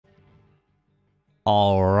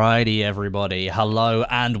Alrighty, everybody. Hello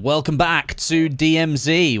and welcome back to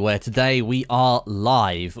DMZ, where today we are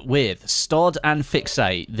live with Stod and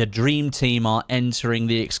Fixate. The Dream Team are entering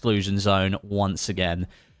the exclusion zone once again.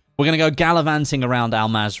 We're going to go gallivanting around Al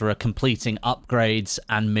Mazrah, completing upgrades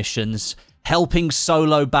and missions, helping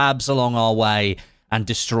solo Babs along our way, and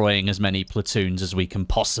destroying as many platoons as we can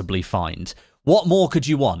possibly find. What more could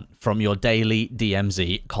you want from your daily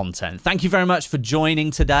DMZ content? Thank you very much for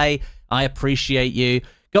joining today. I appreciate you.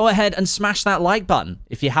 Go ahead and smash that like button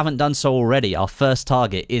if you haven't done so already. Our first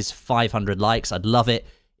target is 500 likes. I'd love it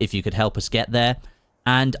if you could help us get there.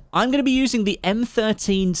 And I'm going to be using the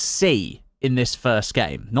M13C in this first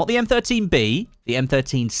game. Not the M13B, the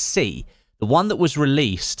M13C. The one that was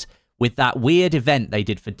released with that weird event they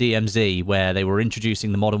did for DMZ where they were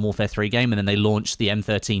introducing the Modern Warfare 3 game and then they launched the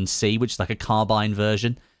M13C, which is like a carbine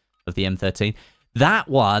version of the M13. That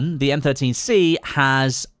one, the M13C,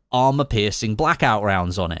 has armor-piercing blackout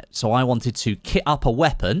rounds on it. So I wanted to kit up a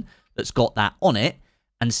weapon that's got that on it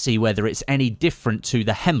and see whether it's any different to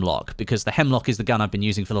the Hemlock, because the Hemlock is the gun I've been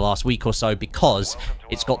using for the last week or so because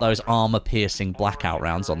it's got those armor-piercing blackout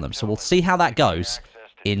rounds on them. So we'll see how that goes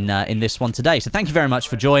in this one today. So thank you very much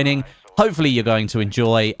for joining. Hopefully you're going to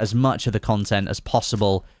enjoy as much of the content as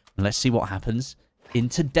possible. And let's see what happens in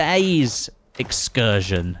today's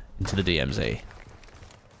excursion into the DMZ.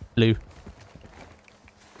 Hello.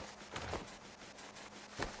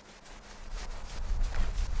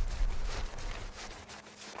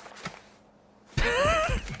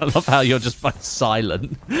 I love how you're just like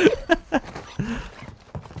silent.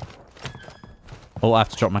 Oh, I have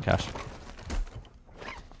to drop my cash.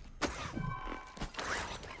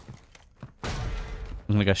 I'm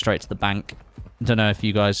gonna go straight to the bank. Don't know if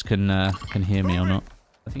you guys can hear me or not.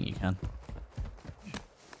 I think you can.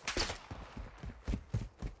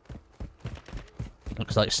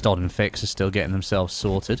 Looks like Stod and Fix are still getting themselves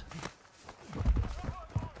sorted.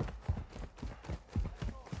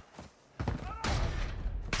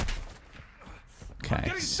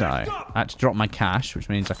 Okay, so I had to drop my cash, which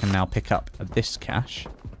means I can now pick up this cash.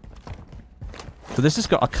 So this has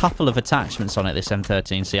got a couple of attachments on it, this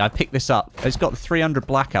M13C. I picked this up. It's got the 300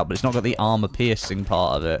 blackout, but it's not got the armor-piercing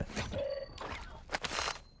part of it.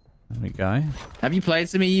 There we go. Have you played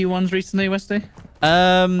some EU ones recently, Westy?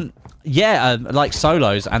 Yeah, like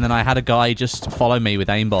solos, and then I had a guy just follow me with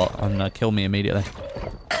aimbot and kill me immediately.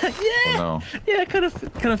 Yeah. Oh, no. Yeah, I kind of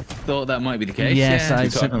thought that might be the case. Yes, yeah. Are you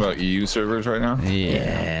talking about EU servers right now?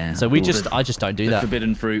 Yeah. So I just don't do that.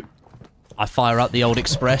 Forbidden fruit. I fire up the old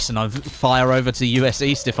Express and I fire over to US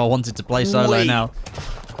East if I wanted to play solo now.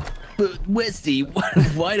 But Westy,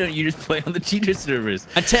 why don't you just play on the cheater servers?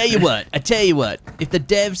 I tell you what. If the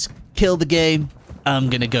devs kill the game, I'm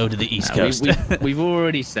gonna go to the East Coast. We've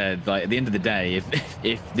already said, like, at the end of the day,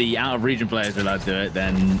 if the out of region players are allowed to do it,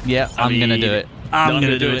 then yeah, I'm gonna do it. I'm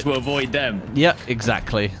gonna do it to avoid them. Yep,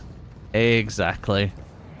 exactly.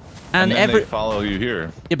 And then they follow you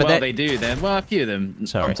here. Yeah, but they do then. Well, a few of them.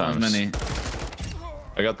 Sorry. Sometimes. Many.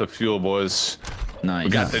 I got the fuel, boys. Nice.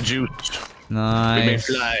 We got the juice. Nice. We may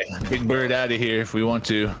fly Big Bird out of here if we want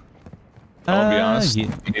to. I'll be honest,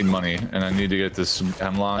 I need money, and I need to get this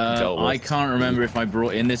Hemlock dealt with. I can't remember if I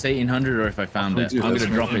brought in this 1800 or if I found it. I'm going to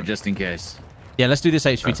drop it just in case. Yeah, let's do this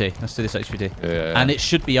HVT. Let's do this HVT. Yeah. And it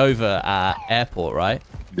should be over at airport, right?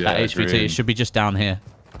 Yeah, that HVT. It should be just down here.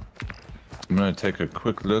 I'm going to take a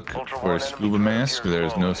quick look for a scuba mask.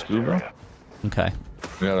 There's no scuba. Okay.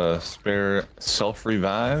 We got a spare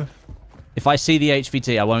self-revive. If I see the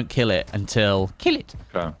HVT, I won't kill it until... Kill it!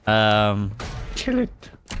 Okay. Kill it.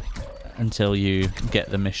 Until you get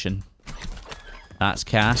the mission. That's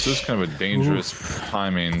cash. This is kind of a dangerous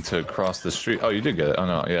timing to cross the street. Oh, you did get it. Oh,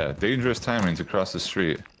 no. Yeah. Dangerous timing to cross the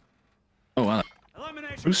street. Oh, wow.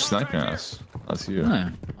 Who's sniping us? That's you.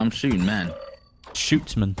 No, I'm shooting, man.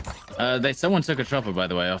 Shootsman. Someone took a chopper, by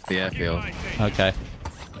the way, off the airfield. Okay.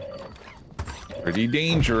 Pretty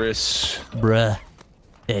dangerous. Bruh.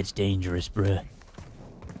 That's dangerous, bruh.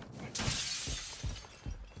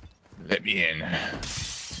 Let me in.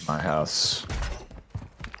 My house.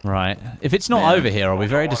 Right. If it's not over here, I'll be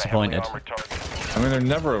very disappointed. I mean, they're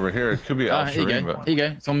never over here. It could be out Here you go. Here you go.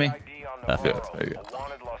 It's on me. Perfect. Yeah, there you go.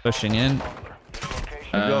 Pushing in.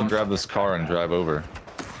 Maybe I'll grab this car and drive over.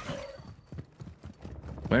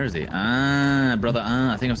 Where is he? Ah, brother.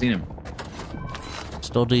 I think I've seen him.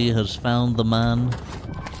 Stoddy has found the man.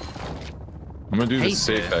 I'm gonna do the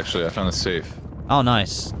safe, actually. I found a safe. Oh,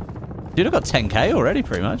 nice. Dude, I've got 10k already,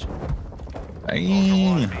 pretty much. Hey.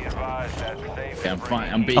 Yeah, I'm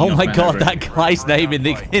fine. I'm beating oh off my man god, over. that guy's name in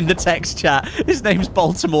the text chat. His name's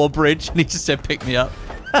Baltimore Bridge, and he just said, "Pick me up."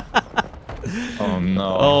 Oh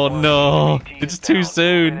no. Oh no. It's too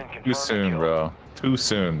soon. Too soon, bro. Too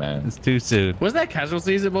soon, man. It's too soon. Was there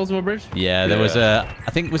casualties at Baltimore Bridge? Yeah, there was I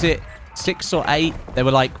think, was it 6 or 8? There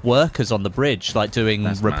were like workers on the bridge, like doing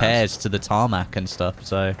repairs to the tarmac and stuff.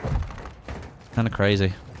 So, kind of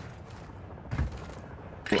crazy.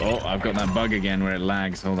 Oh, I've got that bug again where it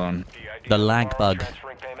lags. Hold on. The lag bug.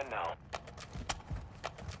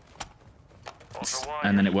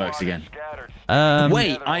 And then it works again.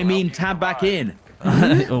 Wait, I mean tab back in.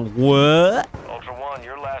 what? Ultra One,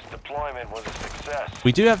 your last deployment was a success.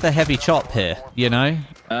 We do have the heavy chop here, you know?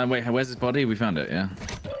 Wait, where's his body? We found it, yeah.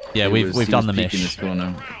 Yeah, we've done the mish.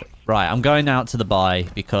 Corner. Right, I'm going out to the buy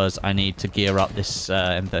because I need to gear up this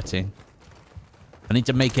M13. I need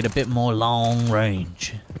to make it a bit more long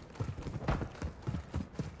range.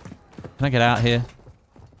 Can I get out here?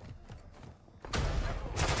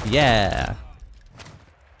 Yeah.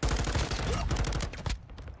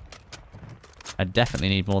 I definitely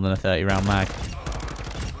need more than a 30-round mag.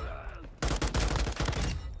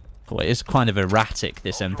 Oh, it is kind of erratic,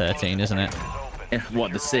 this M13, isn't it?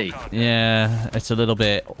 What, the sea? Yeah, it's a little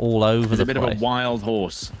bit all over the place. It's a bit of a wild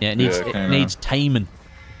horse. Yeah, it needs taming.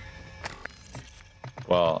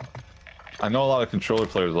 Well, I know a lot of controller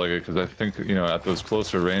players like it because I think, you know, at those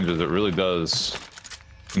closer ranges, it really does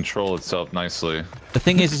control itself nicely. The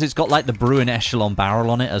thing is it's got like the Bruin Echelon barrel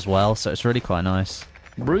on it as well, so it's really quite nice.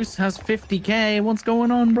 Bruce has 50k. What's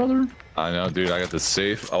going on, brother? I know, dude. I got the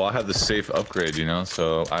safe. Oh, I have the safe upgrade, you know.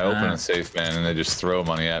 So I open a safe, man, and they just throw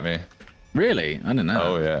money at me. Really? I didn't know.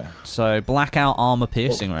 Oh yeah. So blackout armor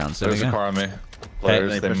piercing rounds. There There's we a go. car on me.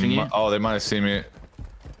 Players, they pushing you? Oh, they might have seen me.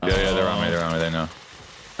 Yeah, yeah, they're on me. They're on me. They know.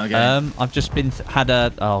 Okay. I've just been had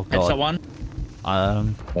a Headshot one.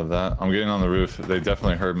 Love that. I'm getting on the roof. They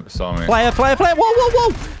definitely saw me. Player! Whoa, whoa,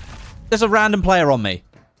 whoa! There's a random player on me.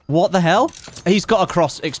 What the hell? He's got a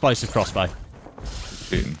explosive crossbow.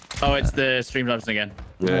 Cheating. Oh, it's the stream snipers again.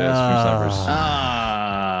 Yeah, stream snipers.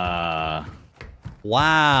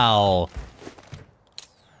 Wow.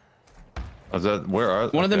 Is that where are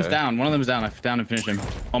One of them's down. One of them's down. I down and finish him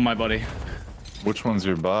on my body. Which one's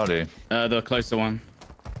your body? The closer one.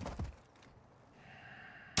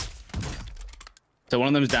 So one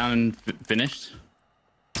of them's down and finished.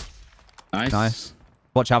 Nice. Nice.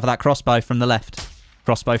 Watch out for that crossbow from the left.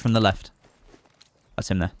 Crossbow from the left. That's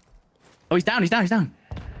him there. Oh, he's down. He's down. He's down.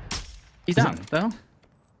 He's down. The hell?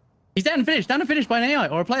 He's down and finished. Down and finished by an AI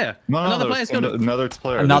or a player. Another player's killed him. Another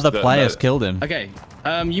player. Another player's killed him. Okay.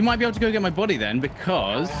 You might be able to go get my body then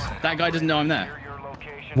because that guy doesn't know I'm there.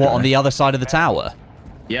 What, on the other side of the tower?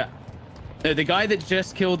 Yeah. The guy that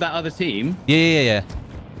just killed that other team. Yeah.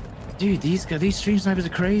 Dude, these stream snipers are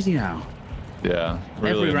crazy now. Yeah.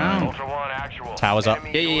 Really Every round. Ultra One, actual. Tower's up.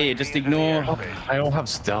 Yeah. Just ignore. I don't have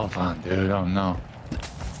stealth on, dude. Oh no.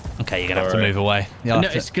 Okay, you're gonna have to move away. No,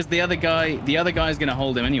 it's because the other guy's gonna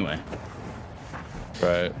hold him anyway.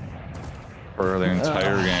 Right. For the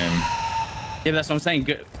entire game. Yeah, but that's what I'm saying.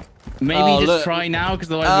 Maybe just try now,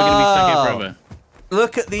 because otherwise we're gonna be stuck here forever.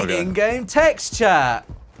 Look at the in-game text chat.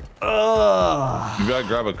 Oh. You gotta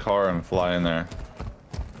grab a car and fly in there.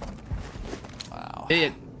 Wow.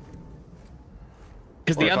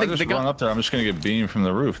 Because the other, if I just run up there, I'm just gonna get beamed from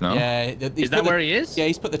the roof. No. Yeah. Is that where he is? Yeah,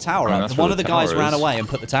 he's put the tower I mean, up. One of the guys ran is. away and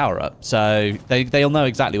put the tower up, so they'll know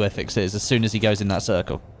exactly where Fix is as soon as he goes in that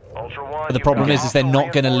circle. Ultra One, But the problem is they're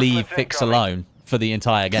not gonna leave Fix alone for the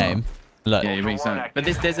entire game. Look. Yeah, you make sense. But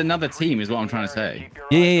there's another team, is what I'm trying to say.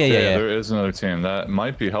 Yeah. There is another team that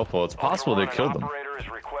might be helpful. It's possible they killed them.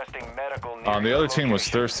 The other team was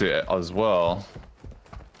thirsty as well.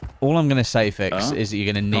 All I'm gonna say, Fix, is that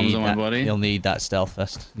you're gonna need on my that. body. You'll need that stealth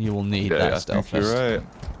vest. You will need that stealth vest. You're right.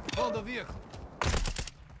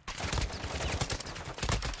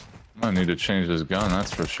 I need to change this gun,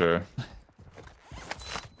 that's for sure.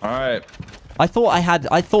 All right. I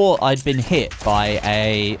thought I'd been hit by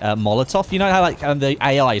a Molotov. You know how like the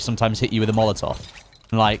AI sometimes hit you with a Molotov,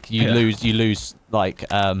 and like you lose like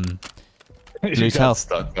lose health.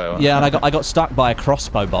 Stuck by one. Yeah, and I got stuck by a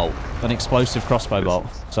crossbow bolt, an explosive crossbow bolt.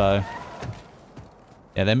 So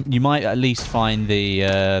yeah, then you might at least find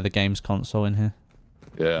the games console in here.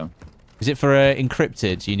 Yeah. Is it for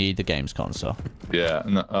encrypted? You need the games console. Yeah.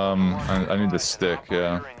 No, I need the stick.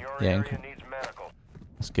 Yeah. Yeah.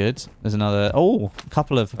 That's good. There's another. Oh, a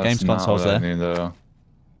couple of games consoles there. Need, though.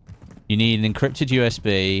 You need an encrypted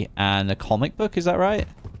USB and a comic book. Is that right?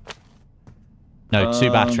 No,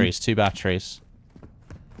 two batteries. Two batteries.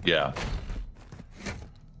 Yeah.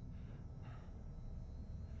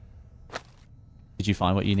 Did you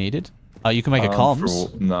find what you needed? Oh, you can make a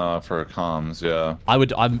comms. For comms, yeah. I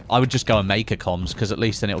would just go and make a comms because at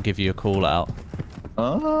least then it'll give you a call out.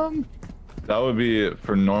 That That would be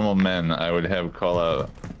for normal men. I would have call out.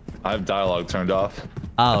 I have dialogue turned off.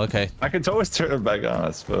 Oh, okay. I could always turn it back on,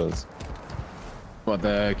 I suppose. What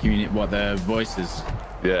the voices?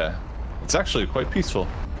 Yeah, it's actually quite peaceful.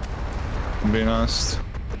 I'm being honest.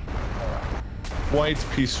 Quite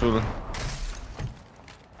peaceful.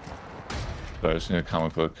 Sorry, I just need a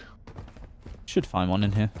comic book. Should find one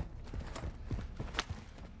in here.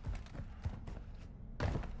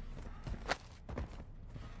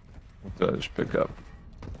 What did I just pick up?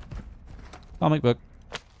 Comic book.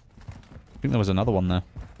 I think there was another one there.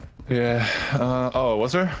 Yeah. Oh,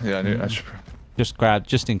 was there? Yeah, I knew. I should... Just grab,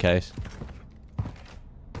 just in case.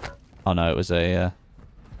 Oh no, it was a.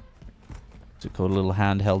 What's it called? A little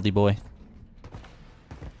handheldy boy.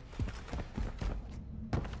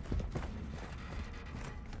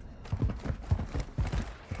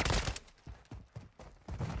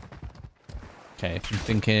 Okay, I'm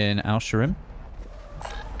thinking Al-Sharim.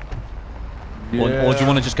 Yeah. Or do you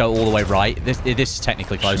want to just go all the way right? This is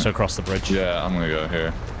technically closer across the bridge. Yeah, I'm gonna go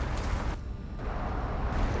here.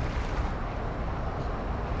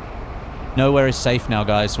 Nowhere is safe now,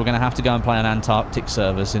 guys. We're going to have to go and play on Antarctic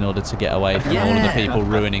servers in order to get away from all of the people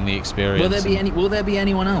ruining the experience. Will there be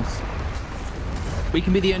anyone else? We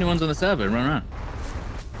can be the only ones on the server and run around.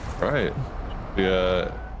 Right.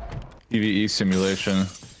 The PvE simulation.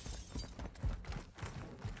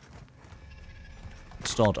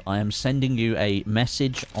 Stod, I am sending you a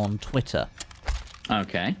message on Twitter.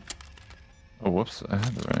 Okay. Oh, whoops. I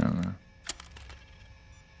had it right on there.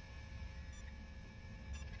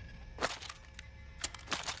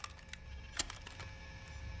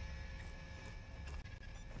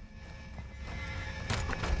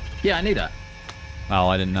 Yeah, I knew that. Oh,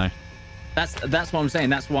 I didn't know. That's what I'm saying.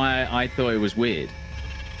 That's why I thought it was weird.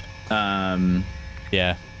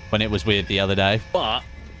 Yeah, when it was weird the other day. But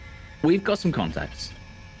we've got some contacts.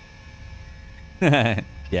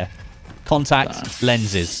 Yeah. Contact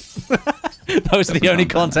lenses. Those are the only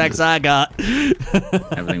contacts I got.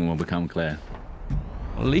 Everything will become clear.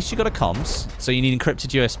 Well, at least you got a comms, so you need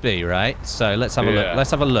encrypted USB, right? So let's have a look.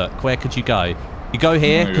 Let's have a look. Where could you go? You go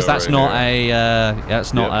here because that's right not here.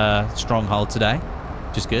 that's not a stronghold today,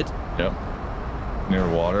 which is good. Yep. Near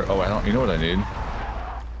water. Oh, I don't. You know what I need?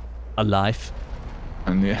 A life.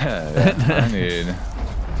 And yeah, I need.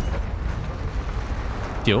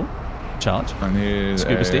 Fuel. Charge. I need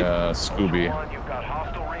Scuba Steve. Scooby. Ultra One, you've got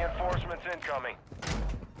hostile reinforcements incoming.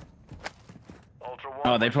 Ultra One,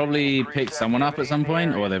 Oh, they we're probably seeing picked increased someone up at some activity in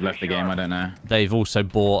point, the or area. they've left the game. I don't know. They've also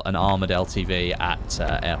bought an armored LTV at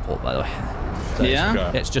airport, by the way. So Yeah.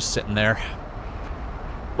 Okay. it's just sitting there.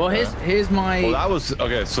 Well, here's my. Well, that was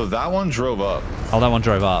okay. So that one drove up. Oh, that one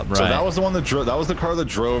drove up, right? So that was the one that drove. That was the car that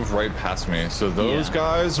drove right past me. So those Yeah.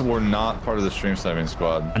 guys were not part of the stream sniping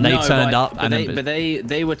squad. And they No, turned but- up, but and they, then, but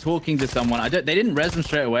they were talking to someone. They didn't res them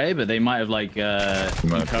straight away, but they might have like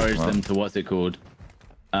encouraged them to what's it called?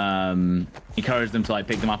 Encouraged them to like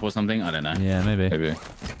pick them up or something. I don't know. yeah, maybe. Maybe.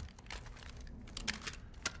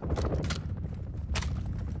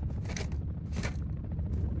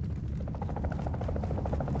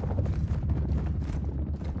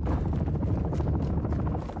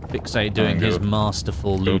 Fixate doing his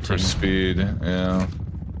masterful Go looting. for speed. Yeah.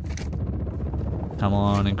 Come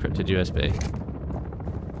on, encrypted USB.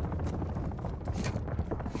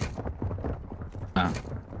 Ah.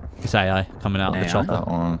 It's AI coming out of the AI? chopper. That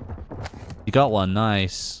one. You got one,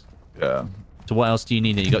 nice. Yeah. So what else do you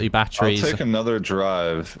need? You got your I'll batteries. take another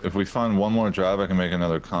drive. If we find one more drive, I can make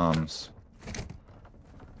another comms.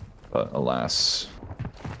 But alas,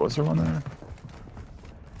 was there one there?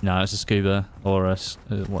 No, it's a scuba or a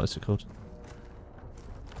what is it called?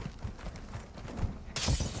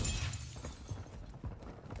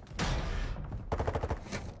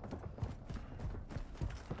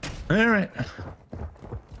 All right.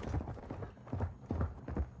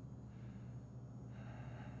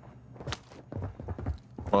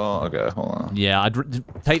 Well, okay, hold on. Yeah,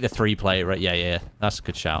 take the 3 plate, right? Yeah, yeah, that's a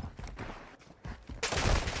good shout.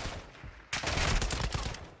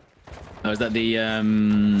 Oh, is that the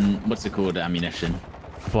what's it called? Ammunition.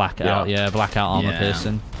 Blackout, yeah, blackout armor Yeah.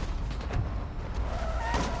 piercing.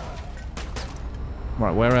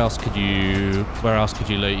 Right, where else could you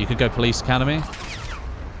loot? You could go police academy.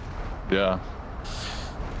 Yeah.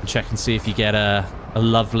 Check and see if you get a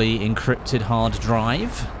lovely encrypted hard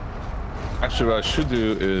drive. Actually, what I should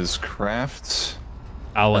do is craft.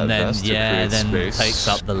 Oh, and that then vest to yeah, create then space. takes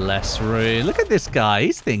up the less room. Look at this guy.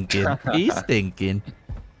 He's thinking. He's thinking.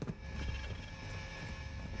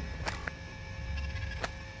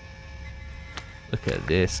 Look at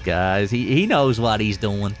this, guys. He knows what he's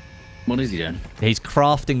doing. What is he doing? He's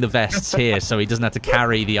crafting the vests here so he doesn't have to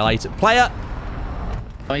carry the item. Player!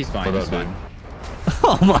 Oh, he's fine. He's fine.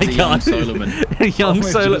 Oh my He's a god. young Solomon. A young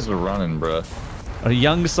Solomon. Just running, bro. A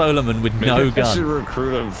young Solomon with no Maybe I gun. should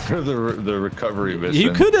recruit him for the recovery mission.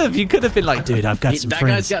 You could have been like, dude, I've got some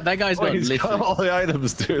friends. That guy's got He's got all the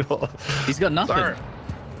items, dude. He's got nothing. Sorry.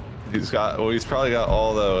 He's probably got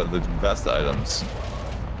all the best items.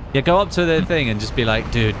 Yeah, go up to the thing and just be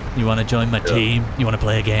like, dude, you want to join my team? You want to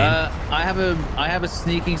play a game? I have a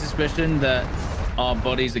sneaking suspicion that our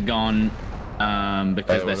bodies are gone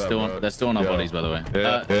because they're still on our bodies, by the way.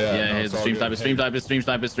 Yeah, here's the stream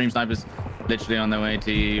snipers. Literally on their way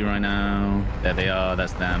to you right now. There they are.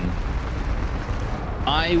 That's them.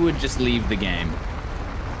 I would just leave the game.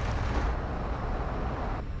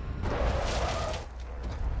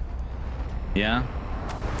 Yeah.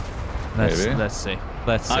 Let's see. Let's see.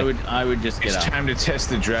 I would just get out. It's time to test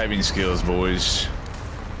the driving skills, boys.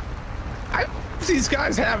 These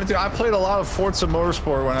guys haven't. Dude, I played a lot of Forza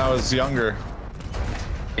Motorsport when I was younger.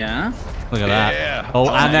 Yeah. Look at that. Yeah. Oh,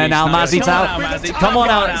 and then Almazi out. Come on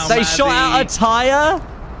out. They shot out a tire.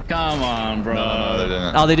 Come on, bro. No, they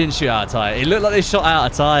didn't. Oh, they didn't shoot out a tire. It looked like they shot out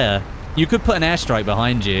a tire. You could put an airstrike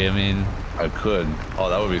behind you. I mean, I could. Oh,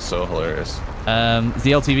 that would be so hilarious. Is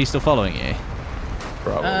the LTV still following you?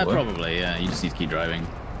 Probably. Probably. Yeah. You just need to keep driving.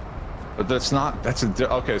 But that's not. That's a.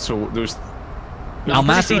 Okay, so there's.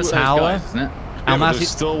 Almazi Tower. Guys, isn't it? Yeah, Almazi. there's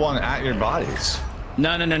still one at your bodies.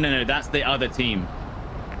 No. That's the other team.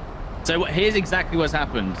 So here's exactly what's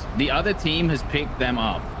happened. The other team has picked them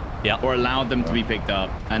up. Yeah. Or allowed them to be picked up,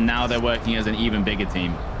 and now they're working as an even bigger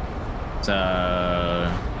team. So.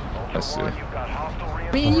 Let's see. I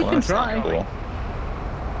mean, you can try. Cool.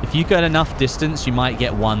 If you get enough distance, you might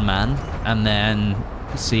get one man, and then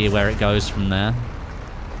see where it goes from there.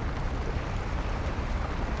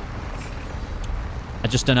 I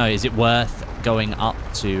just don't know. Is it worth going up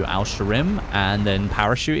to Al Sharim and then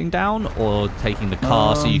parachuting down, or taking the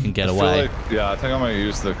car so you can get away? Yeah, I think I might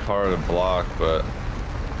use the car to block, but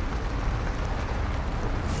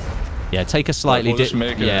yeah, take a slightly. We'll just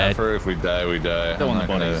make an effort. If we die, we die. Don't want the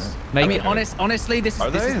bodies. Make I mean, honestly, this is. Are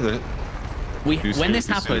they? When this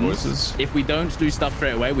happens, if we don't do stuff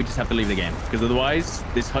straight away, we just have to leave the game, because otherwise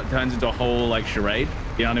this turns into a whole like charade.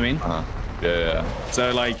 You know what I mean? Yeah.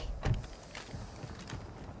 So like.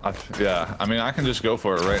 Yeah, I mean, I can just go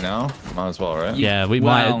for it right now. Might as well, right? Yeah, we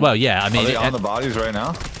might. Well, yeah. I mean, are they on the bodies right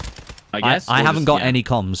now? I guess. I haven't got any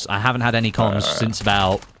comms. I haven't had any comms since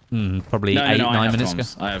about probably 8-9 minutes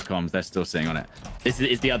ago. I have comms. They're still sitting on it. It's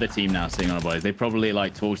the other team now sitting on our bodies. They probably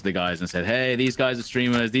like talked to the guys and said, "Hey, these guys are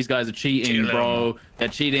streamers. These guys are cheating, bro. They're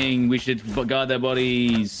cheating. We should guard their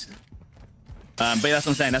bodies." But that's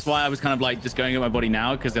what I'm saying. That's why I was kind of like just going at my body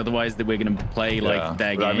now, because otherwise we're gonna play like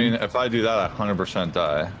their game. I mean, if I do that, I 100%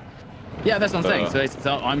 die. Yeah, that's what I'm saying.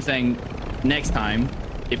 So I'm saying next time,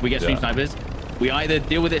 if we get stream snipers, we either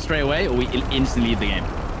deal with it straight away or we instantly leave the game.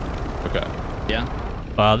 Okay. Yeah.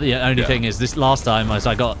 Well, the only thing is, this last time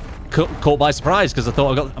I got caught by surprise because I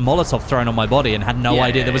thought I got a Molotov thrown on my body and had no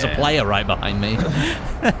idea there was a player right behind me.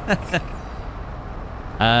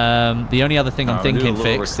 The only other thing I'm thinking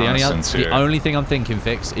fix, the only thing I'm thinking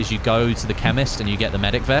fix is you go to the chemist and you get the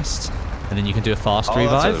medic vest, and then you can do a fast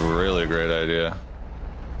revive. That's a really great idea.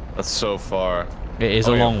 That's so far. It is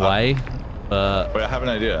a long way, but... Wait, I have an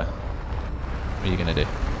idea. What are you going to do?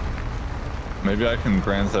 Maybe I can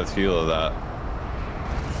Grand Theft Hilo that.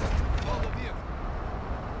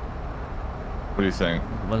 What do you think?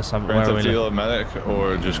 Grand Theft Hilo medic,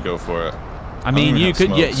 or just go for it? I mean, you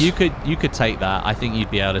could, you could take that. I think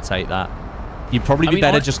you'd be able to take that. You'd probably be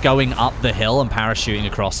better just going up the hill and parachuting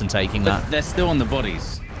across and taking that. They're still on the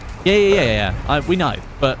bodies. Yeah. We know,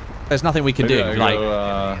 but there's nothing we can do. Like,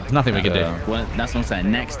 there's nothing we can do. Well, that's what I'm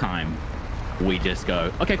saying. Next time, we just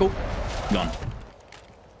go, okay, cool, gone.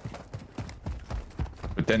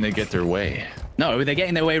 But then they get their way. No, they're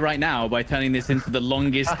getting their way right now by turning this into the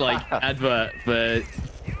longest like advert for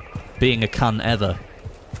being a cunt ever.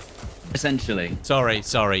 Essentially. Sorry,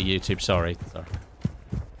 YouTube. Sorry.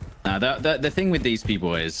 Now, the thing with these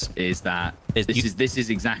people is that this is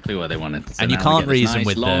exactly what they wanted. So and you can't reason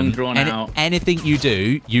with them. Drawn out. Anything you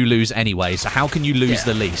do, you lose anyway. So how can you lose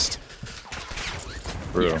the least?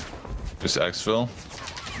 Bro, just exfil.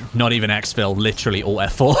 Not even exfil. Literally all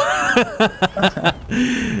F4.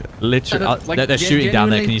 Literally, they're shooting down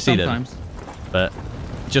there. Can you see them? But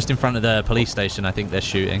just in front of the police station, I think they're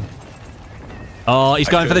shooting. Oh, he's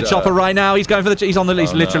going for the chopper right now. He's going for the. He's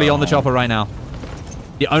literally on the chopper right now.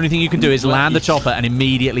 The only thing you can do is land the chopper and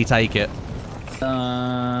immediately take it.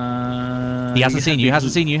 He hasn't seen you.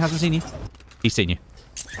 He's seen you.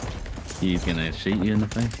 He's gonna shoot you in the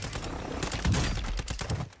face.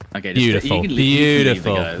 Okay, Beautiful, you can leave the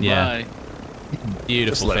beautiful, guys. yeah. Bye.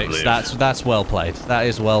 Beautiful let him fix. live. That's well played. That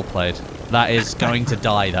is well played. That is going to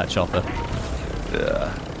die, that chopper.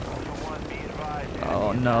 Yeah.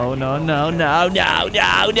 Oh, no, no, no, no, no,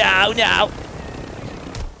 no, no, no.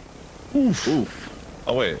 Oof.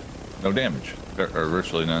 Oh wait, no damage, or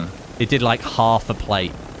virtually none. It did like half a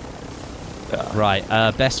plate. Yeah. Right,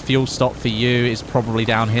 best fuel stop for you is probably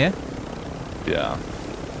down here. Yeah.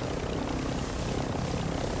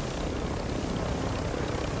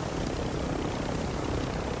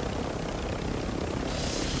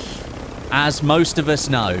 As most of us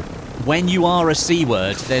know, when you are a C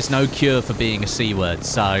word, there's no cure for being a C word.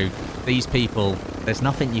 So these people, there's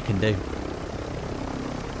nothing you can do.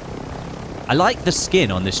 I like the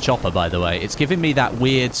skin on this chopper, by the way. It's giving me that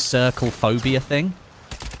weird circle phobia thing.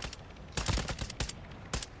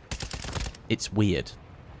 It's weird.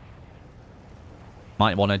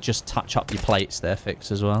 Might want to just touch up your plates there,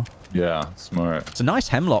 Fix, as well. Yeah, smart. It's a nice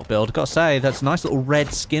Hemlock build, gotta say. That's a nice little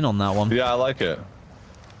red skin on that one. Yeah, I like it.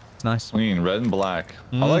 It's nice. Clean, red and black.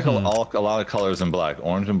 I like a lot of colors in black.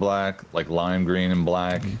 Orange and black, like lime green and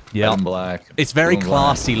black, Yeah. red and black. It's very blue and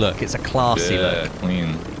classy look. It's a classy black. look. Yeah,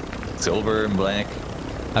 clean. Silver and black.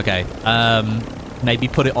 Okay, maybe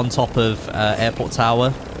put it on top of Airport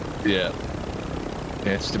Tower. Yeah.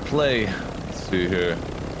 It's to play. Let's see here.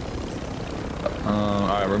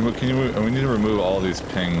 Alright, we need to remove all these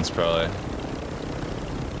pings, probably.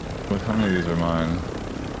 How many of these are mine?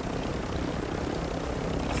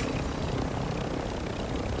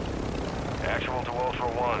 Actual to Ultra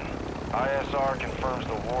One. ISR confirms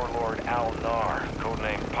the warlord Al-Nar,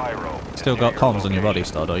 codenamed Pyro. Still got comms on your body,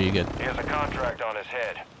 Stod, or are you good? He has a contract on his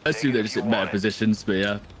head. I assume they're just in better positions, but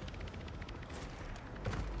yeah.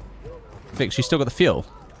 Vix, you still got the fuel?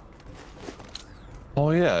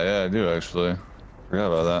 Oh yeah, I do actually. Forgot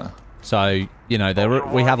about that. So, you know,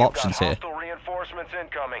 we have options here. Hostile reinforcements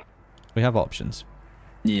incoming. We have options.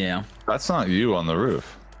 Yeah. That's not you on the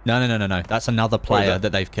roof. No. That's another player that?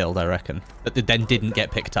 that they've killed, I reckon. That then didn't get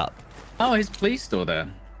picked up. Oh, his police still there.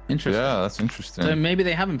 Interesting. Yeah, that's interesting. So maybe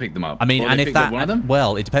they haven't picked them up. I mean, Or and they if picked up that... one of them?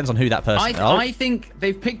 Well, it depends on who that person... I think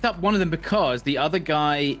they've picked up one of them because the other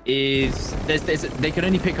guy is... they can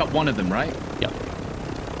only pick up one of them, right? Yep.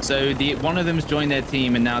 So one of them's joined their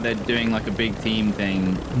team and now they're doing like a big team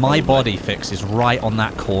thing. My body Fix is right on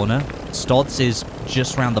that corner. Stod's is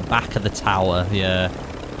just around the back of the tower. Yeah.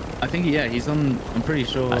 I think, yeah, he's on... I'm pretty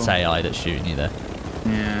sure... That's AI that's shooting you there.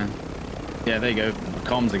 Yeah. Yeah, there you go.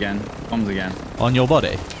 Comms again. Comms again. On your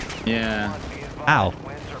body? Yeah. Ow.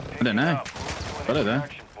 I don't know. I don't know.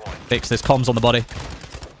 Fix, there's comms on the body.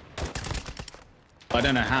 I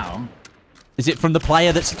don't know how. Is it from the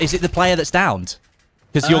player that's... Is it the player that's downed?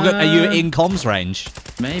 Because are you in comms range?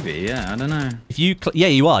 Maybe, yeah, I don't know. If you... Yeah,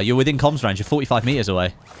 you are. You're within comms range. You're 45 meters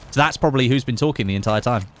away. So that's probably who's been talking the entire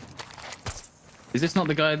time. Is this not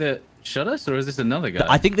the guy that shot us, or is this another guy?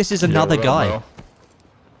 I think this is another Yeah, guy. bro.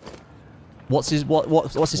 What's his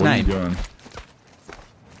what's his What are you name? doing?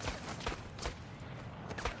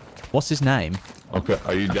 What's his name? Okay,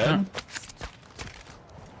 are you dead?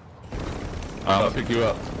 I'll pick you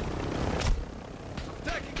up.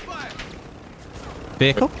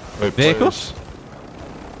 Vehicle? Wait, Vehicle? players.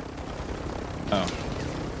 Oh.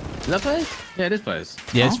 Is that place? Yeah, it is place.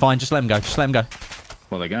 Yeah, it's Oh. fine. Just let him go. Just let him go.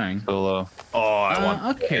 Well, they're going. Hello. Oh, I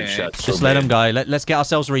want okay. headshots so Just let him bad. go. Let's get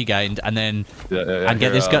ourselves regained, and then and get Here,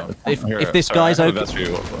 this guy. If this guy's I have a okay, vest for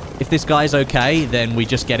you. if this guy's okay, then we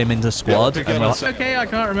just get him into squad. pick And him we'll, up. Okay, I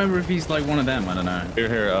can't remember if he's like one of them. I don't know.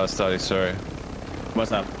 Here, study. Sorry.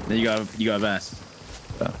 What's up? You got a vest.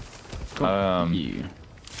 You.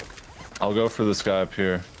 I'll go for this guy up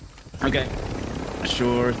here. Okay.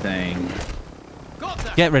 Sure thing.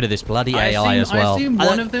 get rid of this bloody AI as well. I assume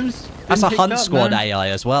one of them's That's a been hunt picked up, squad no? AI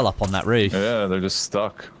as well up on that roof. Yeah, they're just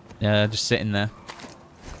stuck. Yeah, just sitting there.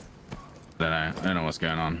 I don't know what's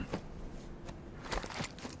going on.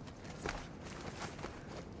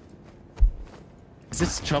 Is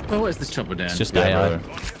this chopper? What is this chopper doing? It's just Yeah, AI.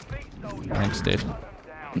 brother. Thanks, dude.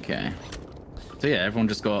 Okay. So yeah, everyone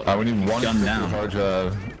just got We need one gunned encrypted down. hard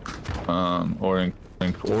drive, or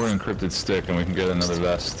encrypted stick, and we can get another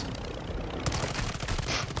vest.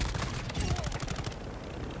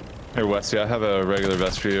 Here, Westy, I have a regular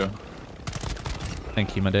vest for you.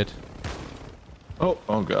 Thank you, my dude.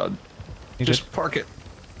 Oh God. You Just park it.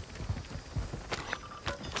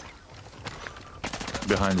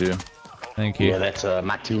 Behind you. Thank you. Yeah, that's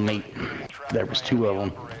my teammate. There was two of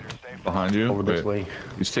them Behind you. over this way.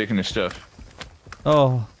 He's taking his stuff.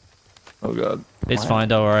 Oh, Oh God. it's fine.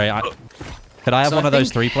 Don't worry. Could I have So one I of those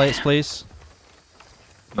think- 3 plates, please?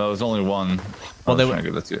 No, there's only one. Well, I they was were- trying to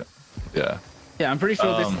give that to you. Yeah. Yeah, I'm pretty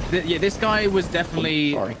sure this guy was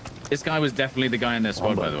definitely. Sorry. This guy was definitely the guy in their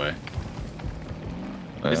squad, by the way.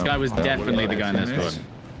 This guy was definitely the guy in their squad.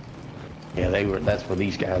 Yeah, they were. That's where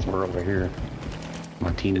these guys were over here.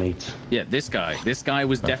 My teammates. Yeah, this guy. This guy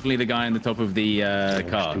was definitely the guy in the top of the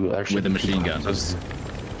car with the machine gun.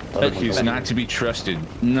 He's not to be trusted.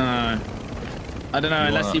 No. I don't know,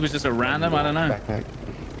 unless he was just a random, I don't know. Backpack.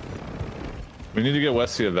 We need to get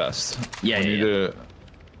Westy a vest. Yeah, we need to...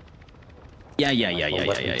 Yeah.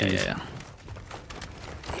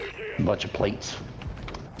 A bunch of plates.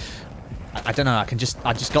 I don't know.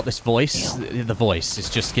 I just got this voice. The voice is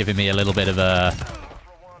just giving me a little bit of a.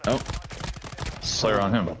 Oh. Slayer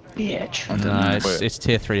on him. Bitch. No, it's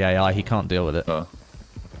tier 3 AI. He can't deal with it. Oh,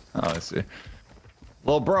 I see.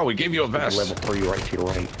 Well, bro, we gave you a vest. Level 3 right to your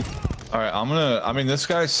right. All right, I mean, this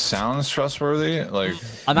guy sounds trustworthy. Like,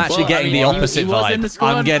 I'm actually getting the opposite vibe.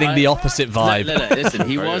 I'm getting the opposite vibe. Listen,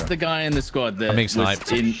 he was the guy in the squad that was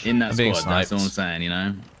in that squad. That's all I'm saying, you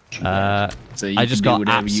know. So I just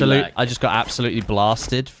got absolutely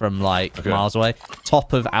blasted from like miles away.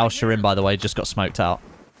 Top of Al Sharim, by the way, just got smoked out.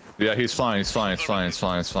 Yeah, he's flying. He's flying.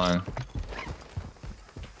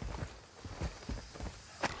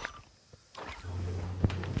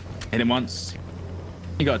 Hit him once.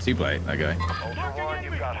 He got a 2-plate, that guy. Ultra One,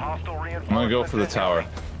 you've got hostile I'm gonna go for the tower.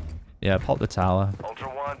 Yeah, pop the tower. Ultra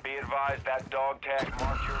One, be advised that dog tag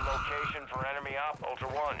marks your location for enemy op. Ultra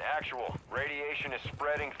One, actual. Radiation is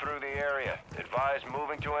spreading through the area. Advise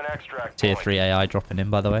moving to an extract Tier point. 3 AI dropping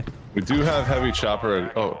in, by the way. We do have heavy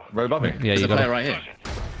chopper. Oh, right above me. Yeah, There's you a got player it. right here.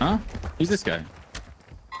 Huh? Who's this guy?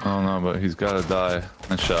 I don't know, but he's gotta die.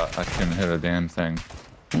 That shot. I couldn't hit a damn thing.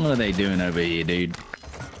 What are they doing over here, dude?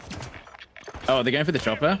 Oh, they're going for the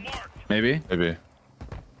chopper? Maybe? Maybe.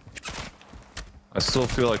 I still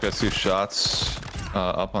feel like I see shots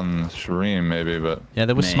up on Shireen, maybe, but... Yeah,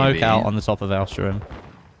 there was smoke out on the top of Al Sharim.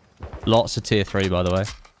 Lots of tier 3, by the way.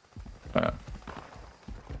 Alright.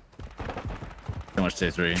 How much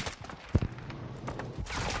tier 3?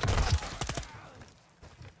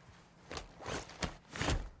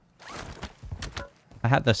 I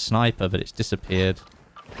had the sniper, but it's disappeared.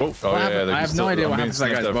 Oh, I have no idea what happened to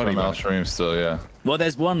that guy's body. Stream still, yeah. Well,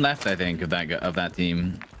 there's one left, I think, of that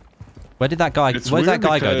team. Where did that guy? Where'd that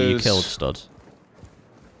guy go that you killed, Stud?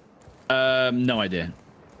 No idea.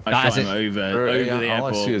 I shot him over the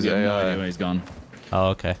airport. I see his no AI. idea where he's gone. Oh,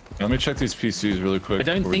 okay. Let me check these PCs really quick. I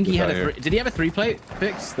don't think he had a. Did he have a 3-plate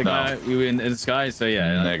fix? The guy we were in the sky. So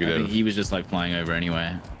yeah, Negative. I think he was just like flying over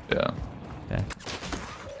anyway. Yeah. Yeah.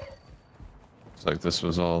 It's like this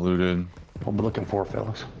was all looted. What we're looking for,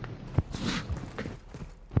 fellas.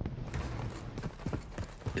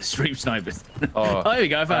 Stream snipers. Oh, there we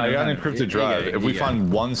go. I found I got an encrypted drive. If we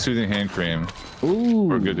find one soothing hand cream,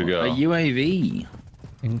 we're good to go. A UAV.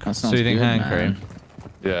 Soothing hand cream.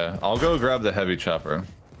 Yeah, I'll go grab the heavy chopper.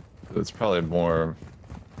 It's probably more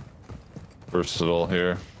versatile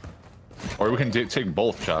here. Or we can take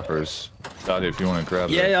both choppers. Daddy, if you want to grab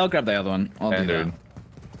it. Yeah, I'll grab the other one. I'll do that.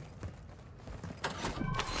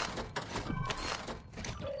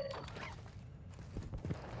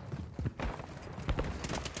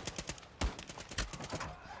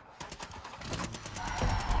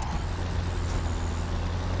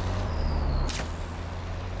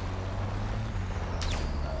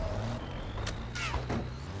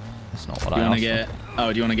 That's not what Do you I want asked to get?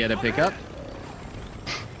 Oh, do you want to get a pickup?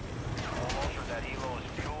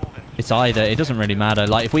 It's either. It doesn't really matter.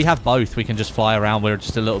 Like, if we have both, we can just fly around. We're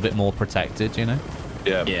just a little bit more protected, you know?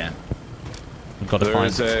 Yeah. Yeah. We've got to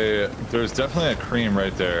find... There's definitely a cream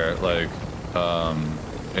right there, like,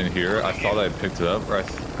 in here. I thought I picked it up, or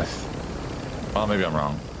well, maybe I'm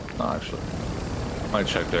wrong. No, actually. Might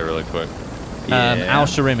check there really quick. Al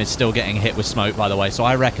Sharim is still getting hit with smoke, by the way, so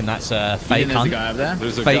I reckon that's a fake There's a hunt. guy up there?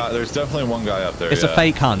 There's definitely one guy up there. It's a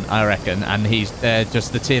fake hunt, I reckon, and he's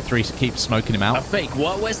just the tier 3 keeps smoking him A out. fake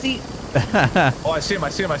what, Westy? Oh, I see him.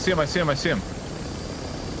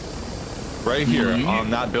 Right here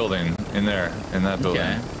on that building, in that building.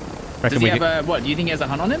 Okay. Reckon Does he have a, what, do you think he has a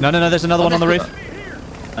hunt on him? No, there's another one on the roof.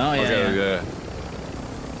 Oh, yeah, Okay.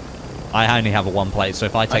 I only have a 1 plate, so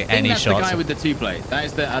if I take any that's shots... the guy with the 2-plate. That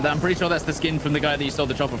is I'm pretty sure that's the skin from the guy that you stole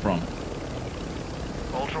the chopper from.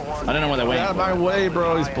 I don't know what they're waiting Get out of my way,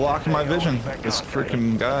 bro. He's blocking my vision. This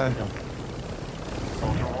freaking guy.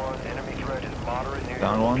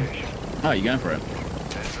 Down one. Oh, you going for it?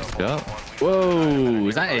 Yeah. Whoa,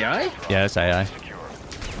 is that AI? Yeah, it's AI.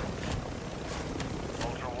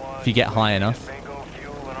 If you get high enough.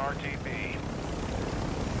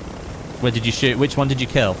 Where did you shoot? Which one did you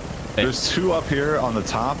kill? There's 2 up here on the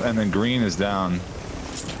top, and then green is down.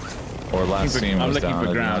 Or last team I'm was looking down. for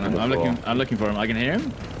I did not ground. get I'm the looking. full. I'm looking for him. I can hear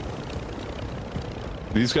him.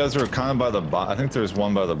 These guys are kind of by the I think there's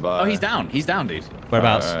one by the Oh, he's down. He's down, dude.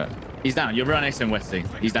 Whereabouts? All right. He's down. You're right next to him, Westy.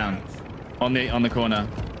 He's down. On the corner.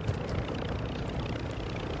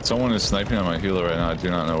 Someone is sniping on my healer right now. I do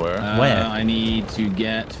not know where. Where? I need to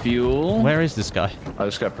get fuel. Where is this guy? I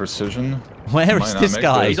just got precision. Where Might is not this make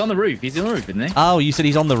guy? He's on the roof. He's on the roof, isn't he? Oh, you said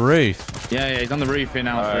he's on the roof. Yeah, he's on the roof in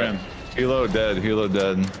Alpha All Room. right. Helo dead. Helo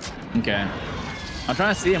dead. Okay. I'm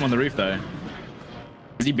trying to see him on the roof though.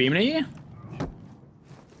 Is he beaming at you?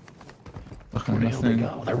 Fucking Where the hell they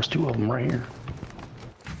nothing. go? There was 2 of them right here.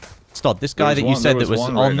 Stod, this guy that you said that was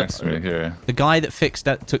one on right next to me here. the guy that fixed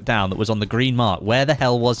that took down that was on the green mark. Where the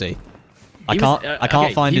hell was he? I can't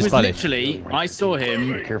Okay, find his buddy. Literally, I saw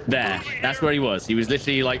him there. That's where he was. He was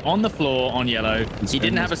literally like on the floor on yellow. He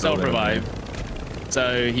didn't have a self revive,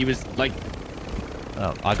 so he was like.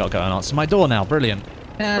 Oh, I got to go and answer my door now. Brilliant.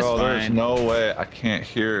 That's Bro, there's fine. no way. I can't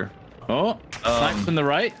hear. Oh, snipes from the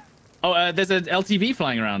right. Oh, there's an LTV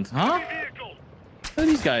flying around. Huh? Who are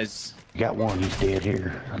these guys? You got one. He's dead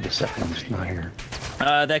here. The second one's not here.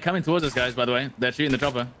 They're coming towards us, guys. By the way, they're shooting the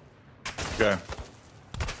chopper. Okay.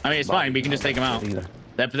 I mean, it's fine. We can just take them out. Either.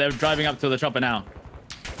 They're driving up to the chopper now.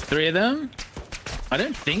 3 of them. I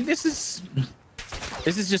don't think this is.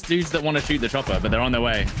 This is just dudes that want to shoot the chopper, but they're on their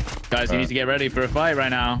way. Guys, you need to get ready for a fight right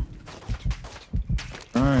now.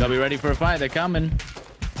 All right. They'll be ready for a fight. They're coming.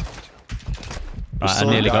 Right, I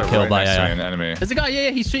nearly got killed by an AI. enemy. There's a guy. Yeah,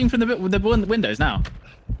 he's shooting from the windows now.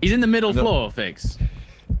 He's in the middle floor, Fix.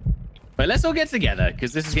 But let's all get together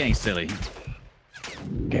because this is getting silly.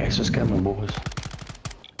 Gas is coming, boys.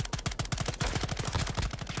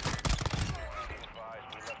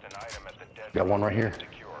 Got one right here.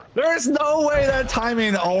 There's no way that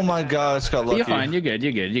timing. Oh my god, I just got lucky. You're fine. You're good.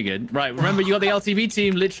 You're good. You're good. Right. Remember, you got the LTV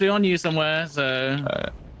team literally on you somewhere. So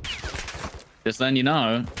just letting you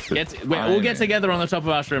know. We'll get together on the top of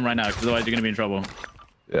our stream right now, because otherwise you're gonna be in trouble.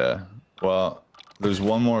 Yeah. Well, there's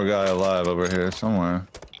one more guy alive over here somewhere.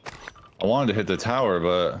 I wanted to hit the tower,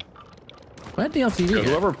 but Where'd the LTV go?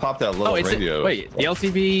 whoever popped that little radio. Wait, the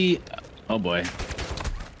LTV. Oh boy.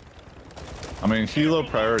 I mean, helo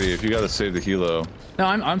priority. If you gotta save the helo. No,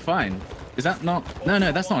 I'm fine. Is that not? No,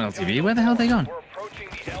 that's not an LTV. Where the hell are they gone? We're approaching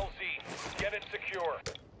the LZ. Get it secure.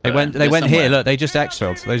 They went They're here. somewhere. Look, they just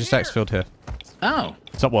exfilled. They just exfilled here. Oh,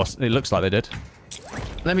 So what? It looks like they did.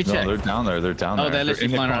 let me No, check. they're down there. They're down Oh, there. they're literally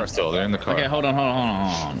in the flying car around. still. They're in the car. Okay, hold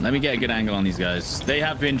on. Let me get a good angle on these guys. They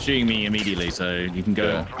have been shooting me immediately, so you can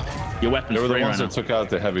go. Your weapon's They were the free ones right that now. took out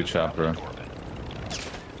the heavy chopper.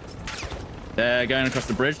 They're going across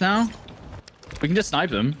the bridge now. We can just snipe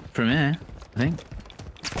them from here, I think.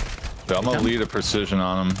 Yeah, I'm gonna lead a precision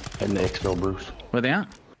on them. And the exfil, Bruce. Where are they at?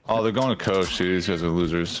 Oh, they're going to coach. Dude. These guys are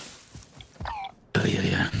losers. Oh,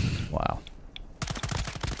 yeah. Wow.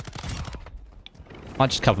 Might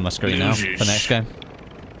just cover my screen now for next game.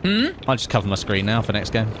 Might just cover my screen now for next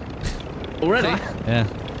game. Already? Yeah.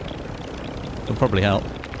 It'll probably help.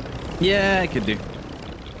 Yeah, I could do.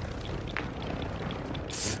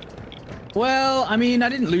 Well, I mean, I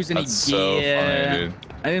didn't lose any That's so gear. funny, dude.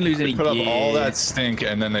 I didn't lose any Put up gear. all that stink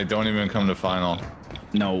and then they don't even come to final.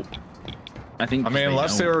 No. I think. I mean,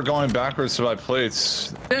 unless they know. were going backwards to buy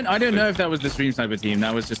plates. I don't know if that was the Stream Sniper team.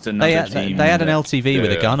 That was just another team. They had an LTV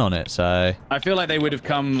with a Yeah. gun on it, so I feel like they would have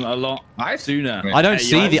come a lot sooner. I don't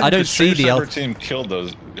see the- I don't see the other team killed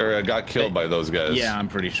those or got killed by those guys. Yeah, I'm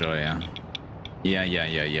pretty sure. Yeah.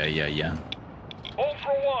 Yeah.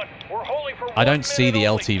 Ultra One, we're holding for I 1 don't see minute the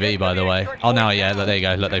only. LTV by the way. Oh no, yeah, look, there you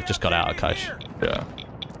go. Look, they've just got out of coach. Yeah.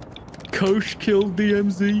 Kosh killed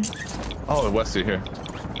DMZ. Oh, Westy here.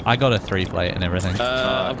 I got a 3-plate and everything.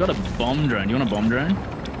 I've got a bomb drone. You want a bomb drone?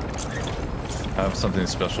 I have something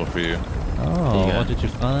special for you. Oh, There you go. what did you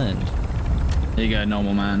find? There you go,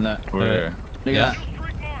 normal man. Look. Where? Look Yeah. at that.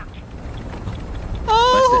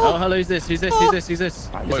 Oh, hello. Who's this? Who's this? It's a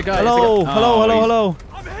guy. Wait, it's a guy. Hello, Oh, hello.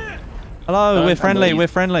 Hello, we're friendly, unbelievable. we're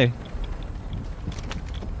friendly.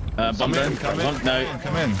 Bomb Come drone. in, come in. No.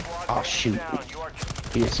 Come in. Oh, shoot.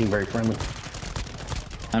 He didn't seem very friendly.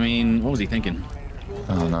 I mean, what was he thinking?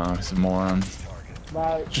 Oh no, he's a moron.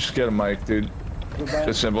 Just get a mic, dude.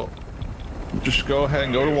 Just simple. Just go ahead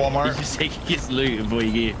and go to Walmart. Just take his loot before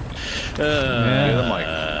you get. Get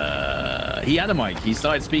a mic. He had a mic. He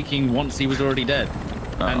started speaking once he was already dead,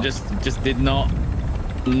 Oh. and just did not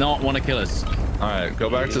want to kill us. All right, go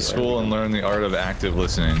back to school and learn the art of active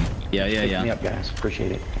listening. Yeah. Pick me up, guys.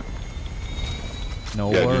 Appreciate it.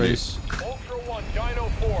 No Yeah, worries. Ultra One, Dino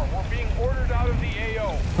 4, we're being ordered out of the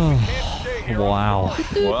AO. We can't stay here. Wow.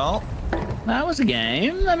 Well, That was a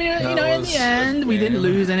game. I mean, you know, in was the end, a we didn't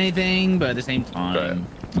game. lose anything, but at the same time,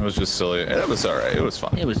 It was just silly. It was alright. It was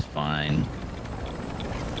fun. It was fine.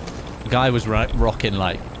 The guy was rocking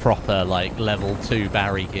like proper like level 2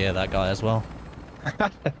 Barry gear. That guy as well.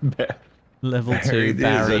 Level 2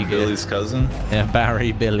 Barry gear. Billy's cousin. Yeah,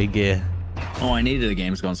 Barry Billy gear. Oh, I needed a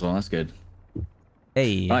games console. That's good.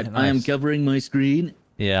 Hey, Right, nice. I am covering my screen.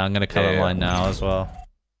 Yeah, I'm gonna cover mine now as well.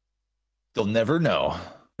 They'll never know.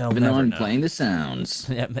 Even though I'm playing the sounds.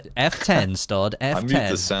 Yeah, F10, Stod. F10. I mute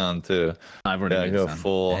the sound too. I've already Yeah, I made go the sound.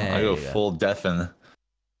 full. There I go you go. full deafen.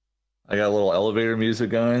 I got a little elevator music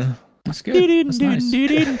going. That's good. That's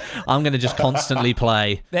nice. I'm gonna just constantly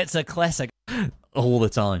play That's a classic. all the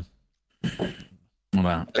time.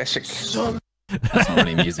 Wow. That's not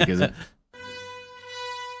really music, is it?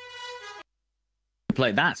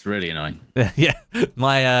 Play. That's really annoying. Yeah,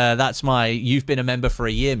 my that's my "You've been a member for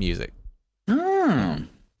a year" music. Oh,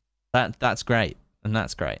 That's great, and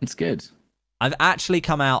that's great. it's good. I've actually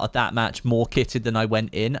come out of that match more kitted than I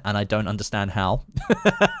went in, and I don't understand how.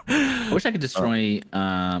 I wish I could destroy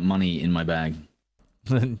money in my bag.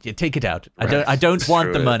 Yeah, take it out. I don't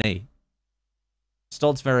want the Screw it. money.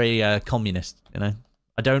 Stod's very communist, you know.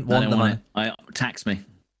 I don't want the money. Tax me.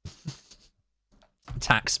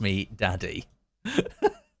 Tax me, daddy.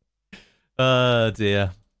 Oh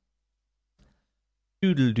dear.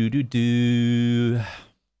 Doodle doo doo doo.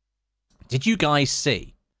 Did you guys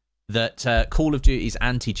see that Call of Duty's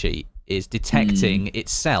anti-cheat is detecting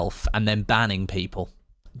itself and then banning people?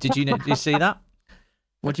 Did you see that?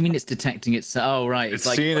 What do you mean it's detecting itself? Oh, right. It's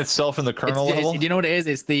like seeing itself in the kernel level. do you know what it is?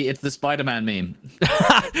 It's the Spider-Man meme.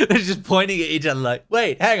 They're just pointing at each other like,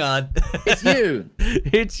 wait, hang on. It's you.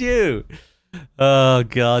 It's you. Oh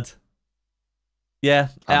god. Yeah,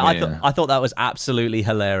 I mean, I thought that was absolutely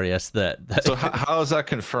hilarious. That So how is that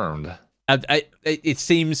confirmed? it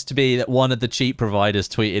seems to be that one of the cheat providers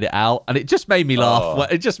tweeted it out, and it just made me laugh. Oh.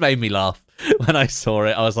 It just made me laugh when I saw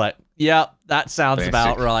it. I was like, "Yeah, that sounds Basic.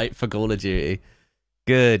 about right for Call of Duty."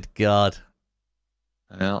 Good God.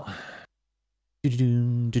 Well,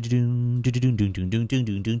 You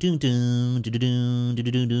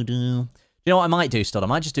know what I might do, Stod? I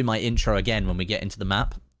might just do my intro again when we get into the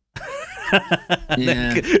map. And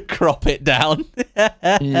then crop it down.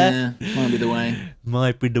 Yeah, might be the way.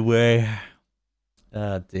 Might be the way.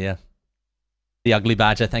 Oh dear. The Ugly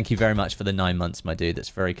Badger, thank you very much for the 9 months, my dude. That's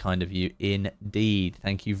very kind of you indeed.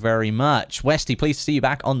 Thank you very much. Westy, pleased to see you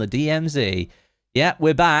back on the DMZ. Yeah,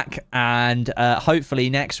 we're back, and hopefully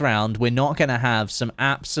next round we're not going to have some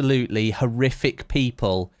absolutely horrific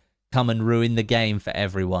people come and ruin the game for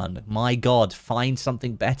everyone. My God, find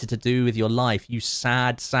something better to do with your life, you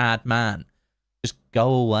sad, sad man. Just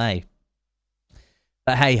go away.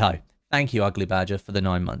 But hey-ho, thank you, Ugly Badger, for the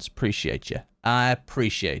 9 months. Appreciate you. I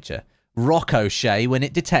appreciate you. Rocco Shay, when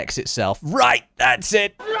it detects itself. Right, that's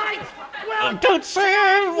it. Right. Well, don't say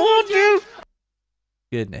I want you.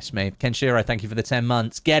 Goodness me. Kenshiro, thank you for the 10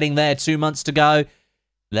 months. Getting there, 2 months to go.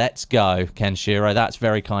 Let's go, Kenshiro. That's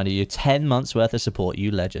very kind of you. 10 months worth of support,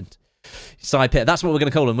 you legend. Side pit, that's what we're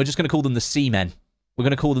going to call them. We're just going to call them the Seamen. We're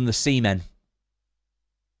going to call them the Seamen.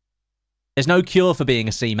 There's no cure for being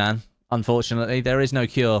a Seaman, unfortunately. There is no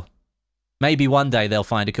cure. Maybe one day they'll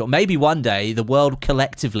find a cure. Maybe one day the world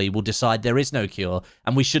collectively will decide there is no cure,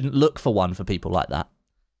 and we shouldn't look for one for people like that.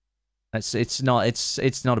 It's not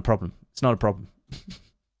a problem. It's not a problem.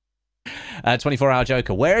 24-hour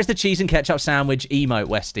Joker. Where is the cheese and ketchup sandwich emote,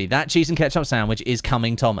 Westy? That cheese and ketchup sandwich is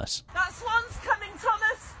coming, Thomas. That one's coming,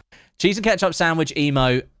 Thomas. Cheese and ketchup sandwich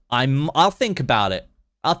emote. I'll think about it.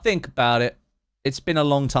 I'll think about it. It's been a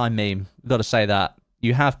long time meme. Got to say that.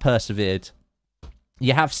 You have persevered.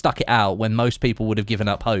 You have stuck it out when most people would have given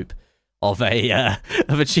up hope of a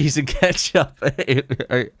cheese and ketchup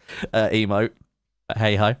emote. But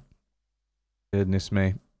hey ho. Goodness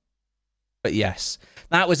me. But yes,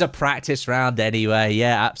 that was a practice round anyway.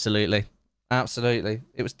 Yeah, absolutely. Absolutely.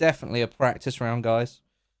 It was definitely a practice round, guys.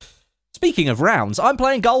 Speaking of rounds, I'm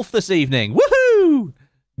playing golf this evening. Woohoo!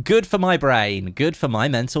 Good for my brain. Good for my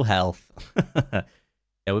mental health.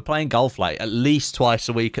 Yeah, we're playing golf like at least twice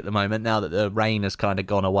a week at the moment now that the rain has kind of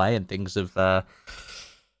gone away and things have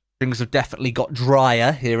definitely got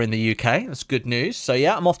drier here in the UK. That's good news. So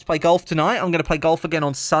yeah, I'm off to play golf tonight. I'm going to play golf again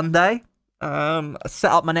on Sunday.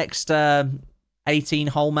 Set up my next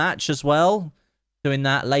 18-hole match as well. Doing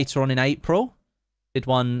that later on in April. Did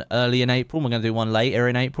one early in April. We're going to do one later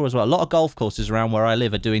in April as well. A lot of golf courses around where I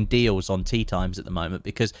live are doing deals on tee times at the moment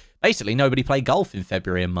because basically nobody played golf in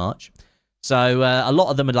February and March. So a lot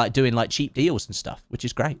of them are like doing like cheap deals and stuff, which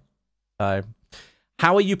is great. So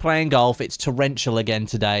how are you playing golf? It's torrential again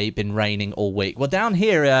today. Been raining all week. Well, down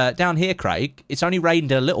here, Craig, it's only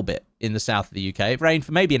rained a little bit in the south of the UK. It rained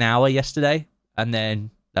for maybe an hour yesterday, and then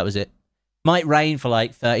That was it. Might rain for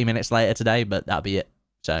like 30 minutes later today, but that'll be it.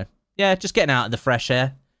 So, yeah, just getting out in the fresh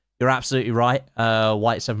air. You're absolutely right.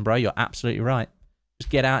 White 7 Bro, you're absolutely right. Just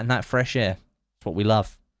get out in that fresh air. That's what we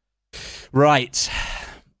love. Right.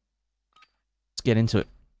 Let's get into it.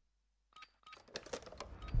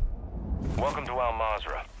 Welcome to Al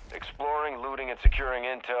Mazrah. Exploring, looting, and securing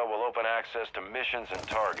intel will open access to missions and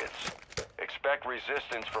targets. Expect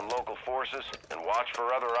resistance from local forces and watch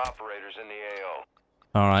for other operators in the AO.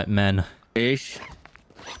 All right, men. Ish.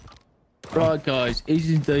 Right, guys.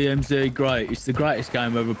 Isn't DMZ great? It's the greatest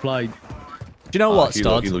game I've ever played. Do you know what,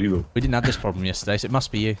 Hilo, Stod? Hilo. We didn't have this problem yesterday, so it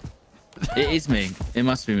must be you. It is me. It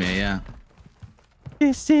must be me, yeah.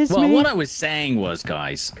 This is Well, me. what I was saying was,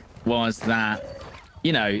 guys, was that,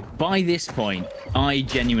 you know, by this point, I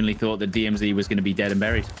genuinely thought that DMZ was going to be dead and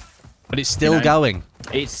buried. But it's still You know, going.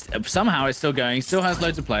 It's somehow it's still going. Still has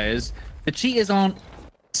loads of players. The cheaters aren't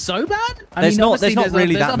so bad. I There's mean, not- obviously there's not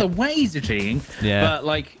really there's that other ways of cheating. Yeah. But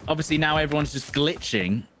like, obviously now everyone's just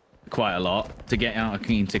glitching quite a lot to get out of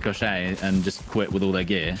King Ricochet and just quit with all their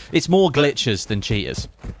gear. It's more glitches than cheaters.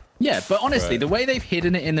 Yeah, but honestly, Right. the way they've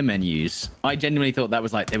hidden it in the menus, I genuinely thought that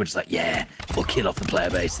was like, they were just like, yeah, we'll kill off the player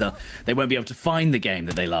base. They won't be able to find the game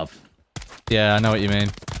that they love. Yeah, I know what you mean.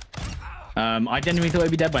 I genuinely thought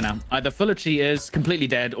it'd be dead by now. Either full of cheaters, completely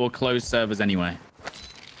dead, or closed servers anyway.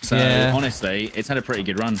 So, Yeah. honestly, it's had a pretty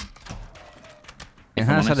good run. It if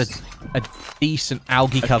I'm has had honest. a decent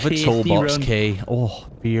algae-covered tasty toolbox run. key. Oh,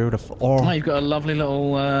 beautiful. Oh, Oh, you've got a lovely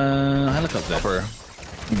little helicopter. Chopper.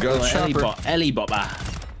 Go Little chopper. Ellie bopper.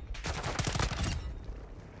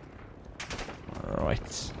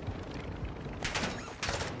 right.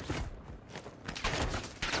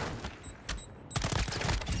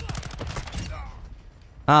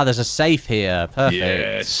 Ah, there's a safe here. Perfect.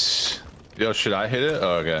 Yes. Yo, should I hit it?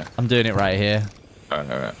 Oh, okay. I'm doing it right here. All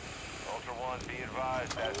right, all right. Ultra One, be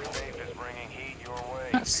advised that safe is bringing heat your way.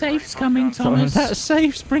 That safe's coming, Oh, Thomas. that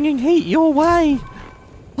safe's bringing heat your way.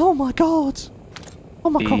 Oh my god. Oh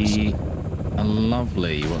my god. A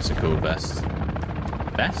lovely, what's it called, vest?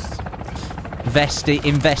 Vest?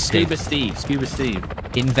 Invested. Scuba Steve.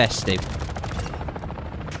 Invested.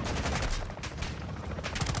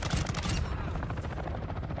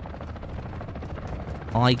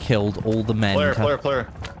 I killed all the men. Player.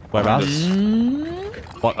 Where Behind else?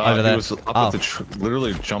 us. What, over there? He was up Oh. at the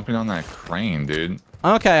literally jumping on that crane, dude.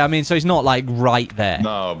 Okay, I mean, so he's not, like, right there.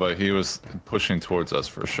 No, but he was pushing towards us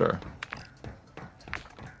for sure.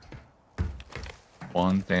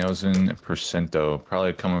 1000%.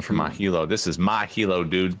 Probably coming from my helo. This is my helo,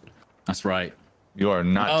 dude. That's right. You are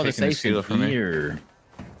not Oh, the taking this safe's helo in from me. here.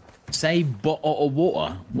 Say bottle of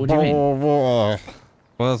water. What do you mean?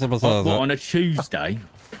 What, on a Tuesday?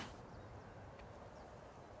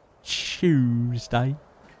 Tuesday.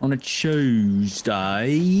 On a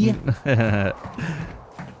Tuesday? I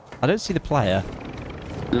don't see the player.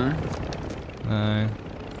 No? No.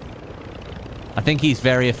 I think he's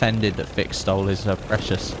very offended that Fix stole his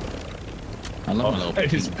Precious. I love my Oh, little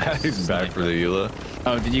he's back for the helo.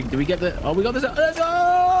 Oh, did we get the... Oh, we got this...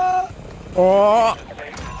 Oh! The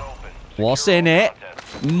safe is open. What's in it?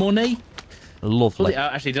 Money? Lovely.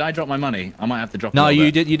 Actually, did I drop my money? I might have to drop No, a little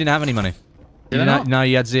you bit. did. You didn't have any money. Did You I didn't not? no,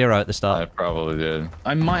 you had 0 at the I start. probably did.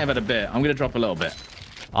 I might have had a bit. I'm going to drop a little bit.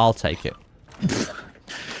 I'll take it.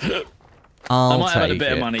 I I'll might have had a take bit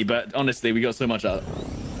it. of money, but honestly, we got so much out.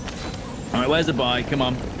 All right, where's the buy? Come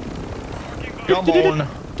on. Come on.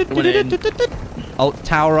 Coming in. Oh,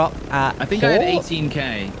 tower up at I think I had 4?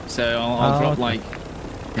 18k, so I'll Oh, drop okay. like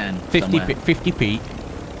 10. 50 somewhere. 50p.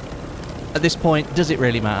 At this point, does it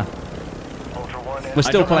really matter? Ultra One, We're still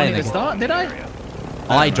I dropped money playing at the the start, did I?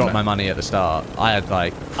 I don't dropped remember. my money at the start. I had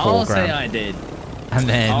like 4 I'll grand. say I did. And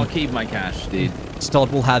then I'll keep my cash, dude.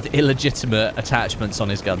 Stod will have illegitimate attachments on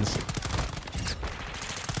his guns.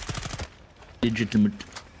 Legitimate.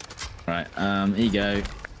 Right, here you go.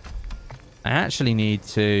 I actually need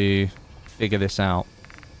to figure this out.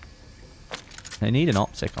 I need an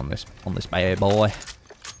optic on this baby boy.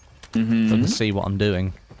 So I can see what I'm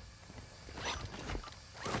doing.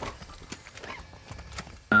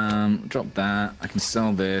 Drop that. I can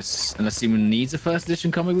sell this. Unless anyone needs a first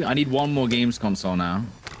edition comic book. I need one more games console now.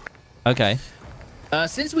 Okay.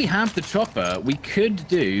 Since we have the chopper, we could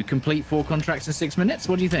do complete 4 contracts in 6 minutes.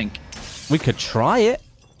 What do you think? We could try it.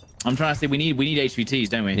 I'm trying to say we need HVTs,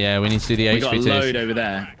 don't we? Yeah, we need to do the We got a load HVTs. over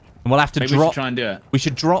there. And we'll have to Maybe we should drop. try and do it We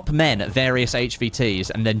should drop men at various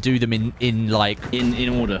HVTs and then do them in like in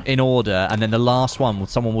order. in order, and then the last one,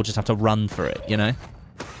 someone will just have to run for it. You know.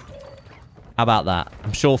 How about that?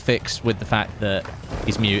 I'm sure Fix, with the fact that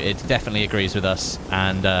he's muted, definitely agrees with us.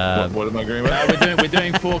 And What am I agreeing with? We're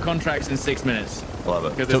doing 4 contracts in 6 minutes. Love it.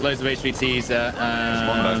 Because there's loads of HVTs.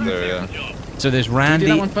 One back there, yeah. So there's Do Randy.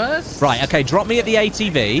 that one first? Right, okay, drop me at the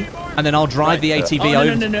ATV, and then I'll drive the ATV Oh,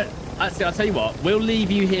 over. no. Actually, I'll tell you what. We'll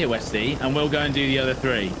leave you here, Westy, and we'll go and do the other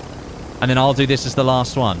 3. And then I'll do this as the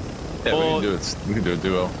last one. Yeah, Or- we can do a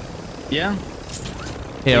duo. Yeah?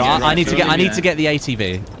 Here, Okay, I right, need so to we'll get leave the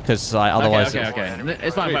ATV because otherwise. Okay.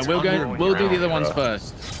 It's fine. We'll do the other ones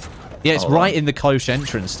first. Yeah, it's Hold right on. in the coach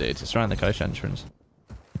entrance, dude. It's right in the coach entrance.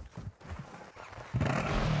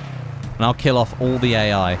 And I'll kill off all the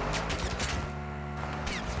AI.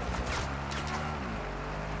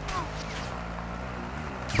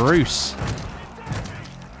 Bruce.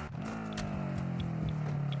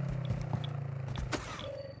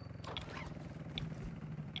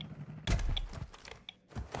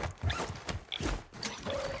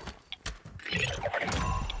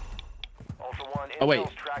 Oh, wait.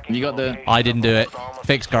 You got the... I didn't do it.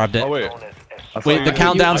 Fix grabbed it. Oh, wait. I thought Wait, you the were-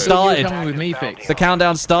 countdown I thought you were started. coming with me, Fix. The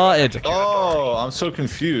countdown started. Oh, I'm so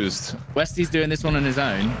confused. Westy's doing this one on his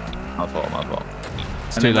own. My fault.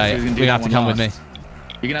 It's too late. We have to come with me.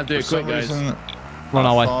 You're going to have to do it For some quick, guys. reason, Run I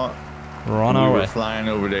our way. thought Run we our were way. flying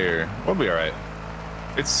over there. We'll be alright.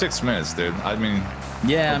 It's 6 minutes, dude. I mean,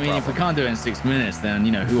 Yeah, I No mean, if we problem. can't do it in 6 minutes, then,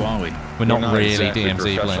 you know, who are we? We're not we're really exactly DMZ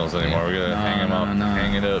professionals playing. anymore. We're gonna No, hang him up, no.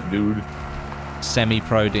 hang it up, dude.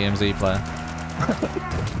 Semi-pro DMZ player.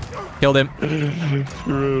 Killed him.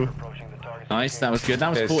 Nice, that was good. That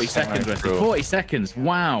was Yes, 40 seconds, Westy. bro. 40 seconds,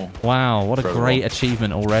 wow. Wow, what a Incredible. great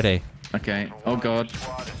achievement already. Okay, oh god.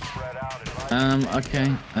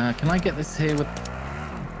 Okay. Can I get this here with...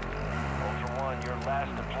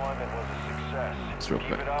 It's real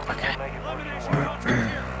quick. Okay.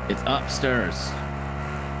 It's upstairs.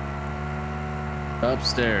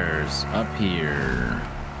 Upstairs. Up here.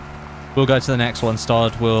 We'll go to the next one,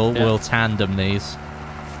 Stod. We'll tandem these.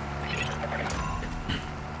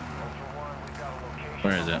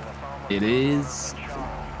 Where is it? It is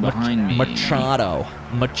behind me. Machado.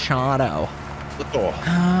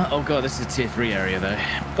 Oh god, this is a tier 3 area though.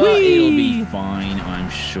 But it'll be fine, I'm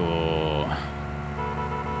sure.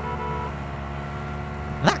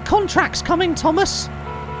 That contract's coming, Thomas.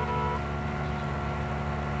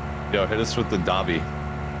 Yo, hit us with the Dobby.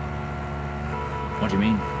 What do you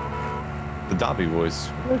mean? The Dobby voice.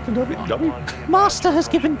 Like the Dobby? Dobby? Master has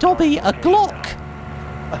given Dobby a Glock.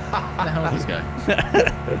 What the hell is this guy?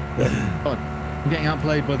 God, I'm getting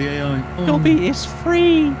outplayed by the AI. Oh. Dobby is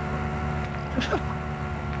free.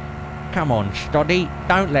 Come on, Stoddy.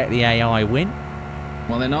 Don't let the AI win.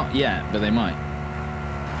 Well, they're not yet, but they might.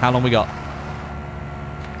 How long we got?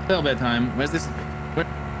 A little bit of time. Where's this?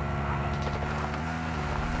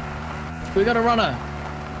 We got a runner.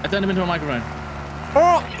 I turned him into a microphone.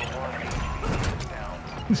 Oh!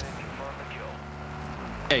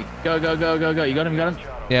 Okay, go. You got him?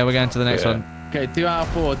 Yeah, we're going to the next Yeah. one. Okay, 2 out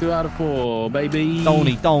of 4, baby.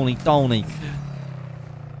 Tony. Tony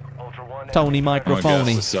Oh my God, microphone.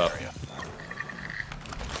 what's up?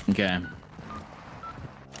 Okay.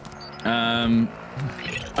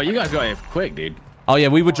 Oh, you guys got here quick, dude. Oh yeah,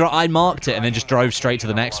 I marked it and then just drove straight to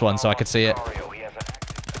the next one so I could see it.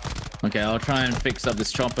 Okay, I'll try and fix up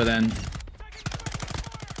this chopper then.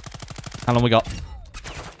 How long we got?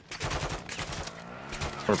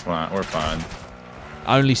 We're fine.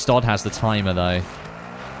 Only Stod has the timer though.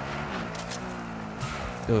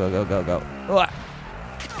 Go. Uah.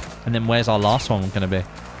 And then where's our last one gonna be?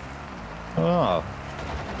 Oh.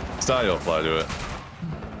 Style fly to it.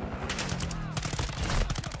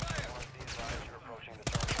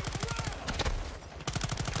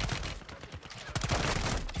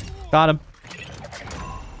 Got him.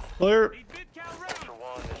 Clear.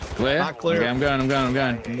 Clear? Not clear. Okay, I'm going.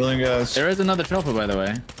 Million guys. There is another chopper, by the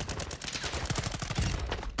way.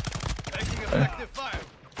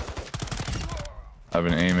 I have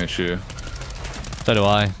an aim issue. So do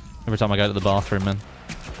I. Every time I go to the bathroom, man.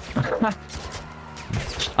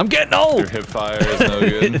 I'm getting old! Your hip fire is no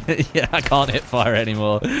good. Yeah, I can't hit fire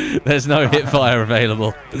anymore. There's no hit fire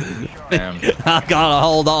available. Damn. I gotta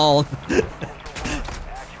hold on.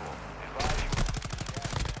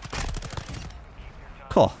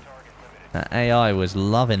 Cool. That AI was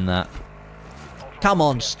loving that. Come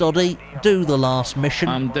on, Studdy. Do the last mission.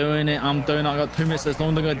 I'm doing it. I got 2 minutes. As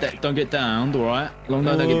long as I don't get downed, all right? As long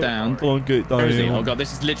as I don't get downed. Don't get Where is he? Oh god,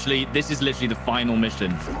 this is literally the final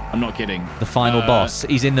mission. I'm not kidding. The final boss.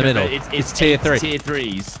 He's in the middle. It's tier 3. Tier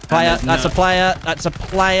 3s. Player. That's a player. That's a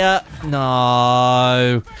player.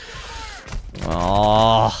 No.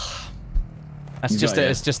 Oh. That's just got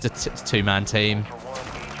it. it's just a two-man team.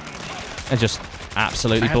 They're just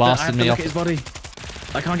absolutely I blasted have to me look off. at his body.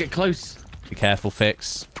 I can't get close. Be careful,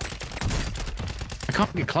 Fix. I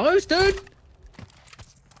can't get close, dude.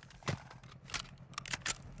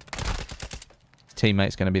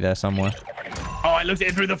 teammate's going to be there somewhere. Oh, I looked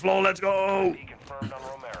it through the floor. Let's go. Confirmed on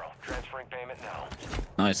Romero. Transferring payment now.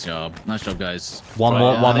 Nice job, guys. One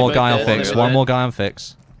more guy on fix. One more guy on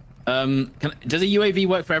fix. Does a UAV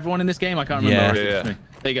work for everyone in this game? I can't remember. Yeah.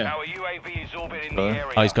 There you go. Our UAV is orbiting the area.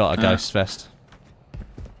 Oh, he's got a ghost vest.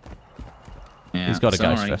 Yeah, He's got a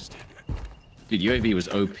ghost sorry. vest. Dude, UAV was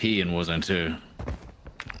OP in Warzone 2.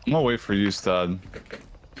 I'm gonna wait for you, Stad.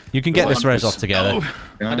 You can get this res off together. Oh,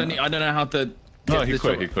 I don't know how to. No, get he this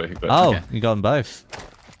quit. chopper. He quit. Oh, Okay. you got them both.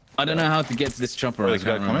 I don't know how to get to this chopper. Wait, I is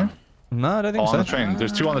guy can't remember. coming? No, I don't think Oh, so. on the train.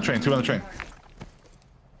 There's 2 on the train. 2 on the train.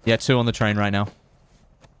 Yeah, 2 on the train right now.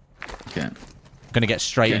 Okay. Gonna get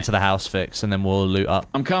straight Okay. into the house fix, and then we'll loot up.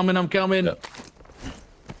 I'm coming. Yep.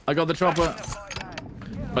 I got the chopper.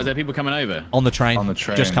 Oh, is there people coming over? On the train. On the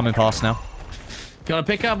train. Just coming past now. You want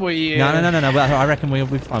to pick up or you? No. I reckon we'll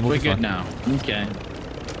be fine. We're be good fine. now. Okay.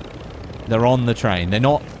 They're on the train. They're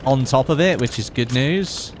not on top of it, which is good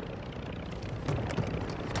news.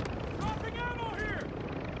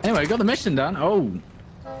 Anyway, we got the mission done. Oh.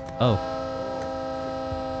 Oh.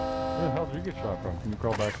 Where the hell did you get shot from? Can you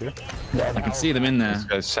crawl back here? I can see them in there. These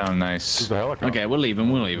guys sound nice. There's a helicopter. Okay, we'll leave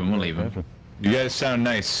them. We'll leave them. We'll leave them. You guys sound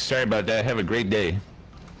nice. Sorry about that. Have a great day.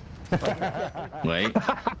 Wait.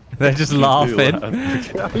 They're just laughing.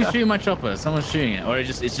 Who's shooting my chopper? Someone's shooting it, or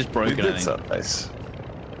it's just broken. I think. So nice.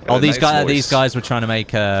 Oh, Got a nice these voice. guys were trying to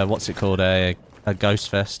make what's it called, a ghost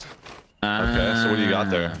fest. Okay, so what do you got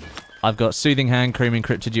there? I've got soothing hand, cream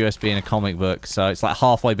encrypted USB, and a comic book. So it's like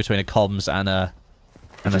halfway between a comms and a.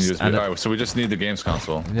 Alright, so we just need the games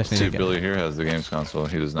console. We just need See, the Billy here has the games console.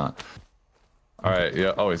 He does not. Alright,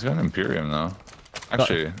 yeah. Oh, he's got an Imperium though.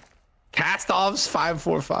 Actually, Cast-offs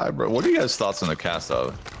 545, bro. What are you guys' thoughts on the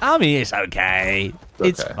cast-off? I mean, it's okay.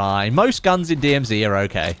 It's okay. fine. Most guns in DMZ are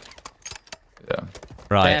okay. Yeah. They're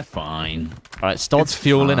Right. fine. Right, Stod's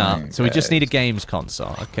fueling fine, up. So we just need a guys. games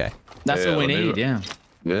console. Okay. That's Yeah, all we we'll do need. it. Yeah.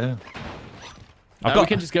 Yeah. We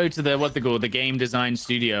can just go to the what they call the game design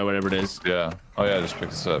studio, whatever it is. Yeah. Oh yeah, just pick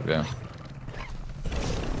this up. Yeah.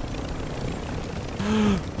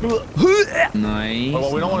 Nice. Oh,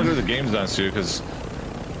 well, we don't want to go to the game design studio because,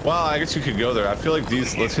 well, I guess you could go there. I feel like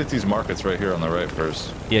these. Let's hit these markets right here on the right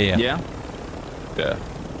first. Yeah. Yeah. Yeah.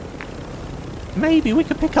 Maybe we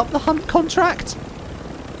could pick up the hunt contract.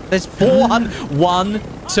 There's 400. 1,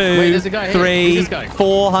 2, Wait, there's a guy here. 3, Who's this guy?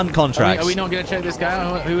 4 hunt contracts. Are we not gonna check this guy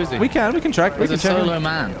out? Who is he? We can check. We There's can a check solo him.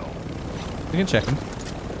 man. We can check him.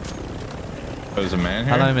 Oh, there's a man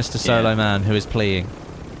here. Hello, Mr. Solo Yeah. Man, who is pleading.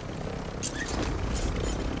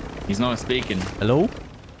 He's not speaking. Hello? Do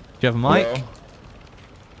you have a mic? Hello?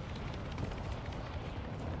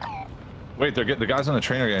 Wait, the guys on the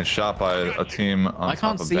train are getting shot by a team on I top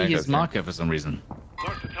can't of see bank, I his think. marker for some reason.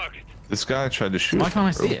 This guy tried to shoot. Why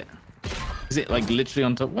can't I bro. see it? Is it like literally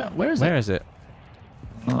on top? Where is Where it? is it?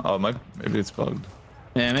 Oh, maybe it's bugged.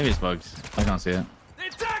 Yeah, maybe it's bugged. I can't see it.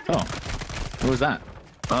 Oh, what was that?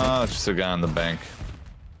 It's just a guy on the bank.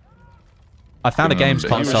 I found a games He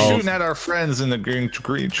was console. shooting at our friends in the green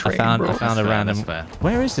train, I found bro. a That's fair, random. that's fair.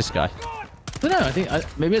 Where is this guy? I don't know. I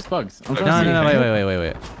think maybe it's bugged. I'm trying to No, see.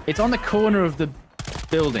 wait. It's on the corner of the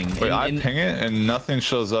building. Wait, I ping it and nothing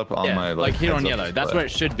shows up on yeah, my like here on heads-up yellow. That's display. where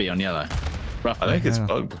it should be on yellow. Roughly. I think it's Yeah.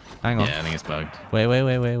 bugged. Hang on. Yeah, I think it's bugged. Wait.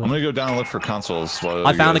 I'm gonna go down and look for consoles. While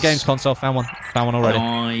I you found a guys- games console. Found one already.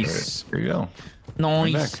 Nice. Here you go.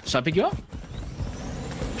 Nice. back. Should I pick you up?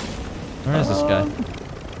 Where is this guy?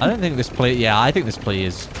 I don't think this plea. Yeah, I think this plea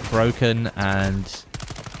is broken, and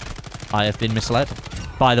I have been misled.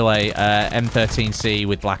 By the way, M13C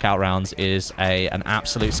with blackout rounds is an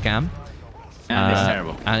absolute scam. And it's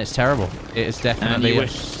terrible. And it's terrible. It is And definitely.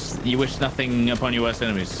 you wish nothing upon your worst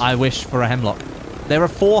enemies. I wish for a hemlock. There are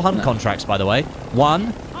 4 hunt contracts, by the way.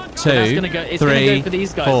 1, 2, That's gonna go. It's 3, gonna go for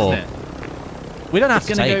these guys, 4. isn't it? We don't have It's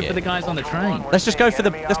to gonna take go for the it. guys on the train. Let's just go for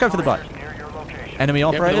the. Let's go for the bike. Enemy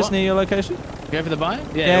for the operators what? near your location? Go for the buy?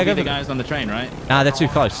 Yeah, Yeah, it'll go be for the guys on the train, right? Nah, they're too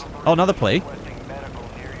close. Oh, another plea.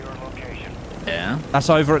 Yeah. That's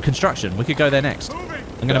over at construction. We could go there next.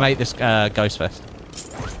 I'm gonna make this Ghost Fest.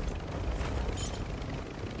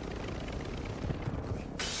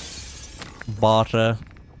 Barter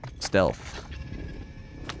stealth.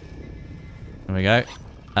 There we go.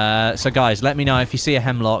 So guys, let me know if you see a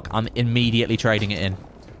hemlock. I'm immediately trading it in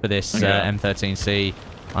for this Okay. M13C.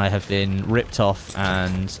 I have been ripped off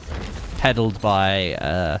and peddled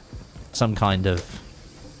by some kind of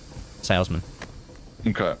salesman.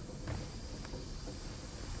 Okay.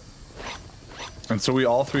 And so we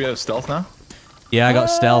all 3 have stealth now? Yeah, I got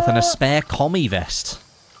stealth and a spare commie vest.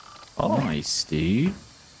 Oh, nice, dude.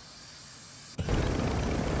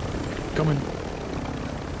 Coming.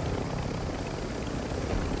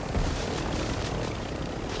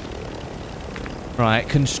 Right,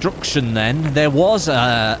 construction then. There was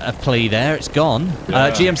a plea there. It's gone.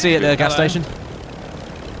 Yeah. GMC at the gas Hello. station.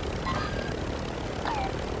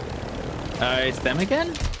 It's them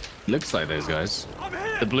again? Looks like those guys.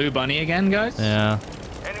 The blue bunny again, guys? Yeah.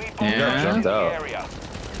 Enemy Yeah. Jumped out. area.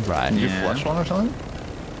 Right. Did you Yeah. flush one or something?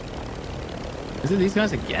 Is it these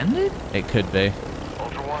guys again, dude? It could be.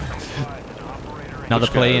 Ultra One complies. An operator in Another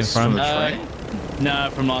Which plea in guys? front. From the train? No,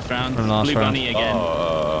 from last round. From last blue round. bunny again.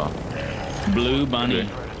 Oh, Blue bunny. Okay.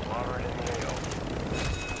 moderate in the AO.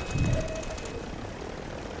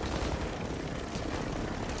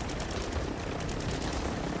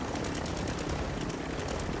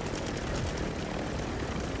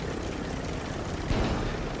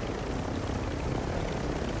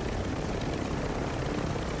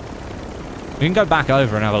 We can go back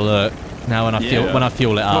over and have a look. Now when I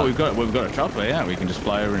fuel it Well, up. we've got a chopper, yeah. We can just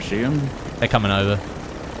fly over and shoot them. They're coming over.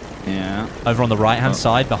 Yeah. Over on the right-hand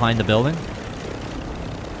side behind the building.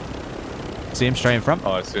 See him straight in front?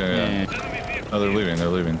 oh, I see. Yeah. Yeah. Oh, they're leaving. They're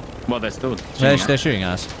leaving. Well, they're still They're shooting. shooting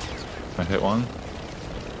at us. I hit one.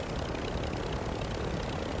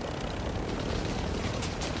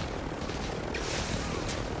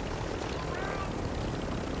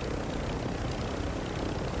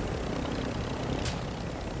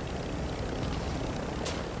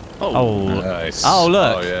 Oh. Nice. Oh,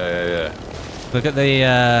 look. Oh, yeah. Look at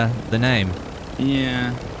the name.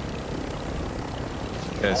 Yeah.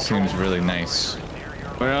 That seems really nice.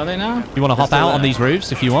 Where are they now? You want to hop still out on there. these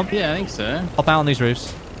roofs if you want? Yeah, I think so. Hop out on these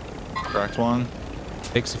roofs. Cracked one.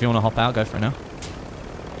 Fix if you want to hop out, go for it now.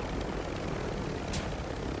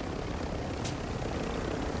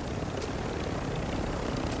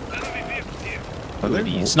 Are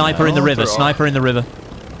they- Sniper in the Oh, river, they're sniper in the river.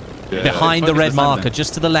 Yeah, Behind the focus red this time marker, then.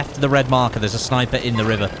 just to the left of the red marker, there's a sniper in the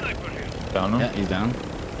river. Down them. Yeah, he's down.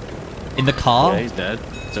 In the car? Yeah, he's dead.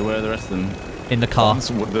 So where are the rest of them? In the car.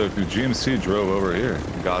 The GMC drove over here.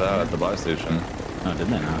 Got out at the buy station. Oh, did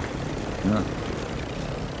they now? Yeah.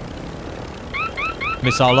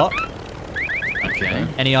 Missile lock. Okay.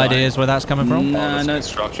 Any ideas where that's coming from? No, That's no.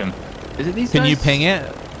 construction. Is it these Can guys? you ping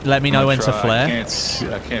it? Let me know when to Try. I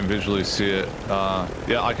flare. can't visually see it.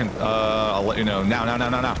 Yeah, I can. I'll let you know.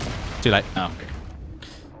 Now. Too late. Oh,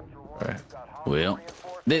 Okay. well.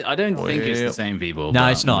 I don't think it's the same people. No,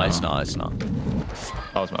 but, it's not. no. It's not. It's not.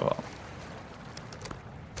 That was my fault.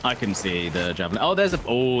 I can see the javelin. Oh,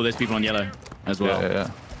 there's people on yellow as well. Yeah.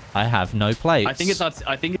 I have no plates. I think it's our.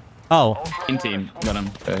 I think Oh, it's team. Got him.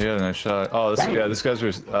 Yeah, he had a nice shot. Oh, this guy's.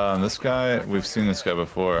 This guy. We've seen this guy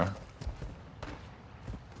before.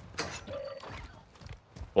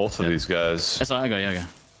 Both of these guys. That's all right. I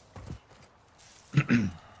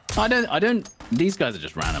go. I don't. These guys are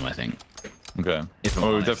just random. I think. Okay. If I'm Oh,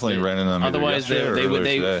 we honest. definitely ran into them. either Otherwise, yesterday or they would.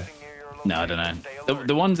 earlier today. No, I don't know.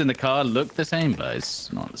 The ones in the car look the same, but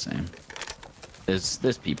it's not the same. There's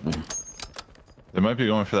people. They might be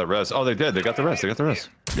going for that res. Oh, they did. They got the res. Do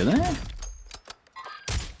they? they're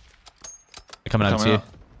coming over to you.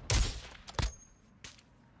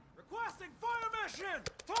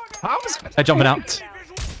 Coming up. They're jumping out.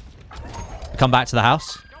 Come back to the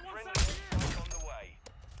house.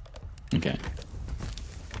 Okay.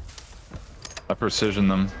 I precision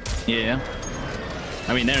them. Yeah.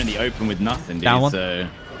 I mean, they're in the open with nothing, dude. Down one. So.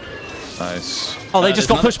 Nice. Oh, they there's just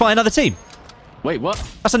got another- pushed by another team. Wait, what?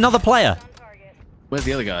 That's another player. Where's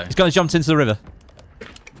the other guy? He's going to jump into the river.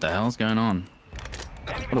 What the hell's going on?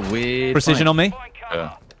 What a weird. Precision fight. on me.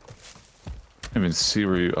 Yeah. Can't even see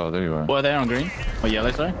where you. Oh, there you are. What are they on green? Or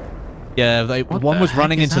yellow, sorry? Yeah, What one the was heck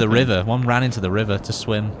running is into the happening? river. One ran into the river to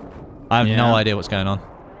swim. I have Yeah. no idea what's going on.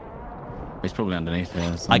 He's probably underneath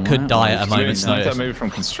there. I could die at a moment's I notice. thought maybe from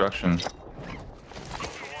construction.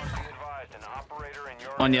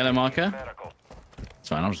 On yellow marker? It's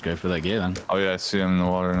fine, I'll just go for that gear then. Oh yeah, I see him in the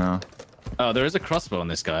water now. Oh, there is a crossbow on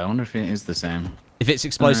this guy. I wonder if it is the same. If it's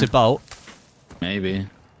explosive bolt. Maybe.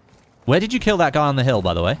 Where did you kill that guy on the hill,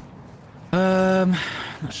 by the way? Not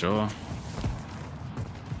sure.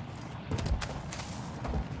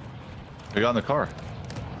 They got in the car.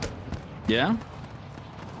 Yeah?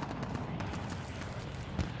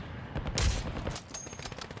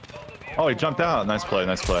 Oh, he jumped out. Nice play.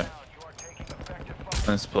 Nice play.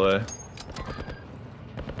 Nice play.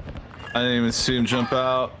 I didn't even see him jump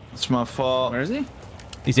out. It's my fault. Where is he?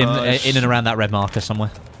 He's in and around that red marker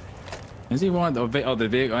somewhere. Is he one? Oh, the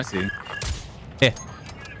vehicle. I see. Here.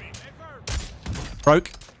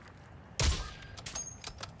 Broke.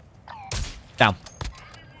 Down.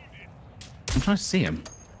 I'm trying to see him.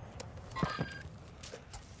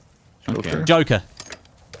 Okay. Joker.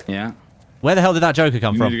 Yeah. Where the hell did that Joker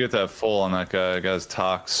come You from? need to get that full on that guy. That guy's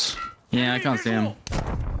tox. Yeah, I can't see him.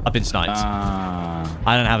 I've been sniped.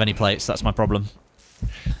 I don't have any plates. That's my problem.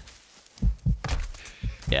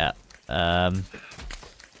 Yeah. Hang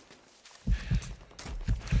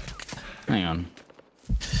on.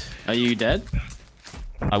 Are you dead?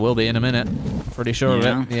 I will be in a minute. Pretty sure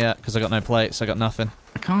Yeah. of it. Yeah, because I got no plates. I got nothing.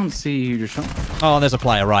 I can't see who just shot. Oh, there's a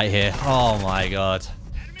player right here. Oh my god.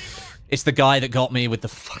 It's the guy that got me with the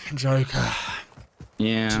fucking Joker.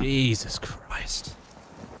 Yeah. Jesus Christ.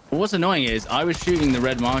 Well, what's annoying is I was shooting the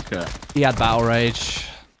red marker. He had battle rage.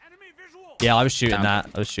 Yeah, I was shooting that.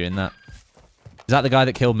 I was shooting that. Is that the guy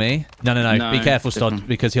that killed me? No, no, no. No, Be careful, Stod, different.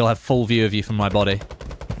 because he'll have full view of you from my body.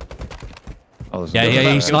 Oh, there's Yeah, a-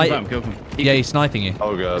 yeah, he's Kill him, sniping. kill him. Yeah, he's sniping you.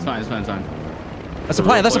 Oh god. It's fine, it's fine, it's fine. That's a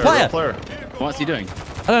player. That's a Real player. What's he doing?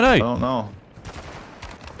 I don't I know. don't know.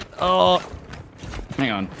 Oh, Hang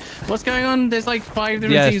on. What's going on? There's like 5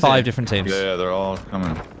 different yeah, teams 5 there. different teams. Yeah, they're all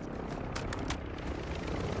coming.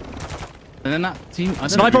 And then that team... I don't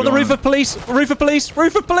Sniper know on the who roof of police. Roof of police.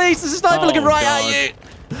 Roof of police. There's a sniper Oh, looking right God. at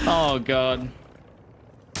you. Oh, God.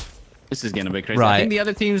 This is getting a bit crazy. Right. I think the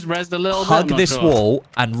other team's rezzed a little bit. Hug I'm not this sure. wall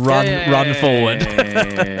and run, run forward.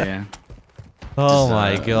 Yeah. Oh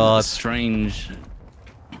my god. Strange.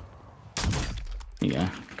 Yeah.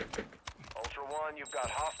 Ultra One, you've got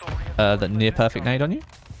hostile. The near perfect nade on you?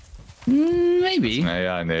 Maybe.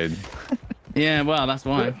 AI nade. Yeah, well, that's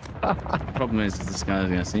why. Problem is this guy's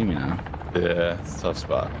gonna see me now. Yeah, it's a tough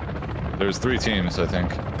spot. There's 3 teams, I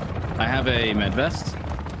think. I have a med vest.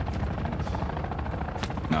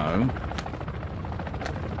 No.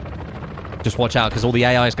 Just watch out, because all the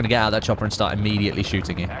AI is going to get out of that chopper and start immediately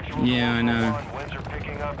shooting you. Actual Yeah, I know. Ultra One, winds are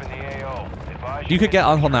picking up in the AO. Advise You could get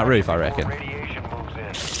take up on that roof, I before reckon. Radiation moves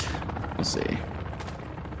in. We'll see.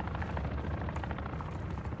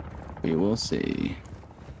 We will see.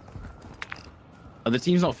 Are the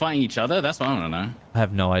teams not fighting each other? That's what I want to know. I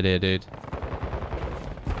have no idea, dude.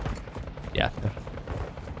 Yeah.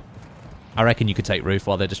 I reckon you could take roof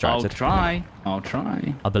while they're I'll distracted. try. I'll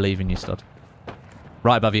try. I believe in you, Stud.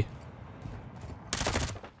 Right above you.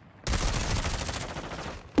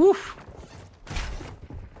 Woof.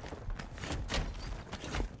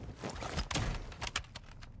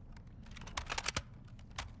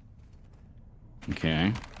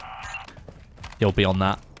 Okay. He'll be on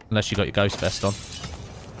that, unless you got your ghost vest on.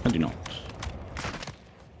 I do not.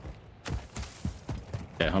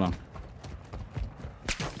 Okay, hold on.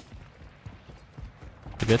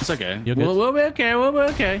 You good? It's okay. You're good? We'll be okay. We'll be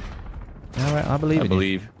okay. All right, I believe I in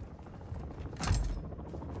believe.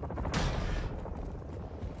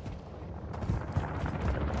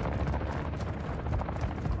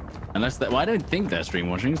 Unless that, well, I don't think they're stream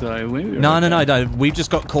watching, so maybe you. we're No, no, okay. no, no. We've just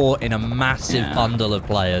got caught in a massive Yeah. bundle of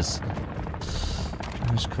players.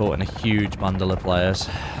 Just caught in a huge bundle of players.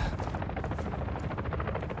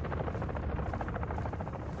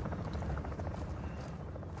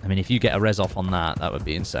 I mean, if you get a res off on that, that would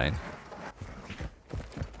be insane.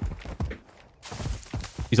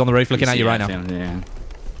 He's on the roof looking at you right now. Yeah.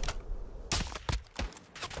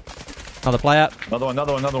 Another player. Another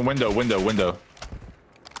one. Window.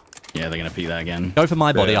 Yeah, they're gonna peek that again. Go for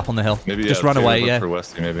my body Yeah. up on the hill. Maybe Just yeah, run take a away, look yeah. For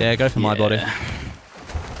Westy, maybe. Yeah, go for my body. Yeah.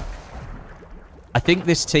 I think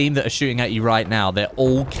this team that are shooting at you right now, they're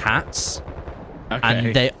all cats. Okay.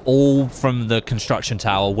 And they're all from the construction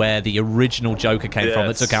tower where the original Joker came from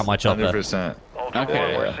that took out my chopper. 100%. Ultra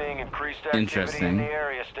Okay. One, we're seeing increased activity Interesting. in the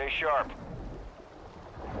area. Stay sharp.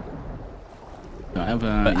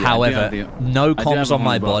 However, But yeah, however, I do have the- no I do have comms a on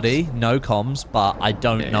my hot box. body. No comms, but I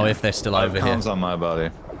don't know Yeah. if they're still I over have here. comms on my body.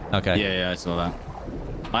 Okay. Yeah, I saw that.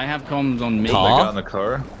 I have comms on me. They Car? got in the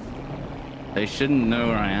car. They shouldn't know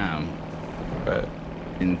where I am, Right.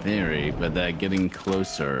 in theory, but they're getting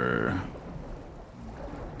closer.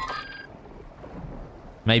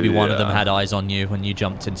 Maybe one of them Yeah. had eyes on you when you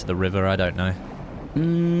jumped into the river. I don't know.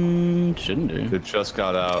 Shouldn't do. They just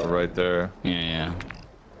got out right there. Yeah.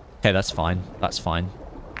 Okay, that's fine. That's fine.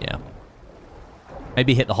 Yeah.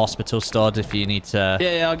 Maybe hit the hospital, Stod, if you need to.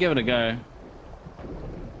 Yeah, I'll give it a go.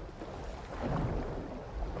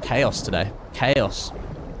 Chaos today. Chaos.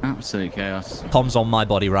 Absolute chaos. Comms on my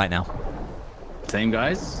body right now. Same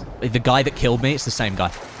guys? The guy that killed me, it's the same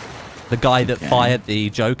guy. The guy that Okay. fired the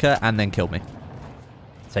Joker and then killed me.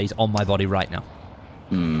 So he's on my body right now.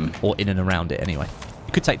 Or in and around it, anyway.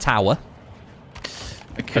 You could take tower.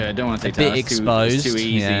 Okay, I don't want to take bit that. It's too exposed, easy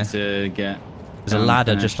yeah. to get. There's a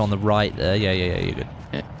ladder just on the right there. Yeah, you're good.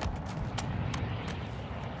 Yeah.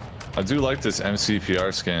 I do like this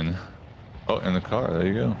MCPR skin. Oh, in the car. There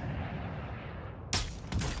you go.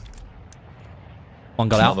 One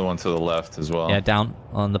got Another out. one to the left as well. Yeah, down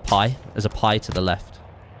on the pie. There's a pie to the left.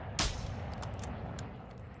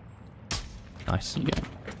 Nice. Yeah.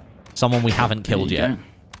 Someone we haven't killed There you yet.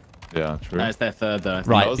 go. Yeah, true. That's their third, though. I think.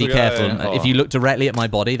 Right, was be the guy- careful. oh. If you look directly at my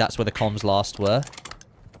body, that's where the comms last were.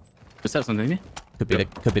 Just have something, didn't you?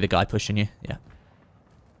 Could be the guy pushing you. Yeah.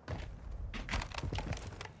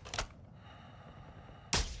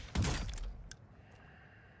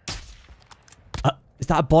 Is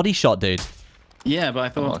that a body shot, dude? Yeah, but I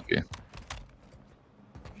thought... Unlucky.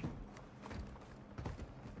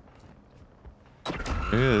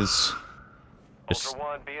 He is. Just, Ultra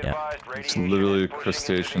One, be yeah. advised, It's radiation literally is pushing into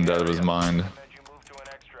crustacean the out of his area. mind. Recommend you move to an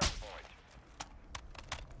extract point.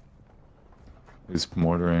 He's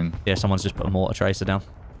mortaring. yeah, someone's just put a mortar tracer down.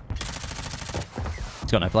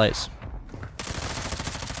 He's got no plates.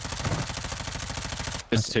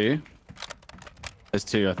 There's two. There's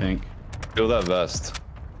two, I think. Feel that vest.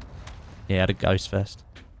 Yeah, had a ghost vest.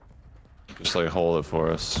 Just like hold it for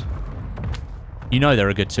us. You know they're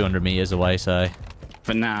a good 200 meters away, so...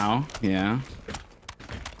 For now, yeah.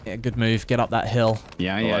 Yeah, good move. Get up that hill.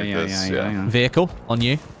 Yeah, I yeah, like yeah, this, yeah, yeah. yeah. Vehicle on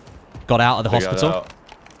you. Got out of the They got hospital. out.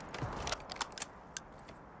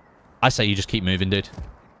 I say you just keep moving, dude.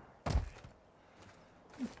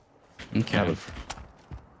 Okay.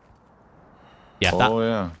 Yeah, that, Oh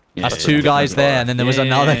yeah. Yeah, that's yeah, two yeah. guys there, and then there was Yeah,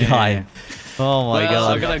 another yeah, guy. yeah. Oh my Well, I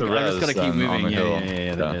god. gotta, The I just gotta res keep then on moving. the Yeah, hill. yeah,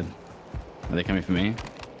 yeah, they Yeah. did. Are they coming for me?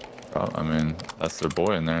 I mean, that's their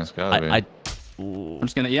boy in there. It's gotta be. I'm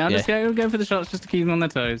just gonna, I'm just gonna go for the shots just to keep them on their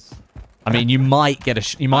toes. I mean, you might get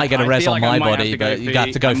a you might get a I res feel on like I my might have body, to go but for you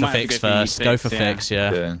got to go I for might have to fix go for first. Go for yeah. fix,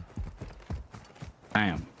 yeah. Yeah.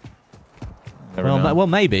 Damn. Never know. Well,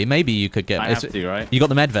 maybe you could get. I have to, right? You got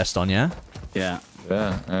the med vest on, yeah? Yeah.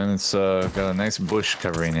 Yeah, and it's got a nice bush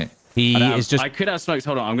covering it. He I is just. I could have smokes.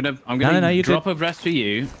 Hold on. I'm gonna no, you drop a vest for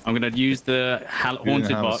you. I'm gonna use the You didn't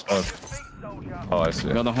haunted have a box. smoke. Oh, I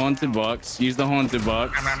see. Got the haunted box. Use the haunted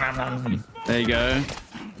box. There you go.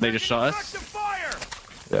 They just shot us.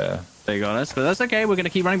 Yeah. They got us, but that's okay. We're gonna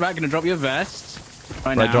keep running back. Gonna drop you a vest.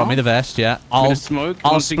 Right Right, now. drop me the vest, yeah. We're I'll gonna smoke.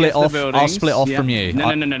 I'll once we split get to the off. I'll buildings. split off Yeah. from you.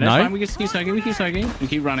 No, no, that's no? fine. We can keep smoking. We keep smoking. We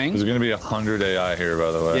keep running. There's gonna be 100 AI here,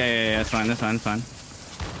 by the way. Yeah, yeah, yeah. That's fine. That's fine. That's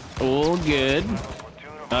fine. All good.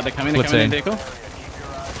 They're coming. They're What's coming in in? vehicle.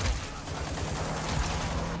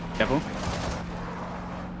 Careful.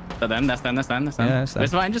 That's them. That's them. That's them. That's them. Yeah, that's them.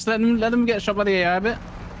 It's fine. Just let them get shot by the AI a bit.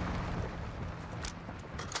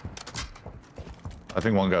 I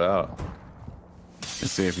think one got out.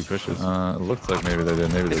 Let's see if he pushes. It looks like maybe they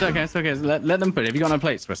did. Maybe they It's okay. didn't. It's okay. Let them put it. Have you got no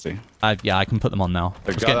plates, Rusty? Yeah, I can put them on now.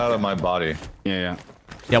 They Just got get- out of my body. Yeah, yeah.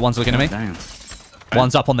 Yeah, one's looking at me. Damn.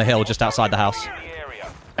 One's up on the hill just outside the house. In the area.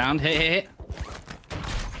 Down. Hit.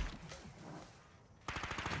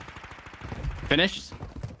 Finished.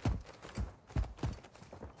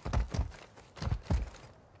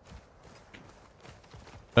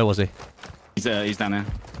 Where was he? He's down there.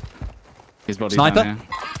 His body's Sniper? down there.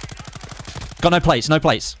 Got no plates. No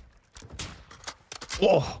plates.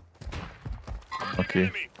 Whoa.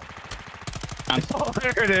 Okay. Oh,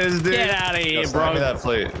 there it is, dude. Get out of here, Yo, snap bro. me that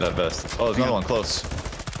plate, that vest. Oh, there's another one close.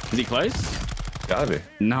 Is he close? Gotta be.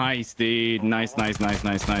 Nice, dude. Nice.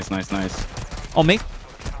 On me.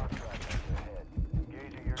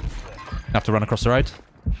 Have to run across the road.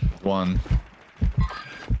 One.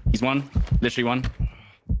 He's one. Literally one.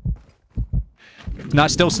 No,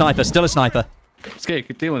 still sniper. Still a sniper. It's good.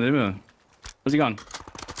 Good deal with him. Where's he gone?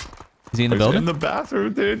 Is he in the He's building? in the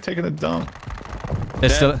bathroom, dude, taking a dump.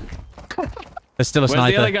 There's still a Where's the other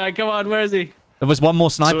sniper. guy? Come on. Where is he? There was one more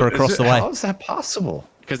sniper So across is the it- way. How is that possible?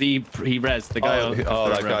 Because he rezzed the guy. Oh,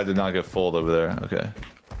 that guy did not get fooled over there. Okay.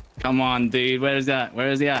 Come on, dude. Where is that? Where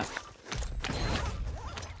is he at?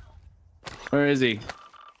 Where is he?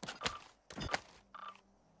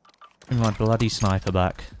 Give me my bloody sniper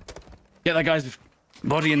back. Get that guy's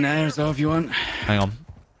body in there as well if you want. Hang on.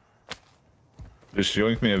 Just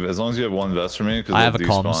yoink me as long as you have one vest for me. Because I have a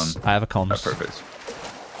comms. I have a Yeah, comms. perfect.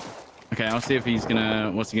 Okay, I'll see if he's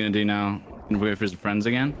gonna. What's he gonna do now? Gonna go for his friends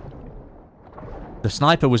again? The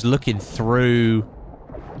sniper was looking through.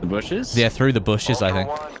 The bushes? Yeah, through the bushes, I think.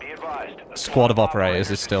 Ultra One, be advised. Squad of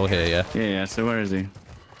operators is still here, yeah. Yeah. So where is he?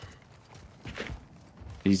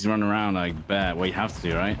 He's running around like bad. Well, you have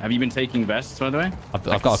to, right? Have you been taking vests, by the way? I've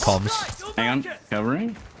got a comms. Hang on.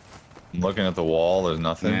 Covering? I'm looking at the wall. There's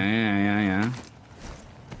nothing. Yeah.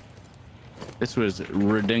 This was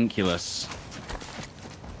ridiculous.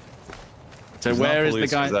 So It's not where is the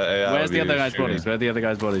police, guy? 'cause that AI Where's would the be other guy's shooting. bodies? Where are the other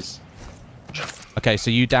guy's bodies? Okay,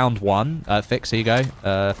 so you downed one. Fix, here you go. 3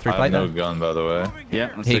 I plate have no there. gun, by the way. Yeah.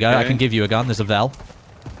 That's Here you go. I okay. can give you a gun. There's a Vel.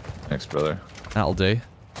 Thanks, brother. That'll do.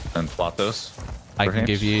 And Platos. I can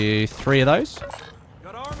give you 3 of those.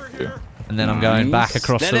 you. And then I'm going back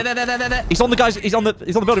across the... He's on the guys. He's on the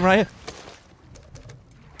building right here.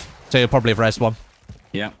 So you'll probably have rezzed one.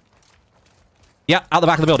 Yeah. Yeah, out the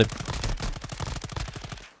back of the building.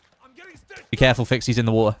 Be careful, Fix. He's in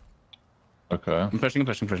the water. Okay. I'm pushing.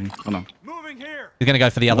 Hold on. He's going to go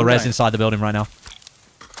for the other res inside the building right now.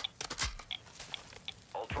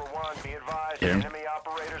 Ultra One, be advised, Yeah. enemy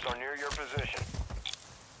operators are near your position.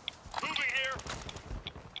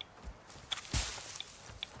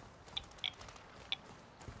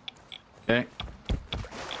 Okay.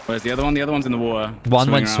 Where's the other one? The other one's in the water.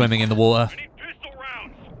 One went around. swimming in the water. I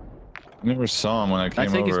never saw him when I Did I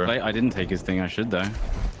came take his over. plate? I didn't take his thing. I should, though.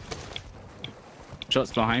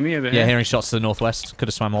 Shots behind me over here. Yeah, hearing shots to the northwest. Could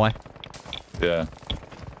have swam away. Yeah.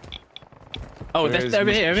 Oh, Where that's is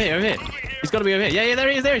over Mr. here. He's got to be over here. Yeah, there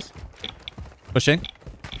he is. Pushing.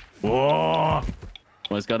 Whoa.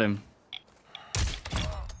 Well, it's got him.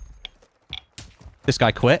 This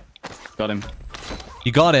guy quit. Got him.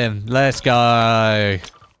 You got him. Let's go.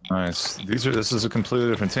 Nice. This is a completely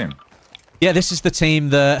different team. Yeah, this is the team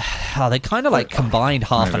that... Oh, they kind of like combined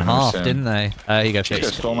half I and don't half, understand. didn't they? Here you go, You Fix.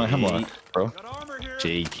 guys stole my hemlock, bro.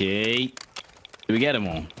 Cheeky. Do we get them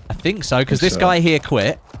all? I think so, because this so. guy here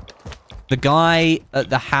quit. The guy at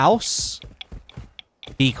the house,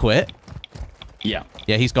 he quit. Yeah.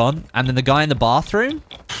 Yeah, he's gone. And then the guy in the bathroom,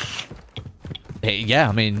 yeah,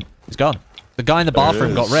 I mean, he's gone. The guy in the There it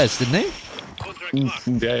bathroom got is. res, didn't he?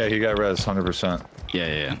 Yeah, he got res 100%.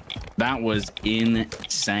 Yeah. That was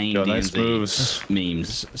insane. Yo, nice DMZ moves.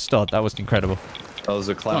 Memes. Stod, that was incredible. That was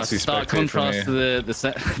a Oh, classy stark spectate for contrast me. to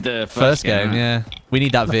the First game, right? yeah. We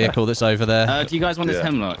need that vehicle that's over there. Do you guys want this Yeah.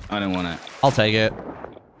 hemlock? I don't want it. I'll take it.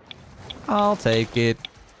 I'll take it.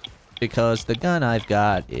 Because the gun I've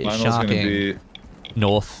got is Mine was gonna shocking. be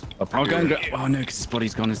North. up I'll go and here. go. Oh no, because his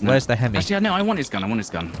body's gone, isn't it? Where's the Hemi? Actually, no, I want his gun.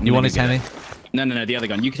 You want his Hemi? No, the other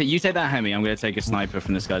gun. You take that Hemi. I'm gonna take a sniper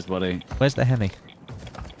from this guy's body. Where's the Hemi?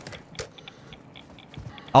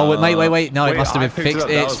 Oh, wait. No, it wait, must have I been picked it fixed. up.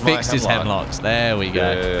 That It's was my fixed his hemlock. hemlocks. There we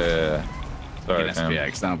go. Yeah. Sorry, Get Sam.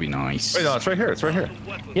 SPX. That'll be nice. Wait, no, it's right here. It's right here.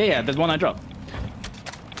 Yeah. There's one I dropped.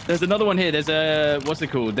 There's another one here. There's a what's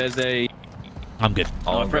it called? There's a I'm good.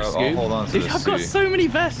 I'll, fresh I'll scoop. hold on to Dude, this. I've got see. so many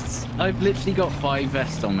vests. I've literally got 5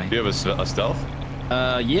 vests on me. Do you have a stealth?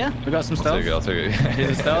 Yeah, I got some I'll stealth. take it. I'll take it.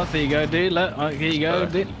 Here's a stealth. Here you go, dude. Look, here you go,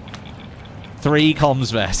 dude. 3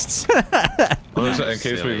 comms vests. In case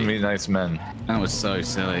silly. we meet nice men. That was so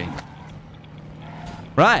silly.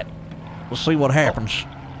 Right. We'll see what happens.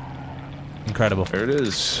 Incredible. There it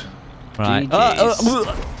is. Right. GG's. We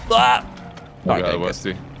Alright, got it, good.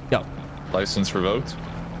 Westy. Go. License revoked.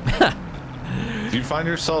 Do you find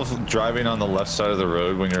yourself driving on the left side of the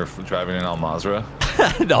road when you're driving in Al Mazrah?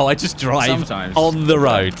 No, I just drive Sometimes. on the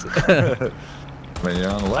road. When you're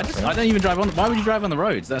on the left. I don't even drive on. Why would you drive on the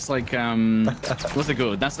roads? That's like what's it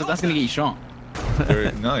called? That's gonna get you shot.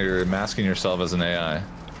 No, you're masking yourself as an AI.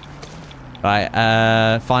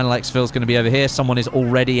 Right, final exfill's going to be over here. Someone is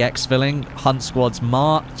already exfilling. Hunt squad's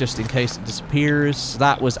marked, just in case it disappears.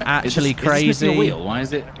 That was actually Is this missing crazy. a wheel? Why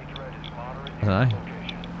is it? I don't know.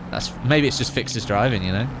 Maybe it's just Fix's driving,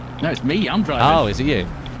 you know? No, it's me. I'm driving. Oh, is it you?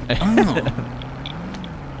 Oh.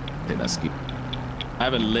 Take that scoop. I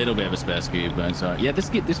have a little bit of a spare scoop, but it's alright. Yeah, this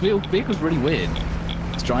vehicle's really weird.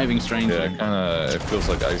 It's driving strangely. Yeah, it feels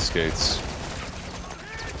like ice skates.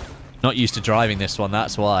 Not used to driving this one,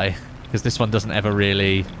 that's why. Because this one doesn't ever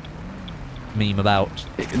really meme about.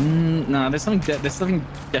 No, there's something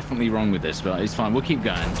definitely wrong with this, but it's fine. We'll keep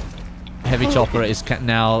going. Heavy chopper is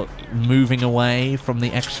now moving away from the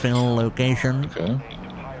exfil location. Okay.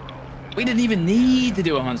 We didn't even need to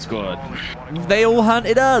do a hunt squad. They all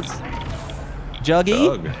hunted us. Juggy?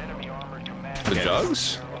 Doug. The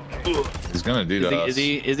Jugs? He's gonna do that. Is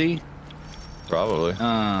he? Probably.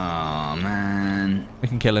 Oh man. We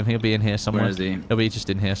can kill him. He'll be in here somewhere. Where is he? He'll be just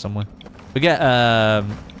in here somewhere. We get an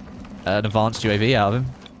advanced UAV out of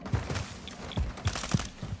him.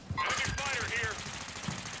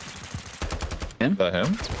 Is that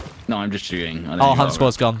him? No, I'm just shooting. I don't Oh, even Hunt know.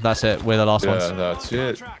 Squad's gone. That's it. We're the last Yeah, ones. that's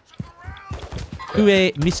it. Who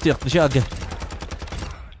ate Mr. Jug?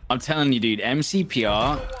 I'm telling you, dude,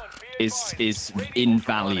 MCPR is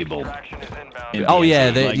invaluable. in Oh,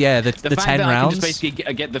 yeah, DMZ. the fact 10 that I can rounds. just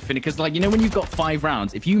basically get the finish, because like, you know, when you've got 5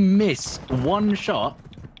 rounds, if you miss 1 shot,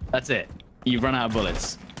 that's it. You've run out of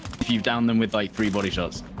bullets. If you've downed them with like 3 body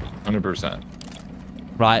shots. 100%.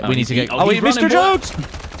 Right, we need to get... Oh, he's wait, Mr. running, boy.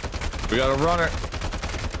 Jones! We got a runner.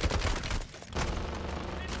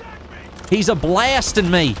 He's a blasting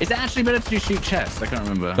me. Is it actually better to shoot chest? I can't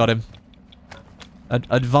remember. Got him.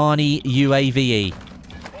 Advani UAVE.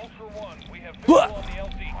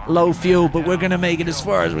 Low fuel, but we're going to make it as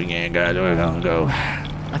far as we can, guys. We're going to go.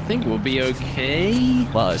 I think we'll be okay.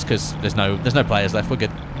 Well, it's because there's no players left. We're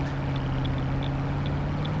good.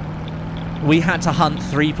 We had to hunt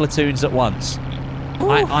 3 platoons at once.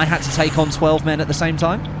 I had to take on 12 men at the same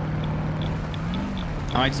time.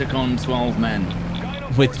 I took on 12 men.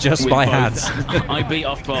 With just my hands. I beat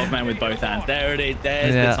off 12 men with both hands. There it is.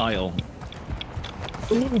 There's the title.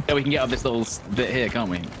 Yeah, we can get up this little bit here, can't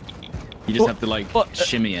we? You just have to, like,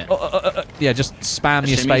 shimmy it. Yeah, just spam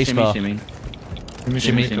your spacebar. Shimmy.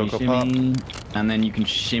 And then you can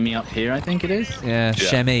shimmy up here, I think it is. Yeah,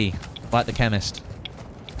 shimmy. Like the chemist.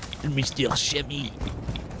 And we still shimmy.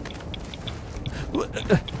 I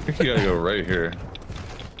think you gotta go right here.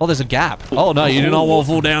 Oh, there's a gap. Oh, no, you do not want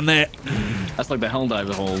to fall down there. That's like the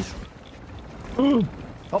Helldiver hold. Oh,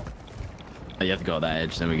 you have to go at that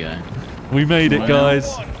edge. There we go. We made it,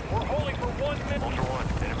 guys.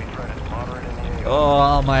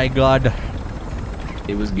 Oh, my God.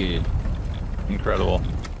 It was good. Incredible.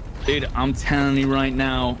 Dude, I'm telling you right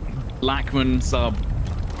now, Lackman sub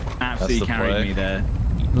absolutely carried me there.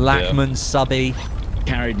 Lackman subby.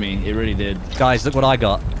 Carried me. It really did. Guys, look what I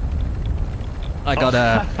got. I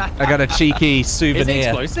got a cheeky souvenir. Is it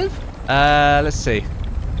explosive? Let's see.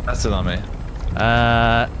 That's it on me.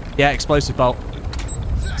 Yeah, explosive bolt.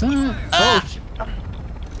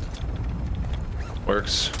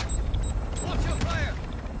 Works.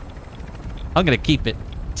 I'm gonna keep it.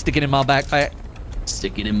 Stick it in my backpack.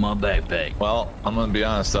 Stick it in my backpack. Well, I'm gonna be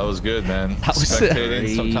honest. That was good, man. That was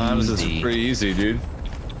Spectating sometimes is pretty easy, dude.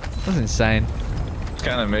 That was insane. Just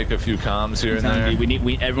kind of make a few comms here and there.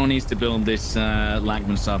 Everyone needs to build this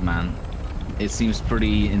Lackman sub, man. It seems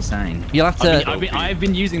pretty insane. You'll have to. I've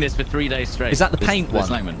been using this for 3 days straight. Is that the paint one?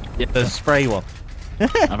 Lackman. Yeah. The spray one.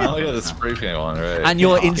 Oh yeah, the spray paint one, right? And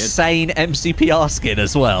your insane MCPR skin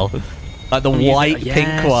as well. Like the white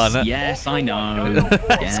pink one. Yes, I know.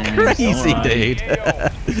 That's crazy, dude.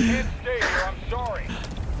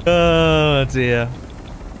 Oh dear.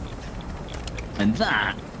 And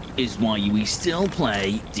that is why we still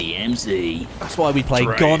play DMZ. That's why we play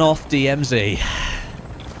Gone Off DMZ.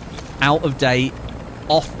 Out of date,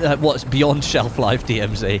 off what's beyond shelf life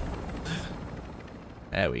DMZ.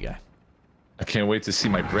 There we go. I can't wait to see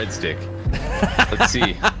my breadstick. Let's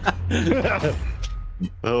see.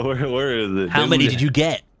 Oh, where is it? How many did you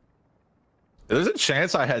get? There's a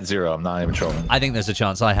chance I had 0. I'm not even trolling. I think there's a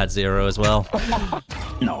chance I had 0 as well.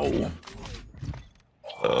 No.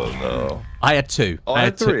 Oh no. I had 2. Oh, I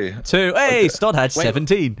had 3. 2. Hey, Stod had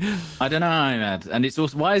 17. I don't know, man. And it's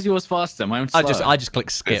also, why is yours faster? Mine slow. I just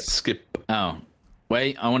clicked skip. Skip. Oh,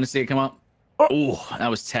 wait. I want to see it come up. Oh, that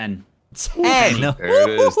was 10. 10. There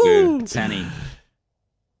it is, dude. 10.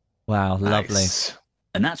 Wow, lovely. Nice.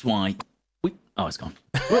 And that's why we. Oh, it's gone.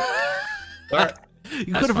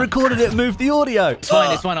 You could have recorded it and moved the audio. It's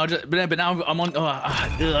fine. It's fine. I'll just. But now I'm on.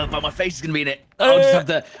 But my face is gonna be in it. I'll just have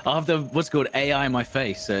the. I'll have the what's it called AI in my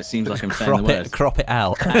face, so it seems like I'm saying the words. Crop it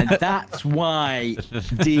out. And that's why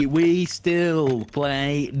we still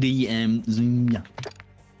play DMZ.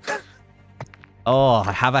 Oh,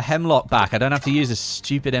 I have a Hemlock back. I don't have to use a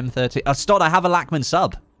stupid M13. Oh, Stod, I have a Lackman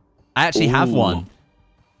sub. I actually have one.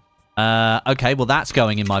 Okay, well, that's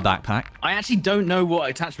going in my backpack. I actually don't know what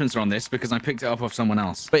attachments are on this because I picked it up off someone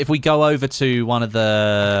else. But if we go over to one of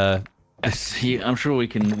the... I'm sure we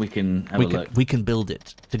can have a look. We can build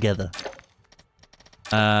it together.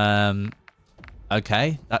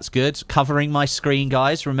 Okay, that's good. Covering my screen,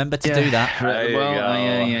 guys. Remember to do that.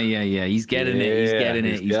 Yeah. He's getting it. He's getting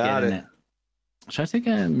it. He's getting it. Should I take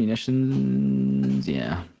munitions?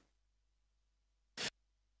 Yeah.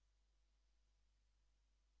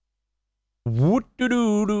 Hang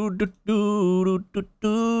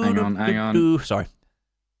on. Sorry.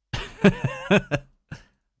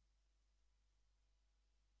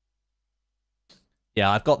 Yeah,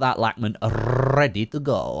 I've got that Lackman ready to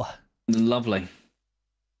go. Lovely.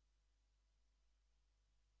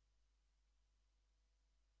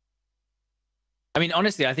 I mean,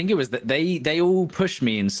 honestly, I think it was that they all pushed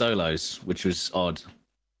me in solos, which was odd.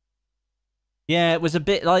 Yeah, it was a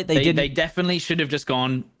bit like They definitely should have just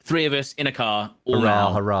gone 3 of us in a car. All Hurrah,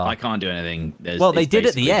 out. hurrah. I can't do anything. Well, they did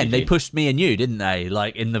at the end. They pushed me and you, didn't they?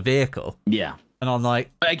 Like in the vehicle. Yeah. And I'm like,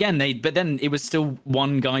 but again, but then it was still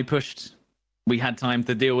one guy pushed. We had time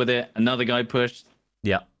to deal with it. Another guy pushed.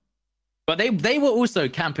 Yeah. But they were also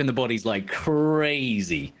camping the bodies like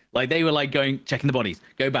crazy. Like they were like checking the bodies,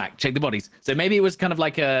 go back, check the bodies. So maybe it was kind of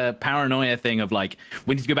like a paranoia thing of like,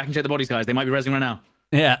 we need to go back and check the bodies, guys. They might be rezzing right now.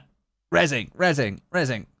 Yeah. Rezzing.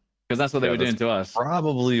 Because that's what they were doing to us.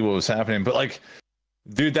 Probably what was happening. But like,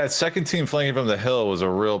 dude, that second team flanking from the hill was a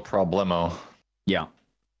real problemo. Yeah.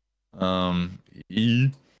 But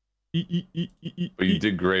you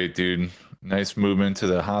did great, dude. Nice movement to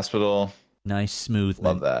the hospital. Nice smooth.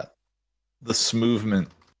 Love that. The smoothment.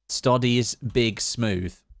 Stoddy is big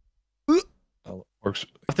smooth. Oh, works.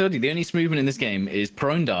 I told you, the only movement in this game is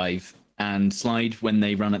prone dive and slide when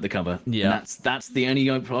they run at the cover. Yeah. And that's the only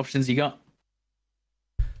options you got.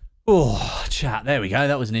 Oh, chat. There we go.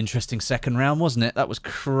 That was an interesting second round, wasn't it? That was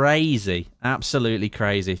crazy. Absolutely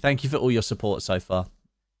crazy. Thank you for all your support so far.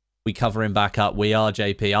 We covering back up. We are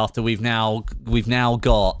JP. After we've now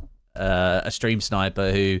got a stream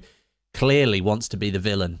sniper who clearly wants to be the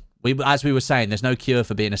villain. As we were saying, there's no cure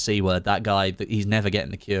for being a C word. That guy, he's never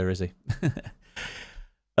getting the cure, is he?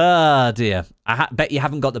 Oh, dear. I bet you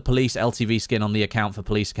haven't got the police LTV skin on the account for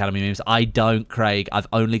Police Academy memes. I don't, Craig. I've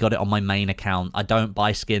only got it on my main account. I don't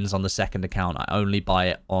buy skins on the second account. I only buy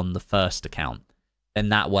it on the first account.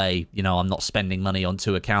 And that way, you know, I'm not spending money on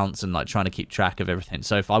 2 accounts and like trying to keep track of everything.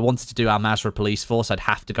 So if I wanted to do our Masra Police Force, I'd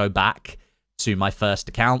have to go back to my first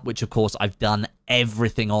account, which of course I've done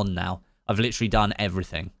everything on now. I've literally done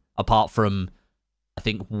everything. Apart from, I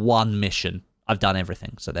think, 1 mission. I've done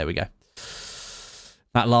everything. So there we go.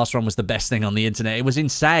 That last one was the best thing on the internet. It was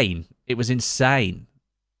insane. It was insane.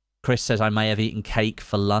 Chris says I may have eaten cake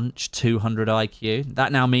for lunch, 200 IQ.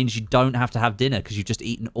 That now means you don't have to have dinner because you've just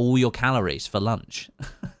eaten all your calories for lunch.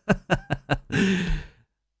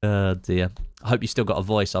 Oh, dear. I hope you still got a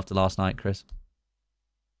voice after last night, Chris.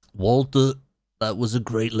 Walter, that was a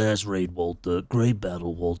great last raid, Walter. Great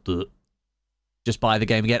battle, Walter. Just buy the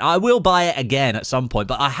game again. I will buy it again at some point,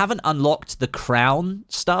 but I haven't unlocked the crown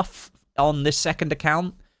stuff on this second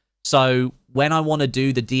account. So when I want to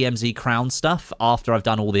do the DMZ crown stuff after I've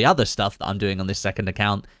done all the other stuff that I'm doing on this second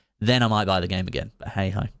account, then I might buy the game again. But hey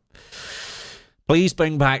ho. Please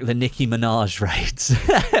bring back the Nicki Minaj raids.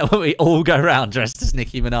 When we all go around dressed as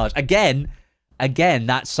Nicki Minaj. Again,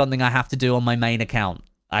 that's something I have to do on my main account.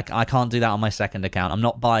 I can't do that on my second account. I'm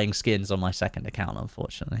not buying skins on my second account,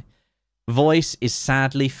 unfortunately. Voice is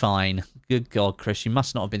sadly fine. Good God, Chris, you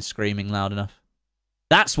must not have been screaming loud enough.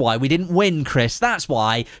 That's why we didn't win, Chris. That's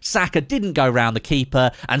why Saka didn't go round the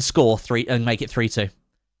keeper and score 3 and make it 3-2.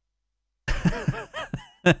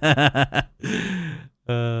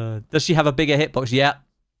 Does she have a bigger hitbox? Yeah.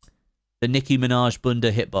 The Nicki Minaj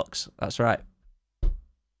Bunda hitbox. That's right.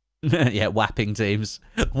 Yeah, whapping teams.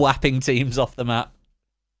 Whapping teams off the map.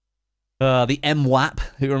 The M-WAP.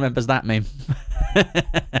 Who remembers that meme?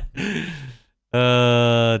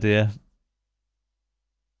 Oh, dear.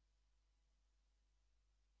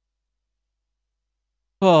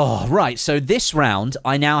 Oh, right. So this round,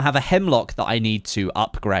 I now have a Hemlock that I need to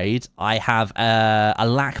upgrade. I have a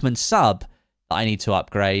Lackman sub that I need to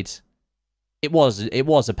upgrade. It was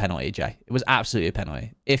a penalty, Jay. It was absolutely a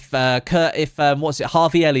penalty. If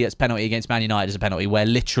Harvey Elliott's penalty against Man United is a penalty where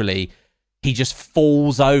literally he just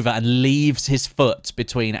falls over and leaves his foot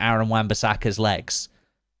between Aaron Wan-Bissaka's legs,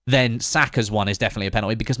 then Saka's one is definitely a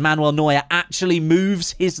penalty because Manuel Neuer actually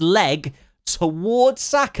moves his leg towards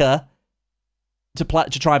Saka to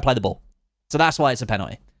try and play the ball. So that's why it's a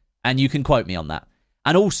penalty. And you can quote me on that.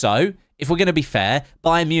 And also, if we're going to be fair,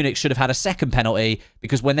 Bayern Munich should have had a second penalty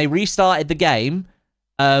because when they restarted the game,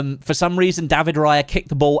 for some reason, David Raya kicked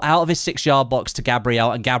the ball out of his 6-yard box to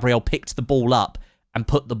Gabriel, and Gabriel picked the ball up and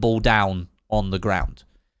put the ball down on the ground.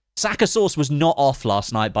 Saka Sauce was not off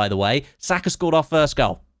last night, by the way. Saka scored our first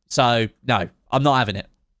goal. So, no, I'm not having it.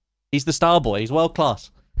 He's the star boy. He's world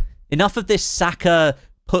class. Enough of this Saka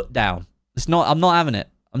put down. I'm not having it.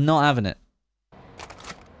 I'm not having it.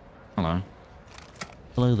 Hello.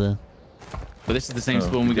 Hello there. But this is the same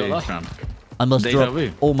spawn we got last round. I must Deja drop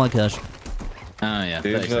vu. all my cash. Oh, yeah.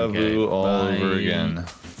 Deja vu all over again.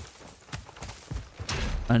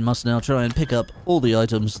 I must now try and pick up all the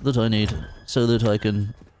items that I need so that I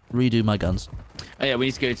can redo my guns. Oh, yeah, we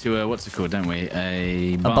need to go to, what's it called, don't we?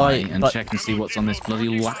 A buy and check and see what's on this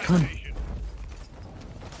bloody Lackman.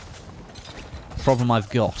 Problem I've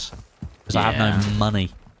got is I have no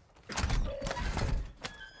money.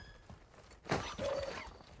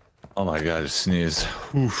 Oh my god, I just sneezed.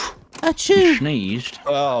 Oof. Achoo! Sneezed.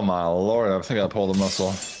 Oh my lord, I think I pulled a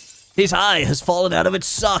muscle. His eye has fallen out of its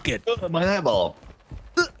socket. My eyeball.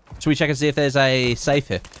 Should we check and see if there's a safe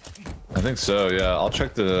here? I think so, yeah. I'll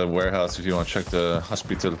check the warehouse if you want to check the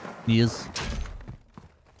hospital. Yes.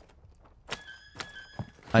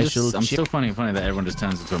 I'm still finding it funny that everyone just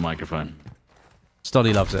turns into a microphone.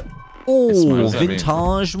 Stoddy loves it. Oh,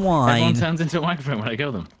 vintage wine. Everyone turns into a microphone when I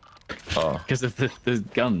kill them. Oh. Because of the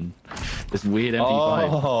gun. This weird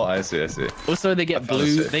MP5. Oh, I see, I see. Also, they get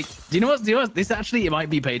blue. Do you know what? This actually, it might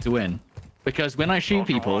be pay to win. Because when I shoot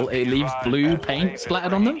people, it leaves blue paint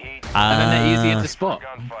splattered on them. And then they're easier to spot.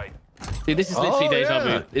 Dude, this is literally deja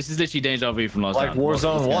vu. This is literally deja vu from last round. Like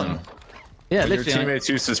Warzone 1. Yeah, when literally. Your teammates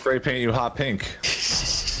used to spray paint you hot pink.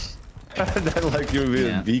 That like you would be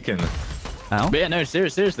a beacon. Ow. But yeah, no,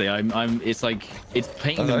 seriously, it's like, it's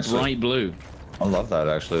painting them actually- bright blue. I love that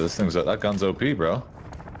actually. This thing's that gun's OP, bro.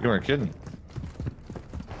 You weren't kidding.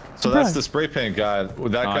 So that's the spray paint guy.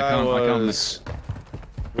 That guy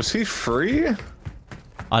was he free?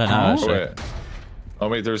 I don't know. Oh Actually. wait. Oh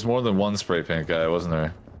wait, there's more than one spray paint guy, wasn't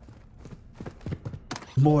there?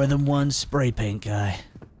 More than one spray paint guy.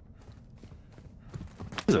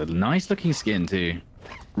 This is a nice looking skin too.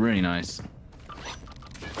 Really nice.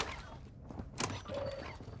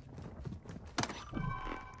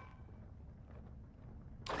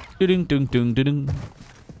 Ding ding ding ding.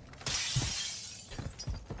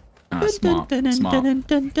 Ah, smart. Smart.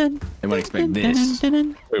 They won't expect this.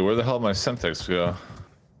 Wait, where the hell did my Semtex go?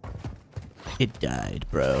 It died,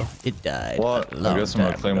 bro. It died. What? I guess I'm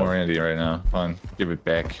gonna play more Andy right now. Fine, give it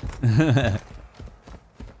back.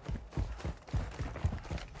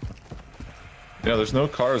 Yeah, there's no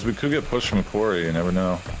cars. We could get pushed from a quarry. You never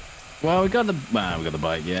know. Well, we got the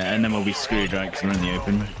bike, yeah, and then we'll be screwed, right? Because we're in the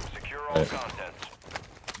open. Secure all contents.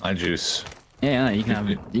 I juice. Yeah, you can have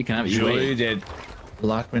it. You can have it. You wait. Did.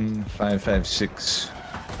 Lockman 556.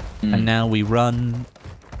 And now we run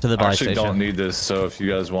to the I buy actually station. don't need this, so if you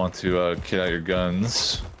guys want to kit out your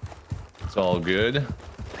guns, it's all good.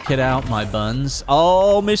 Get out my buns.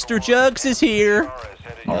 Oh, Mr. Jugs is here. Car is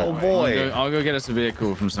headed Oh your way. boy. I'll go get us a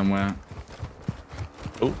vehicle from somewhere.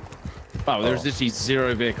 Oh, Oh, there's literally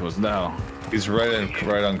 0 vehicles. No. he's right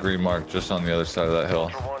on green mark, just on the other side of that hill.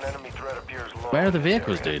 Ultra One, enemy threat appears low. Where are the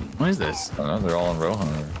vehicles, dude? What is this? I don't know, they're all in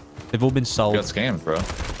Rohan. They've all been sold. Got scammed, bro.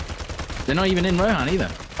 They're not even in Rohan either.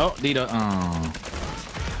 Oh, Lido. Oh.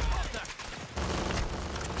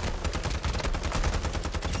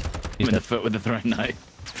 With the throwing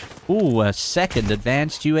knife. Ooh, a second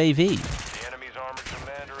advanced UAV. The enemy's armored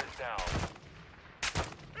commander is down.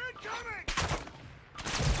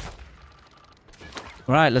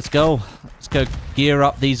 Right, let's go. Let's go gear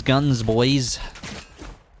up these guns, boys.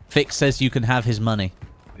 Fix says you can have his money.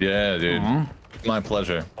 Yeah, dude. My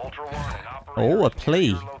pleasure. Ultra One, an Oh, operator a is plea. near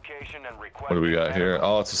your location and What do we got here?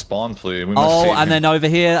 Oh, it's a spawn plea. We must Oh, save and him. then over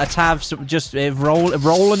here, a Tav's just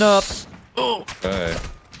rolling up. Oh, Okay.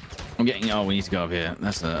 I'm getting. Oh, we need to go up here.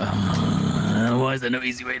 That's a. Why is there no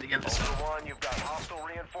easy way to get this? Ultra One, you've got hostile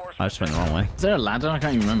reinforcements. I just went the wrong way. Is there a ladder? I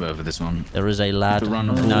can't even remember for this one. There is a lad. To run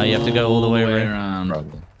No, you have to go all the way around. around.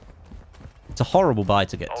 Probably. It's a horrible buy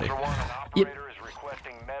to get Ultra to. One, an operator is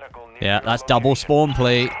requesting medical near Yeah, your that's double location. spawn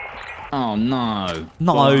plate. Oh no.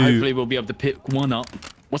 No. Well, hopefully we'll be able to pick one up.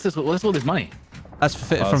 What's this? What's all this money? That's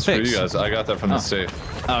from That's for Fix. you guys. I got that from the safe.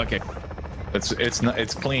 Oh, okay.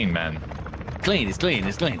 It's clean, man. Clean. It's clean.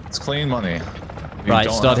 It's clean. It's clean money. You Right,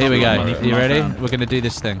 don't Stod, have here to we do go. money. You ready? found. We're gonna do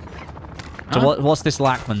this thing. So Huh? what's this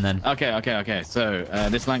Lackman then? Okay. So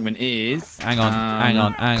this Langman is. Hang on.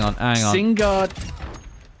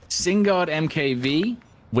 Singard MKV,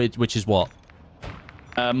 Which is what?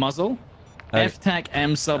 muzzle. F-TAC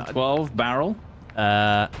M sub 12 barrel.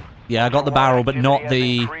 Yeah, I got the barrel, but not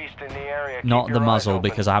the Not muzzle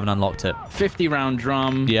because I haven't unlocked it. 50 round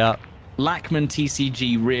drum. Yeah. Lackman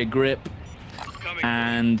TCG rear grip.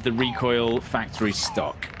 And the recoil factory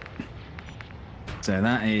stock. So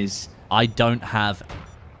that is. I don't have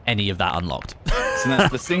any of that unlocked. So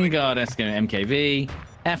that's the Singard MKV,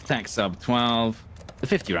 F-TAC sub 12, the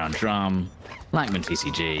 50 round drum, Lackman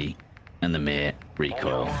TCG, and the Mir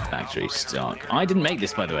recoil factory stock. I didn't make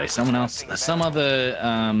this, by the way. Someone else, some other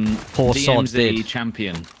Poor sod DMZ did.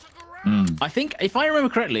 champion. I think, if I remember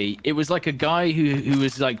correctly, it was like a guy who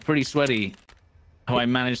was like pretty sweaty, who I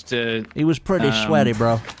managed to He was pretty sweaty,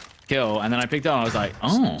 bro. kill, and then I picked up and I was like,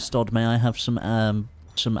 oh. Stod, may I have some money?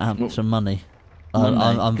 Monday.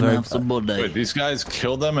 I'm Can I very. have some Monday? Wait, these guys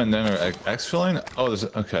killed them and then are exfilling? Oh, there's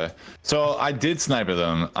okay. So I did snipe at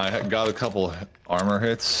them. I got a couple armor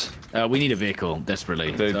hits. We need a vehicle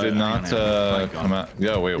desperately. They So, did not hang on, bike on. come out.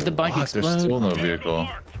 Yeah, wait. Did the bike what? There's explode? still no vehicle.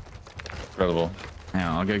 Incredible.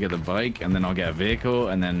 Yeah, I'll go get the bike, and then I'll get a vehicle,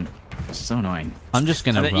 and then it's so annoying. I'm just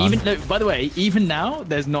gonna And then run. even no, by the way, even now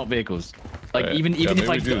there's not vehicles. Like Right. even Yeah, if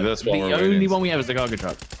I maybe do this while the we're only waiting. one we have is the cargo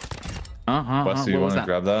truck. Wesley, you what was want to that?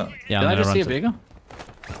 grab that? Yeah, Did I'm I gonna just run see a to- vehicle?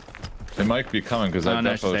 They might be coming because Oh, I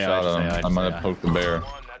no, definitely just say shot I, at just him. say I might have I. poked the bear.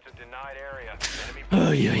 That's a denied area. Enemy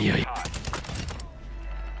Oh yeah. hot.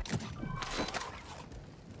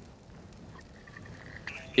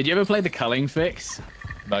 Did you ever play the culling fix?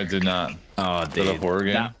 I did not. Oh, For the dude. horror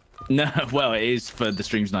game? No, well, it is for the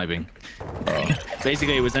stream sniping. Oh.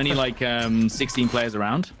 Basically, it was only like 16 players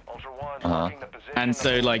around. Ultra One, And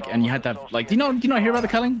so like, and you had to have, like, do you not hear about the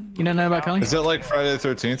culling? You don't know about culling? Is it like Friday the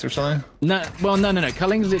 13th or something? No, well, no.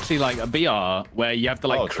 Culling is literally like a BR where you have to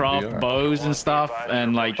like Oh, it's a craft BR. bows and stuff,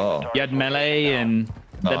 and like you had melee, and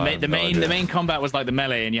No, I have the no idea. main combat was like the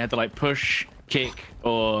melee, and you had to like push, kick,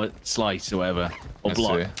 or slice or whatever, or I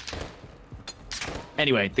block. see.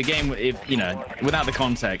 Anyway, the game, if you know, without the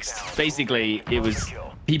context, basically it was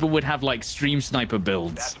people would have like stream sniper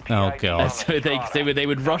builds. Oh god. So they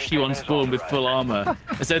would rush you on spawn with full armor.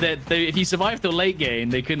 So that if you survive till late game,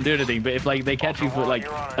 they couldn't do anything. But if like they catch you for like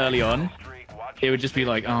early on, it would just be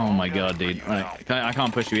like, oh my god, dude, right, I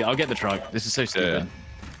can't push you. I'll get the truck. This is so stupid.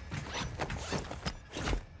 Yeah.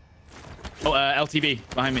 Oh, LTV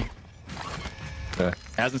behind me. Okay.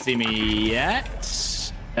 Hasn't seen me yet.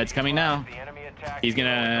 It's coming now. He's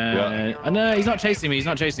gonna. Oh, no, he's not chasing me. He's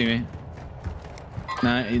not chasing me.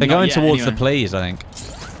 No, They're going towards the please, I think.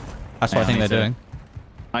 That's what I think they're doing.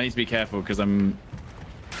 I need to be careful because I'm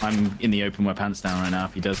in the open with my pants down right now.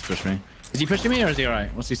 If he does push me, is he pushing me or is he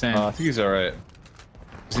alright? What's he saying? I think he's alright.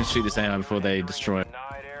 Just gonna shoot this AI before they destroy it.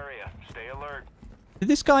 Did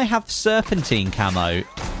this guy have serpentine camo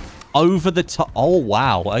over the top? Oh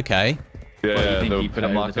wow. Okay. Yeah, think the he put it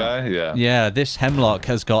over hemlock the top? guy. Yeah. Yeah, this Hemlock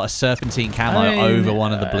has got a serpentine camo over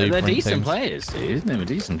one of the blueprint They're decent things. players, dude. They were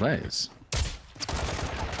decent players.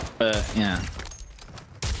 But yeah.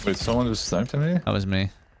 Wait, someone just sniped at me? That was me.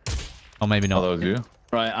 Or maybe Oh, not. that was you?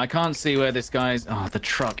 Right, I can't see where this guy's. Oh, the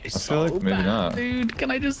truck is I so feel like maybe bad, not. dude. Can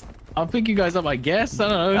I just? I'll pick you guys up, I guess. I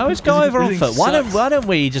don't know. Oh, let's go over on This foot. thing sucks. Why don't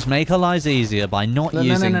we just make our lives easier by not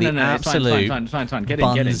using the It's absolute fine. Get in.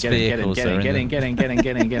 buns vehicles that are in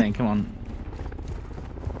Get in. Come on.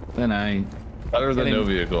 I don't know. Better than Getting- no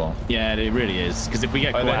vehicle. Yeah, it really is. Because if we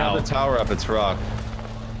get Oh, caught they have the out, tower up. It's rock.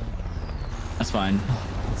 that's fine.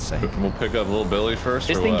 We'll pick up little Billy first.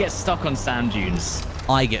 This or thing what? gets stuck on sand dunes.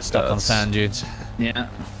 I get stuck on Does. sand dunes. Yeah.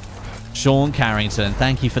 Sean Carrington,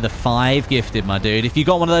 thank you for the 5 gifted, my dude. If you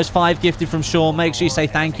got one of those 5 gifted from Sean, make sure you say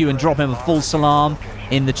thank you and drop him a full salam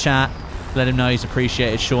in the chat. Let him know he's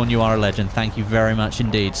appreciated. Sean, you are a legend. Thank you very much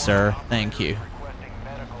indeed, sir. Thank you.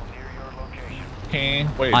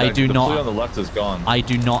 Wait, I that- do the not- blue on the left is gone. I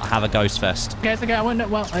do not have a ghost fest. Okay, it's okay. I won't.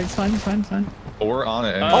 Well, it's fine. We're on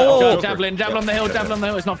it. Oh! Javelin on the hill. Javelin on the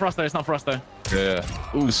hill. It's not for us though. Yeah.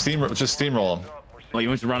 Ooh, just steamroll him. Oh, you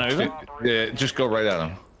want to run over? Yeah, just go right at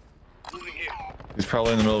him. He's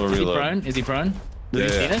probably in the middle of a Is he reload. prone? Is he prone?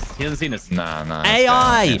 Does he Yeah. see us? He hasn't seen us. Nah.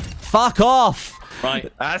 AI! Fuck off!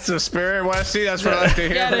 Right. That's the spirit, Westy. That's what I like to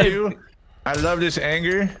hear Yeah, from dude. you. I love this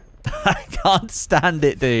anger. I can't stand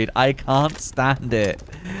it, dude. I can't stand it.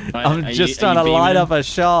 Right, I'm are just you- are trying to you line beaming up a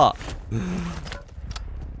shot.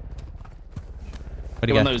 Where'd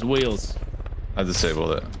he Get on go? those wheels. I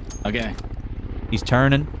disabled it. Okay. He's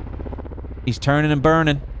turning. He's turning and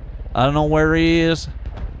burning. I don't know where he is.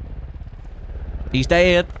 He's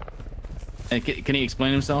dead. Can he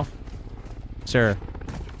explain himself? Sir.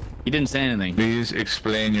 He didn't say anything. Please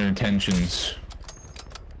explain your intentions.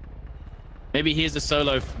 Maybe here's a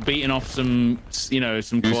solo beating off some, some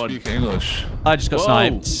You quad. speak English. I just got Whoa!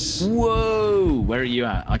 sniped. Whoa! Where are you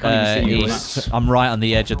at? I can't even see you. East. I'm right on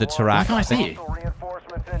the edge of the Why terrain. can't I see you?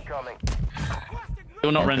 Reinforcements incoming.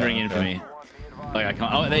 You're not Okay, rendering in for okay. me. Like I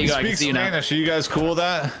can't. Oh, there you He go. I can speaks see you now. Spanish. Are you guys cool with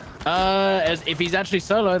that? If he's actually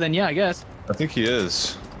solo, then yeah, I guess. I think he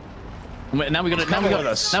is. Wait, now we got Come with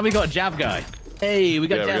us. now we got a Jav guy. Hey, we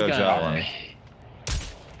got Yeah, we Jav got guy. Javelin.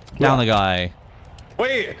 Down the guy.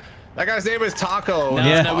 Wait, that guy's name is Taco. No,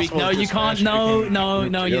 Yeah. no, you can't.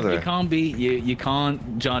 No, you together. can't be. You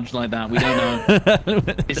can't judge like that. We don't know.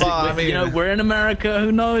 Well, I mean- We're in America.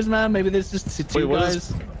 Who knows, man? Maybe there's just two Wait,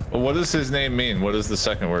 guys. what does his name mean? What does the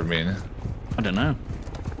second word mean? I don't know.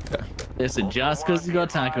 Yeah. Listen, just because he's got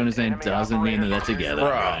taco in his name doesn't mean that they're together. Bro.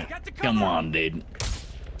 Right? Come on, dude.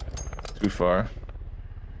 Too far.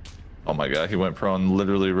 Oh my god, he went prone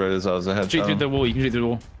literally right as I was ahead. Shoot through the wall. You can shoot through the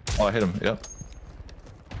wall. Oh, I hit him. Yep.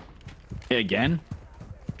 Yeah, again.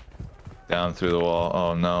 Down through the wall.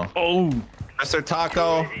 Oh no. Oh. Mr.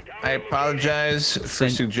 Taco, I apologize for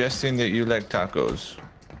suggesting that you like tacos.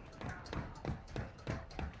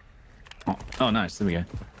 Oh, nice. There we go.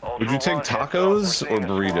 Would you take tacos or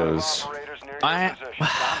burritos? I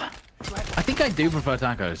think I do prefer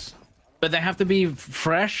tacos, but they have to be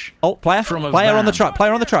fresh. Oh, player. From a Player on the van. truck.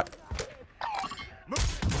 Player on the truck.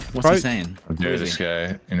 What's Bro. he saying? How dare Who is this he?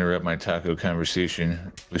 guy interrupt my taco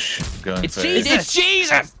conversation with gunfire? It's Jesus! It's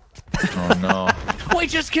Jesus! Oh no. We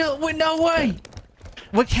just killed. Wait, no way!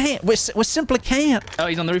 We can't. We simply can't. Oh,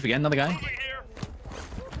 he's on the roof again. Another guy.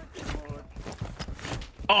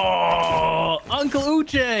 Oh, Uncle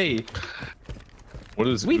Uche! What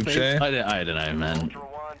is We Uche? I don't know, man.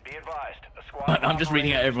 Be advised, a squad I'm just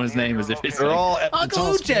reading out everyone's name as if it's They're all Uncle it's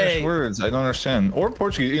all Spanish Uche. words. I don't understand. Or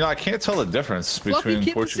Portuguese. You know, I can't tell the difference between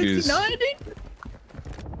Portuguese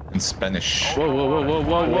and Spanish. Whoa, whoa, whoa, whoa,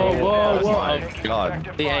 whoa, whoa, Oh whoa. my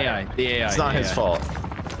God. The AI. The AI. It's not the his AI. fault.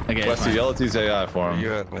 Okay, Wesley, fine. yell at these AI for him.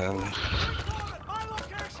 Yeah, man.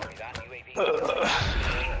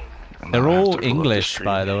 They're all English,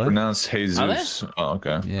 by the way. Pronounce Jesus. Oh,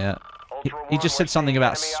 okay. Yeah. He just said something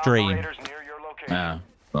about stream. Oh.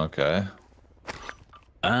 Okay.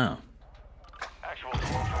 Oh. Actual to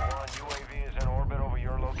Ultra One, UAV is in orbit over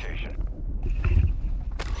your location.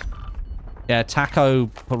 Yeah, Taco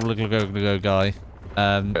probably gonna go guy.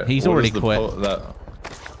 He's What already is the quit.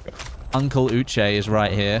 Uncle Uche is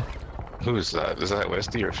right here. Who is that? Is that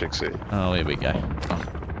Westy or Fixie? Oh, here we go.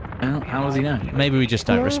 How does he know? Maybe we just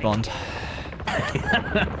don't respond.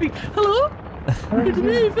 Hello? It's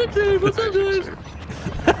me, Fixie. What's up, guys?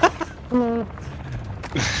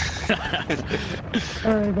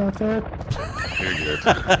 Sorry about that. You're good.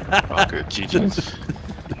 All good. GG's.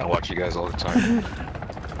 I watch you guys all the time.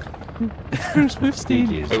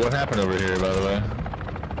 Wait, what happened over here, by the way?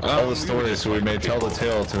 Tell the story so we may tell the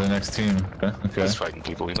tale to the next team. Okay. Just fighting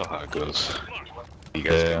people. We know how it goes. You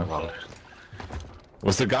guys get along.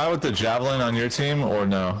 Was the guy with the javelin on your team or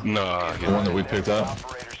no? No, The one that we picked up?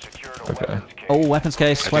 Operators secured a Okay. weapons case. Oh, weapons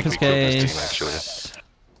case, I think weapons we killed this team, case.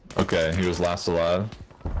 actually. Okay, he was last alive,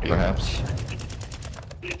 perhaps.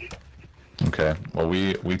 Okay, well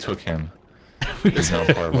we took him. He's now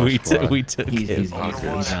part of our we squad. took He's him. All good.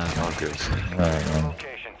 All good. All right, man.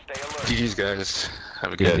 Location, stay alert. GG's, guys.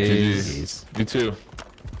 Have a Yeah, good day. GG's. You too.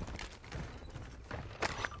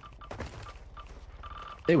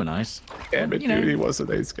 They were nice. Damn it, You know. dude, he was an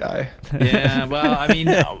ace guy. Yeah, well, I mean,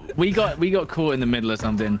 we got caught in the middle of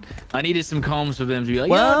something. I needed some comms for them to be like,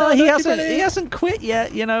 Well, yeah, no, he don't do hasn't that. he hasn't quit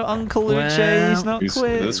yet, you know, Uncle Well, Uche, he's not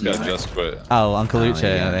quit. This guy just quit. Oh, Uncle Uche,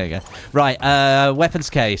 yeah. there you go. Right, weapons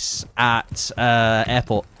case at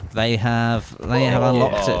airport. They have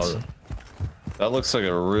unlocked Oh, it. that looks like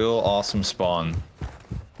a real awesome spawn.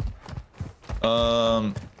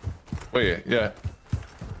 Wait, yeah.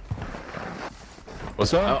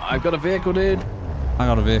 What's Oh, up? I've got a vehicle, dude. I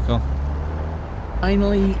got a vehicle.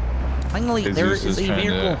 Finally. Finally, there Jesus is a trying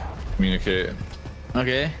vehicle. to communicate.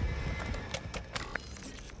 Okay.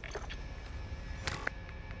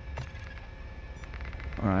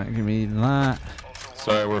 All right, give me that.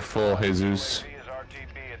 Sorry, we're full, Jesus. UAV is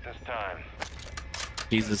RTB at this time.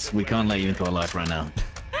 Jesus, we can't let you into our life right now.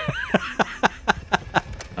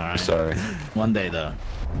 All right. Sorry. One day, though.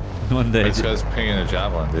 One day. This guy's pinging a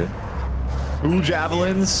javelin, dude. Two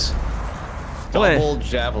javelins? Wait. Double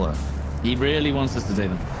javelin. He really wants us to take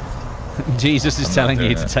them. Jesus is I'm not telling you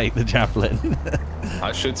doing to it. take the javelin.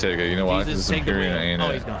 I should take it. You know why? Jesus, Because take the Imperium wheel. ain't Oh,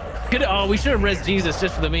 it. he's gone. Oh, we should have res Jesus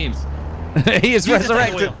just for the memes. He is Jesus, take the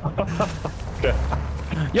resurrected.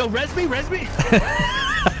 wheel. Yo, res me, res me.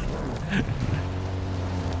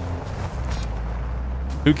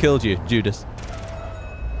 Who killed you, Judas?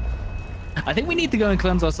 I think we need to go and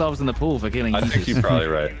cleanse ourselves in the pool for killing I think Jesus. you're probably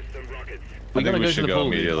right. We I gotta think we go to should the go pool,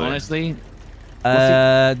 dude. immediately. Honestly.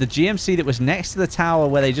 The GMC that was next to the tower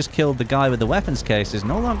where they just killed the guy with the weapons case is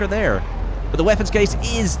no longer there. But the weapons case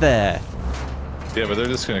is there. Yeah, but they're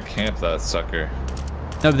just gonna camp that sucker.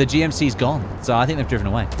 No, but the GMC's gone. So I think they've driven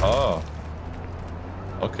away. Oh.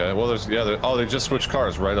 Okay. Well, there's they just switched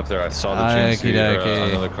cars right up there. I saw the GMC Okey-dokey.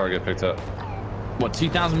 another car get picked up. What,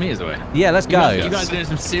 2,000 meters away? Yeah, let's go. You guys are doing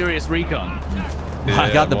some serious recon.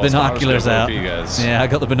 I got the well, it's not binoculars gonna out. be, guys. Yeah, I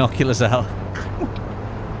got the binoculars out.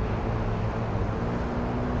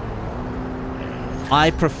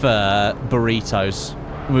 I prefer burritos.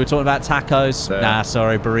 We were talking about tacos. Yeah. Nah,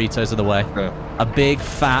 sorry, burritos are the way. Okay. A big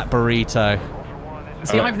fat burrito.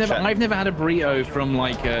 See, Alright, I've never had a burrito from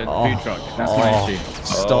like a Oh. food truck. That's my issue.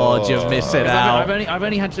 Stod, you're missing out. I've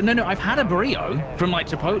only had I've had a burrito from like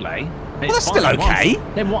Chipotle. and it's that's still fine. okay.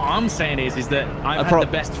 Then what I'm saying is that I've had the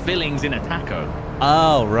best fillings in a taco.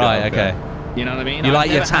 Oh, right, Yeah, okay. okay. You know what I mean? You I've like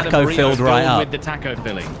your never had a taco burrito filled right up. with the taco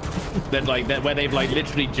filling. Where they've like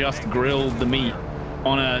literally just grilled the meat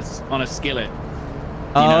on a skillet.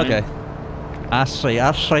 Oh, know? okay. I see,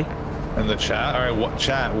 I see. In the chat, all right. What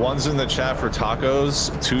chat? One's in the chat for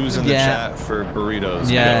tacos. Two's in the Yeah. chat for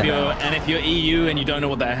burritos. Yeah. If you're EU and you don't know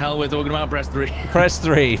what the hell we're talking about, press 3. Press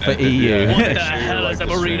 3 for EU. What Make the sure you hell like is a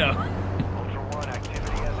the stream. burrito? Ultra One,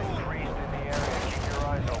 activity has increased in the area. Keep your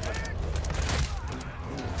eyes open.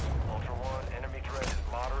 Ultra One, enemy threat is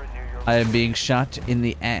moderate near your I am being shot in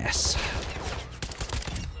the ass.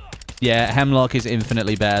 Yeah, Hemlock is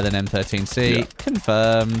infinitely better than M13C. Yeah.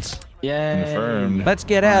 Confirmed. Yeah. Confirmed. Let's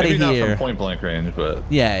get out Maybe of not here. from point blank range, but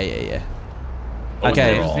Yeah. What's the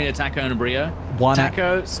Okay. difference between a taco and a burrito? One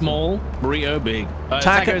Taco, small. Burrito, big. Taco-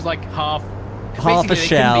 Taco's like half Half a basically, they couldn't be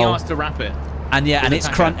shell. asked to wrap it. And yeah, and With it's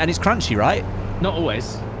a taco. crunchy, right? Not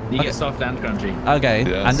always. You Okay. get soft and crunchy. Okay.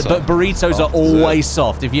 Yeah, and soft. but burritos are Soft is it. always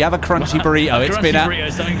soft. If you have a crunchy burrito, A it's crunchy been out.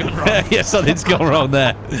 burrito, something gone wrong. Yeah, something's gone wrong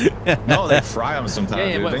there. No, they fry them sometimes,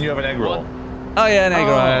 Yeah, dude. but- Then you have an egg roll. Oh yeah, an egg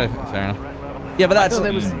roll. Fair enough. Yeah, but I that's thought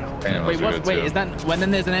there was. Damn, Wait, those are good wait, too. is that when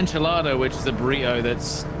then there's an enchilada, which is a burrito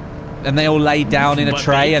that's, and they all laid down in a But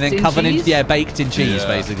tray and then baked in covered in cheese? baked in cheese, Yeah.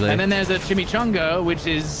 basically. and then there's a chimichanga, which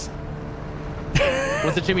is.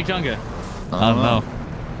 What's a chimichanga? I don't know.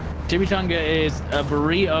 Chimichanga is a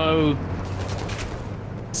burrito.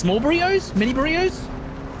 Small burritos? Mini burritos?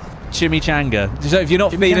 Chimichanga. So if you're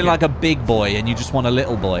not feeling Chimichanga. like a big boy and you just want a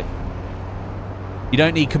little boy, you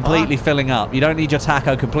don't need completely filling up. You don't need your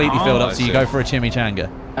taco completely Oh, filled up, I so you see. go for a chimichanga.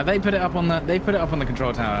 Have they put it up on the? They put it up on the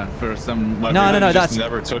control tower for some. Like, No, maybe no, they just that's-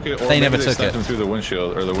 never took it. Or they maybe never they took sent it. them through the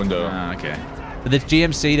windshield or the window. Ah, okay. But the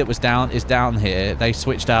GMC that was down here. They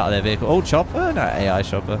switched out of their vehicle. Oh, chopper? No, AI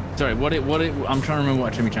chopper. Sorry, I'm trying to remember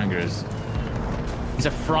what a chimichanga is. It's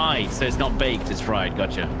a fried, so it's not baked. It's fried.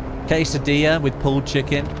 Gotcha. Quesadilla with pulled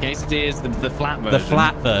chicken. Quesadilla is the flat version. The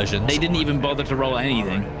flat versions. They didn't even bother to roll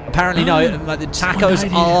anything. Apparently, no. Like, the tacos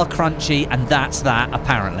idea. are crunchy, and that's that,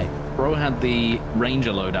 apparently. Bro had the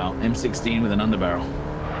Ranger loadout, M16 with an underbarrel.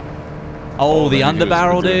 Oh, the maybe he was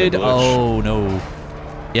underbarrel, doing the dude? glitch. Oh, no.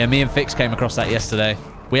 Yeah, me and Fix came across that yesterday.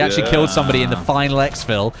 We actually killed somebody in the final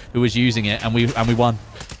exfil who was using it, and we won.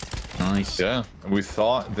 Nice. Yeah, we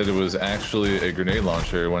thought that it was actually a grenade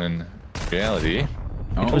launcher when in reality,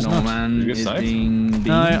 Oh, was not. Norman You get is sniped? being.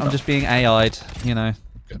 No, I'm just being AI'd, you know,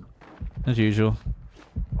 as usual.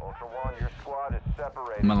 Ultra One, your squad is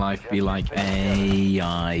separated. My life be like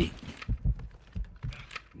AI.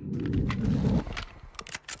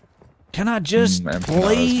 Can I just empanadas.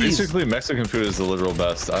 please? Basically, Mexican food is the literal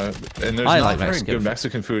best. And there's I not like very Mexican good food.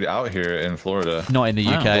 Mexican food out here in Florida. Not in the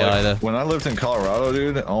UK Wow. Like, either. When I lived in Colorado,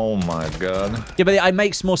 dude, oh my god. Yeah, but it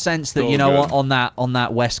makes more sense that So you know good. what on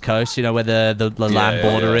that west coast, you know where the land yeah,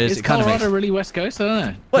 border yeah. is. Is It kind of Colorado makes. really West Coast? I don't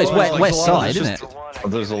know. Well, it's Well, like, west a lot of side, it's isn't just-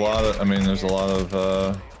 it? There's a lot of, I mean, there's a lot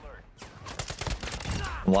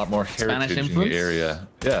more Spanish heritage in influence? the area.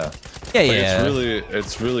 Yeah. Yeah, Like, yeah.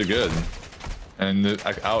 it's really good. And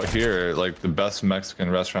like, out here, like the best Mexican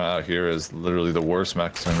restaurant out here is literally the worst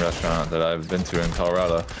Mexican restaurant that I've been to in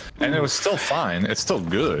Colorado. And it was still fine. It's still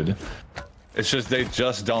good. It's just they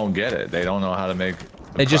just don't get it. They don't know how to make the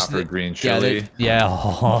They just proper green yeah, chili. yeah.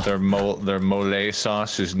 Oh, Their mole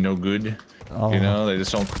sauce is no good. Oh. You know, they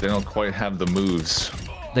don't quite have the moves.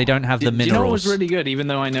 they don't have the Do you know what minerals. was really good? Even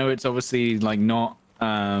though I know it's obviously like not.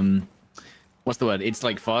 What's the word? It's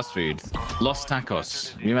like fast food. Los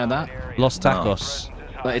Tacos. You remember that? Los Tacos.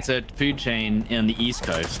 Like, it's a food chain in the East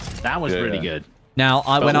Coast. That was Yeah, really yeah. good. Now,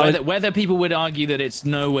 But when I was whether people would argue that it's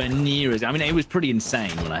nowhere near as, I mean, it was pretty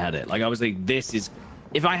insane when I had it. Like, I was like, this is,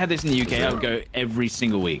 if I had this in the UK, I would go every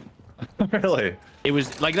single week. Really? It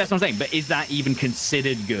was like, that's what I'm saying. But is that even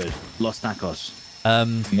considered good? Los Tacos.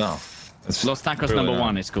 No. It's Los Tacos clearly number not.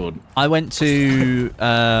 one, it's called. I went to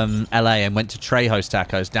LA and went to Trejo's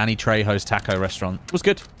Tacos, Danny Trejo's taco restaurant. It was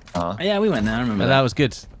good. Yeah, we went there. I remember That that. was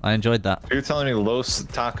good. I enjoyed that. You're telling me Los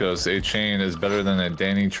Tacos, a chain, is better than a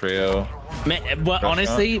Danny Trejo? Well,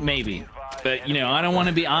 honestly, maybe. But you know, I don't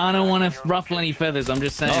want to ruffle any feathers. I'm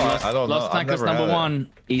just saying. No, Los, I don't know. Los I've Tacos never number had it. one,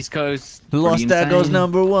 East Coast. Los pretty Tacos insane.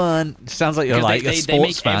 number one. Sounds like you're 'Cause like a they sports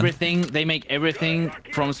make fan. everything. They make everything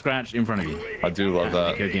from scratch in front of you. I do love They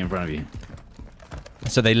that. cook it in front of you.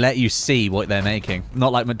 So they let you see what they're making.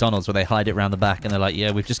 Not like McDonald's where they hide it around the back and they're like, yeah,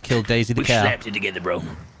 we've just killed Daisy the cow. it together, bro.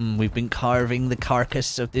 We've been carving the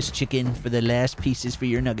carcass of this chicken for the last pieces for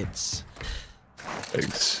your nuggets.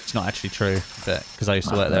 Thanks. It's not actually true, but because I used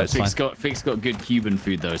to work there, it's fine. Fix got good Cuban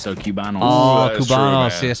food though, so Cubanos. Oh, that is true, Cubanos,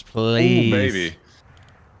 man. yes, please. Ooh, baby.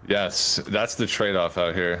 Yes, that's the trade-off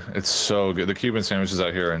out here. It's so good. The Cuban sandwiches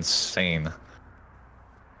out here are insane.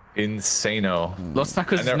 Insano. Los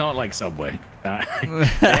Tacos is they're- not like Subway. They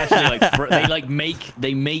actually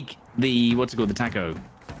they make the what's it called, the taco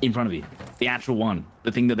in front of you, the actual one,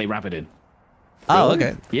 the thing that they wrap it in. Oh,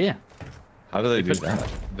 okay. Yeah, How do they do put- that?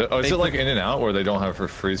 Oh, is they it like put- In and Out where they don't have for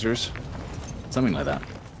freezers? something like that.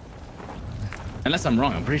 Unless I'm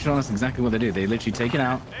wrong, I'm pretty sure that's exactly what they do. They literally take it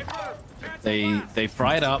out. They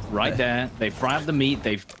fry it up right there. They fry up the meat.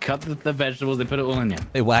 They cut the vegetables. They put it all in there.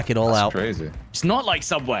 They whack it all That's out. crazy. It's not like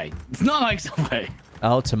Subway. It's not like Subway.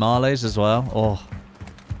 Oh, tamales as well. Oh,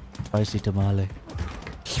 spicy tamale.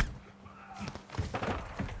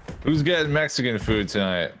 Who's getting Mexican food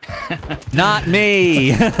tonight? Not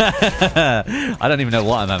me. I don't even know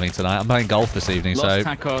what I'm having tonight. I'm playing golf this evening, Los so.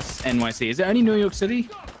 Tacos NYC. Is it only New York City?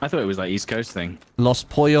 I thought it was like East Coast thing. Los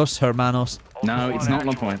Pollos Hermanos. No, it's not.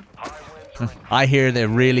 No point. I hear they're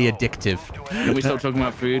really addictive. Can we stop talking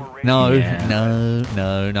about food? No, Yeah.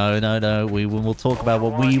 no. We will talk about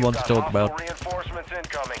what we want to talk about. Reinforcements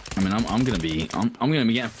incoming. I mean, I'm gonna be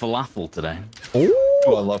getting falafel today.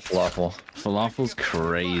 Oh, I love falafel. Falafel's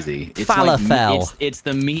crazy. It's Falafel. Like, it's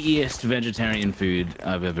the meatiest vegetarian food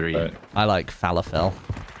I've ever eaten. Right. I like falafel.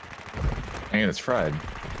 And it's fried.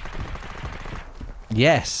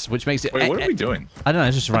 Yes, which makes it. Wait, what are we doing? I don't know,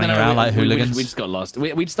 just running I don't know, around like hooligans. We just got lost.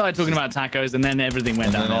 We started talking about tacos, and then everything went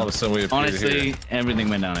And then downhill. all of a sudden we appeared Honestly, here. everything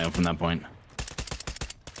went downhill from that point.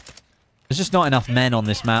 There's just not enough men on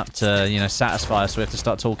this map to, satisfy us. So we have to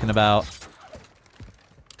start talking about.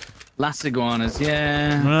 Las Iguanas,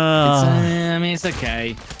 yeah. I mean, it's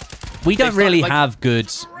okay. We don't They really fight, like- have good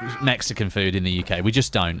Mexican food in the UK. We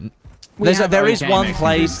just don't. We have There is okay one Mexican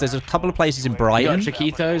place. food. There's a couple of places in You got Brighton.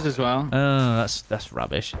 Chiquitos as well. Oh, that's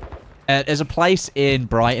rubbish. There's a place in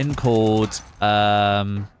Brighton called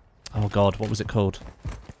oh god, what was it called?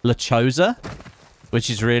 La Chosa, which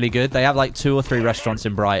is really good. They have like 2 or 3 restaurants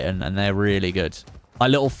in Brighton, and they're really good. A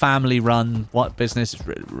little family-run business is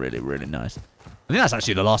really, really, really nice. I think that's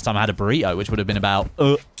actually the last time I had a burrito, which would have been about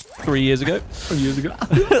 3 years ago. 3 years ago.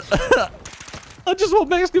 I just want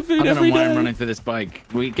Mexican food I don't every know why day. I'm running through this bike.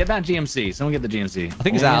 We get that GMC. Someone get the GMC. I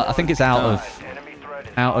think it's out. I think it's out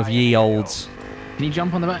of ye olds. Can you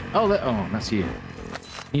jump on the back? Oh, that's you.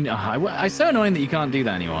 You know, it's so annoying that you can't do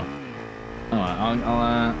that anymore. All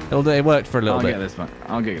right, It worked for a little I'll bit. get this one.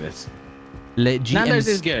 I'll get this. GM's Nando's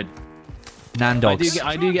is good. Nandogs.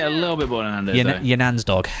 I do get a little bit bored of Nando's. Your, though. your Nan's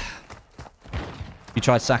dog. You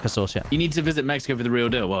tried Saka sauce yet? You need to visit Mexico for the real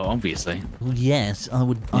deal. Well, obviously. Well, yes, I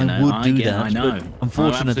would. You know, I would do that. I know. But I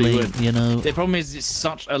unfortunately, absolutely would. The problem is it's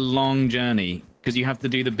such a long journey because you have to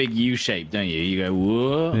do the big U shape, don't you? You go,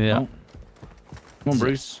 whoa. Yeah. Oh. Come on,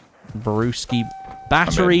 Bruce. Brewski.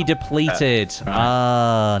 Battery depleted.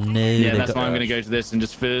 Ah, no. Yeah, they've that's got- why I'm going to go to this and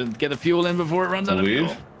just get the fuel in before it runs out of Believe?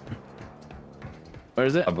 fuel. Where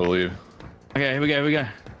is it? I believe. Okay, here we go.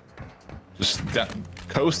 Just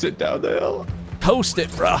coast it down the hill. Post it,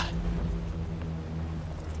 bruh.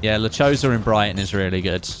 Yeah, La Chosa in Brighton is really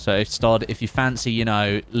good. So if you fancy,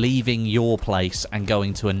 leaving your place and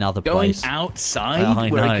going to another Going place. outside I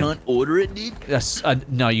where I know. can't order it, dude? Yes,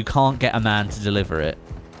 no, you can't get a man to deliver it.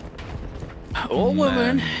 Or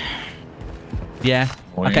woman. Yeah.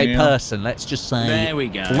 Okay, Well. person. Let's just say. There we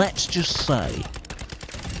go. Let's just say.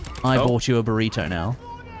 I Oh. bought you a burrito now.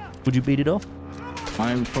 Would you beat it off?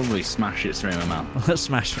 I would probably smash it straight in my mouth.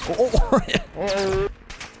 Smash.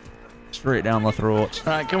 Straight down the throat.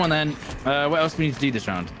 All right, come on then. What else do we need to do this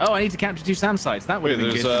round? Oh, I need to capture 2 SAM sites. That would Wait, have been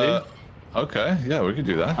there's good to do. Okay, yeah, we could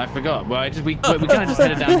do that. I forgot. Well, we kind of just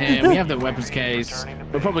headed down here. We have the weapons case.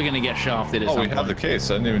 We're probably going to get shafted at Oh, some we point. have the case.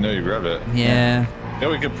 I didn't even know you grabbed it. Yeah. Yeah,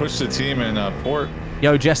 we could push the team in port.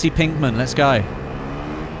 Yo, Jesse Pinkman, let's go.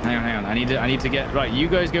 Hang on. I need to get right. You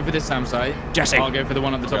guys go for this SAM site. Jesse. I'll go for the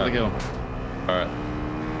one at the top of the hill. All right.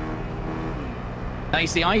 Now you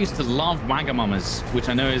see, I used to love Wagamamas, which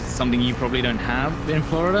I know is something you probably don't have in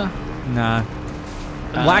Florida. Nah.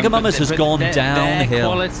 Wagamamas has gone Their downhill.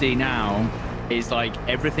 quality now is like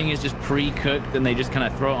everything is just pre-cooked and they just kind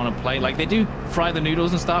of throw it on a plate. Like they do fry the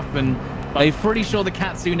noodles and stuff, and I'm pretty sure the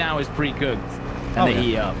katsu now is pre-cooked and they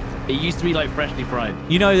heat up. It used to be like freshly fried.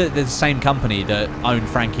 You know that the same company that owned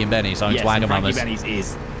Frankie and Benny's owns Yes, Wagamamas. Frankie Benny's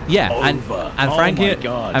is Yeah, over. and Oh Frankie my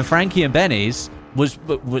God. and Frankie and Benny's was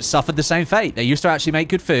suffered the same fate. They used to actually make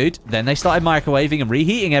good food, then they started microwaving and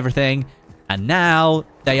reheating everything, and now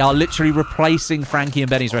they are literally replacing Frankie and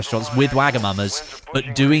Benny's restaurants with Wagamamas,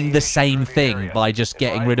 but doing the same thing by just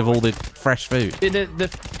getting rid of all the fresh food.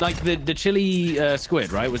 The chili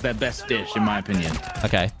squid, right, was their best dish in my opinion.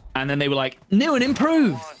 Okay. And then they were like, new and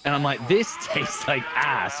improved. And I'm like, this tastes like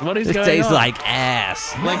ass. What is This going tastes on? like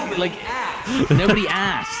ass. Like nobody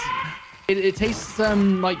asked. It tastes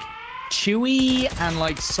like chewy and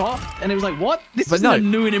like soft, and it was like, what? This isn't a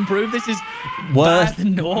new and improved. This is Worse, bad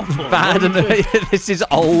and awful. bad and this is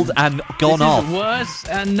old and gone this off. is worse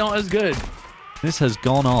and not as good. This has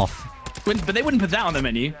gone off. But they wouldn't put that on the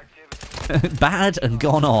menu. Bad and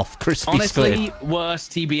gone off. Crispy Honestly, squid. worse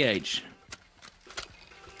TBH.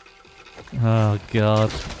 Oh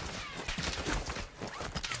god.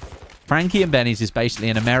 Frankie and Benny's is basically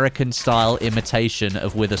an American-style imitation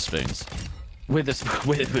of Witherspoons. With a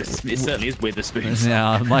it certainly is with a spoon.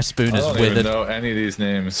 Yeah, my spoon I is don't even withered. know any of these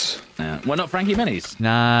names. Yeah. Well, not Frankie Benny's.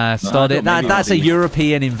 Nah, I start it. thought maybe That's a maybe-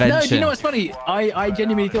 European invention. No, do you know what's funny? I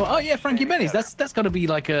genuinely thought, oh yeah, Frankie Benny's. That's got to be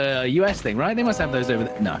like a US thing, right? They must have those over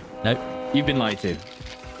there. No, Nope. you've been lied to.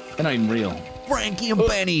 They're not even real. Frankie and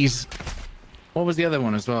Benny's. What was the other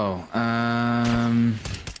one as well?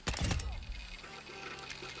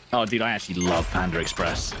 Oh, dude, I actually love Panda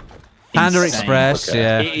Express. Panda Insane. Express, Okay.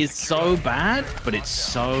 yeah. It is so bad, but it's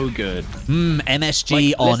so good.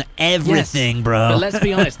 MSG Like, on let's- everything, yes. bro. But let's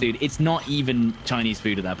be honest, dude. It's not even Chinese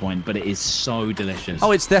food at that point, but it is so delicious.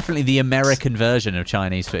 Oh, it's definitely the American version of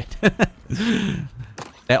Chinese food.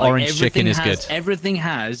 Their Like, orange chicken is has, good. Everything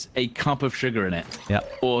has a cup of sugar in it.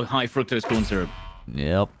 Yep. Or high fructose corn syrup.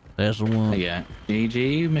 Yep. There's the one. Yeah.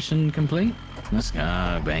 GG, mission complete. Let's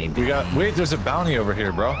go, baby. We got. Wait, there's a bounty over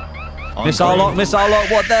here, bro. On Missile green. lock, missile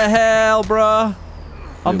lock. What the hell, bro?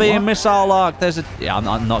 I'm Wait, being what? missile locked. There's a. Yeah,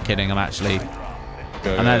 I'm not kidding. I'm actually. Go,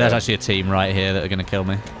 I know go, there's go. actually a team right here that are gonna kill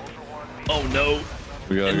me. Oh no.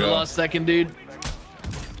 We gotta In the go. last second, dude.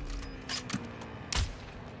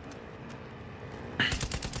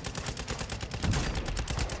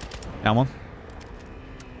 Come on.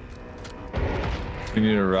 You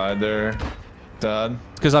need a ride there, Dad.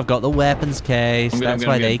 Because I've got the weapons case. I'm good, I'm That's good,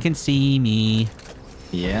 why I'm they good. can see me.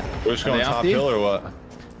 Yeah. We're just Are going they top after you? hill or what?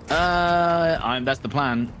 That's the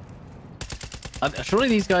plan. Surely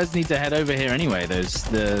these guys need to head over here anyway.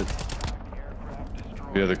 The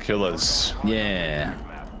The killers. the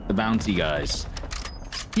bounty guys.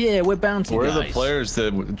 Yeah, we're bounty Where guys. are the players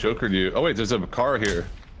that jokered you? Oh wait, there's a car here.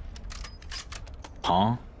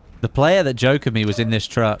 Huh? The player that jokered me was in this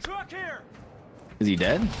truck. Is he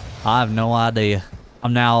dead? I have no idea.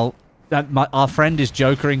 I'm now. Our friend is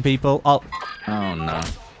jokering people. Oh, Oh no.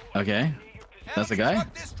 Okay. That's the guy?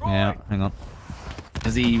 yeah. Hang on.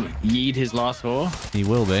 Does he yeed his last whore? He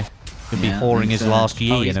will be. He'll be Yeah, I whoring think his so. last Oh,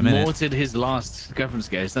 yee he's in a minute. mortared his last reference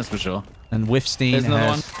case, that's for sure. And Wifstein There's another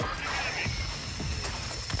has. one.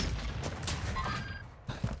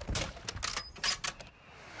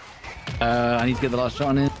 I need to get the last shot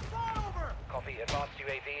on him.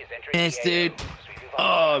 Yes, dude.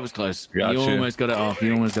 Oh, it was close. Got You you. almost got it off.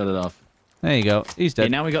 You almost got it off. There you go. He's Okay,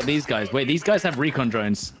 dead. now we got these guys. Wait, these guys have recon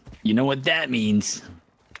drones. You know what that means?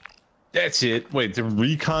 That's it. Wait, the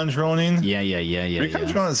recon droning? Yeah. Recon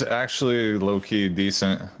drone is actually low key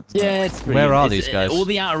decent. Yeah, it's pretty, Where are it's- these guys? All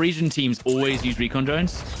the outer region teams always use recon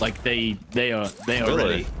drones. Like they are Really?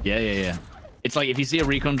 ready. Yeah. It's like if you see a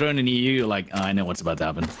recon drone in EU, you're like, oh, I know what's about to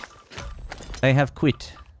happen. They have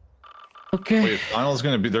quit. Okay. Wait, final's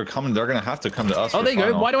gonna be. They're coming. They're gonna have to come to us. Oh, for there you go.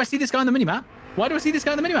 final. Why do I see this guy on the minimap? Why do I see this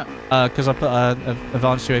guy on the minimap? Because I put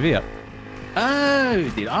advanced UAV up. Oh,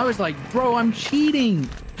 dude, I was like, bro, I'm cheating.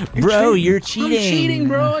 Bro, you're I'm cheating,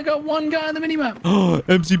 bro. I got one guy on the minimap.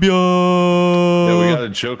 MCBO. Yeah, we gotta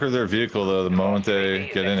joker their vehicle though. The moment they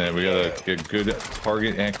get in it, we gotta get good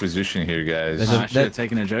target acquisition here, guys. There's a- I should have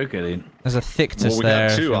taken a Joker, dude. There's a thickness Well, we there.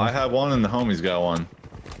 got if two. you I want. have one, and the homie's got one.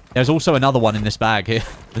 There's also another one in this bag here.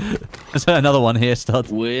 There's another one here, stud.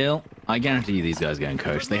 Well, I guarantee you these guys going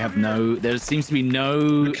coach. They have no. There seems to be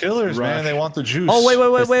no Killers, man. rush. They want the juice. Oh, wait.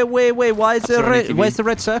 Why is the Sorry, red? TV. Where's the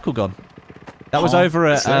red circle gone? That was Oh, over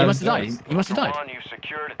at. he must have died. He must have died. Come on, you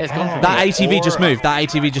secured It's gone. Oh. That ATV Or- just moved. That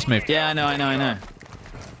ATV just moved. Yeah, I know.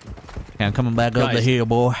 Okay, I'm coming back over Guys. here,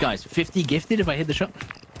 boy. Guys, 50 gifted if I hit the shot.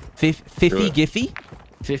 50 Good. Giffy?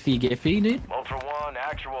 50 Giffy, dude. Ultra One,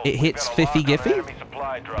 actual. It we've hits got a 50 lock on Giffy? enemy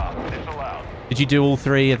supply drop. Disallowed. Did you do all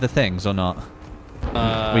three of the things or not?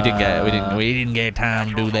 We didn't get. We didn't get time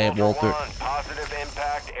to do that, Ultra Walter. One, positive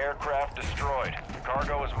impact. Aircraft destroyed.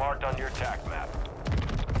 Cargo is marked on your TAC map.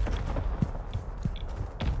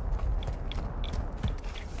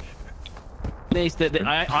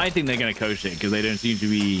 I think they're going to coach it because they don't seem to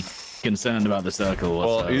be concerned about the circle Well,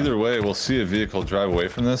 whatsoever. either way, we'll see a vehicle drive away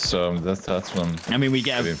from this. So that's what I'm. I mean, we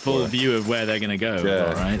get a Waiting full for. view of where they're going to go. Yeah,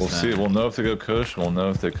 all right? we'll So- see. We'll know if they go Kush. We'll know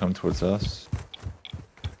if they come towards us.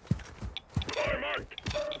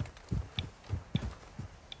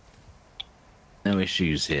 No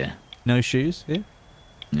issues here. No shoes here.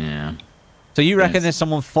 Yeah. So you reckon Yes. there's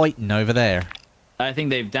someone fighting over there? I think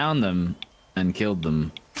they've downed them and killed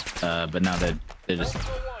them, but now they're just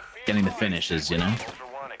getting the finishes, you know? Ultra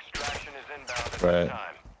One, extraction is inbound at Right.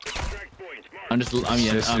 this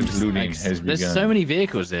time. Excessive looting has there's begun. so many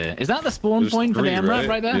vehicles here. Is that the spawn There's point for the three, MRAP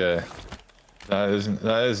right there? Yeah. That is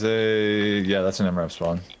a that's an MRAP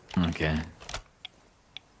spawn. Okay.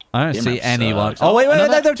 I don't The see map anyone. sucks. Oh wait,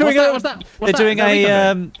 Another- they're doing what's that? they're doing Is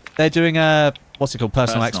that recon they're doing a what's it called?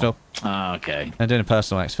 Personal exfil. Ah, okay. They're doing a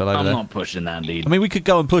personal exfil over I'm there. not pushing that, dude. I mean, we could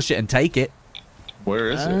go and push it and take it.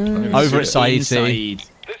 Where is it? Let me even Over see at it. Saeed.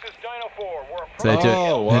 Inside. This is Dino 4. We're So they're doing,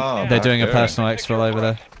 Oh, wow. they're doing a Back there. personal exfil over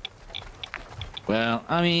there. Well,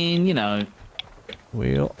 I mean, you know,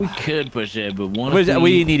 we could push it, but one of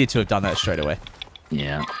We needed to have done that straight away.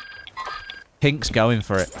 Yeah. Pink's going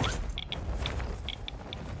for it.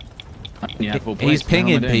 Yeah, full place. He's What the hell am I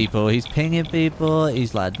pinging doing? people. He's pinging people.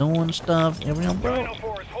 He's like doing stuff. Everyone, bro. Dino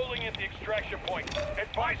 4 is holding at the extraction point.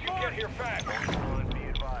 Advise you get here fast.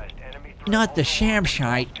 Not the sham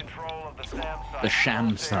site. The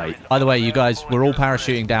sham site. By the way, you guys, we're all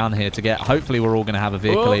parachuting down here to get. Hopefully, we're all going to have a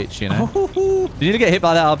vehicle Oh. each. You know. Did you get hit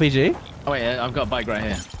by that RPG? Oh wait, I've got a bike right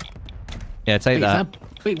here. Yeah, take Wait, that.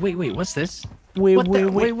 wait, what's this? Wait, What the?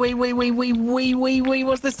 Wait,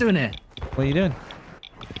 what's this doing here? What are you doing?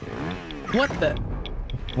 What the?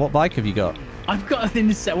 What bike have you got? I've got a thing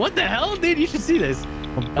to say. What the hell, dude? You should see this.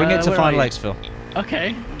 Well, bring it to where final are you? exfil.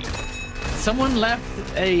 Okay. Someone left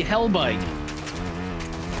a hell bike.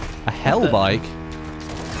 A hell the- bike?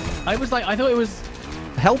 I thought it was.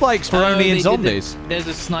 Hell bikes were Oh, only they in did zombies. There's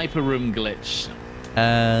a sniper room glitch.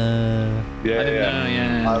 Yeah, I didn't know,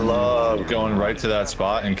 yeah. I love going right to that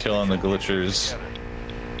spot and killing the glitchers.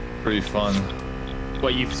 Pretty fun.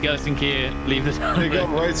 What, you skeleton key, leave this You go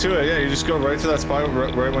right to it. Yeah, you just go right to that spot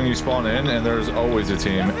right when you spawn in, and there's always a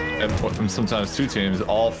team, and sometimes two teams,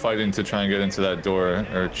 all fighting to try and get into that door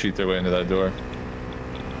or cheat their way into that door.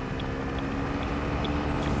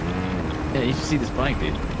 Yeah, you should see this bike,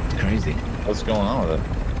 dude. It's crazy. What's going on with it?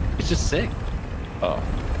 It's just sick. Oh.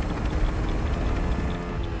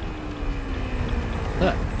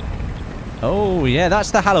 Look. Oh, yeah, that's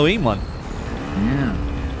the Halloween one. Yeah.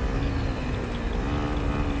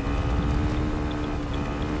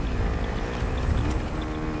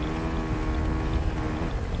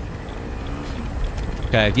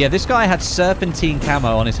 Okay, yeah, this guy had serpentine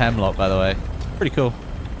camo on his hemlock, by the way. Pretty cool.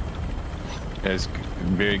 Yeah, it's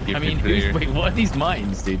very gifted. I mean, wait, what are these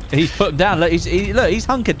mines, dude? He's put them down. Look, he's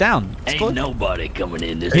hunkered down. Ain't nobody coming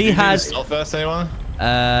in this. He has. Stealth vest, anyone?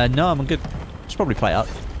 No, I'm good. Should probably play up.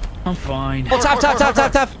 I'm fine. Oh,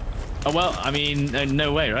 tap. Oh, well, I mean,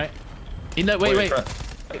 no way, right? No, wait. Wait, stop.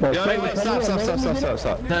 No,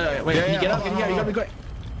 wait, can you get up? Can you gotta be quick.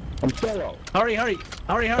 I'm solo. Hurry.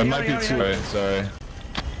 It might be too late, sorry.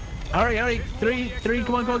 Hurry. Three,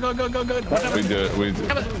 come on, go. We do it.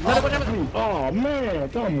 Oh man,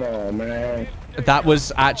 come on, man. That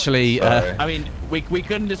was actually. Sorry. I mean, we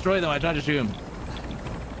couldn't destroy them. I tried to shoot him.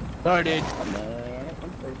 Sorry, dude.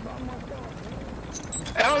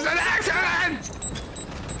 That was an accident!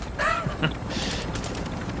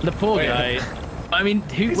 The poor guy. I mean,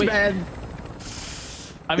 wait. Man.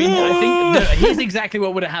 I mean, I think here's exactly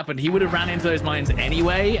what would have happened. He would have ran into those mines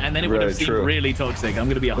anyway, and then it would have Right, seemed true. really toxic. I'm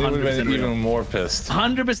gonna be They would have 100% been real. even more pissed.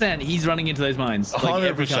 100%. He's running into those mines like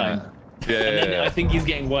every time. Yeah, And then yeah. I think he's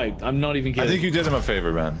getting wiped. I'm not even I kidding. think you did him a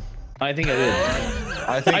favor, man. I think I did.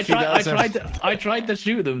 I think I tried to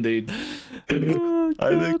shoot them, dude. I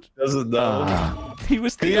think he doesn't know. He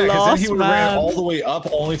was the Yeah, because then last he would have ran man. all the way up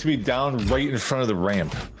only to be down right in front of the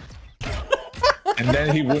ramp. And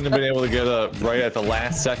then he wouldn't have been able to get up right at the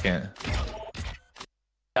last second.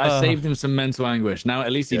 I saved him some mental anguish. Now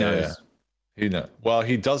at least he knows. He know. Well,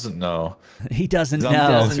 he doesn't know. He doesn't Some know.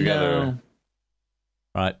 doesn't together. know.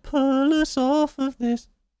 Right, pull us off of this.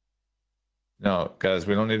 No, guys,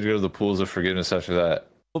 we don't need to go to the pools of forgiveness after that.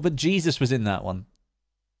 Well, but Jesus was in that one.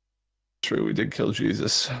 True, we did kill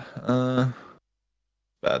Jesus.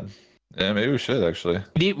 Bad. Yeah, maybe we should actually.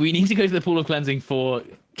 We need to go to the pool of cleansing for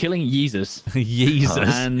killing Jesus Jesus.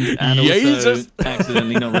 and Jesus. also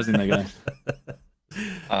accidentally not resing that guy.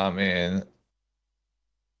 I mean,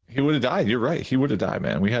 he would have died. You're right. He would have died,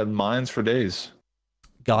 man. We had mines for days.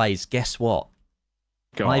 Guys, guess what?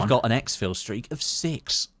 Go I've on. got an exfil streak of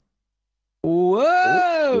 6.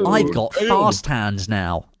 Whoa! I've got Ew. fast hands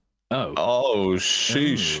now. Oh. Oh,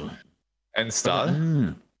 sheesh. Ooh. And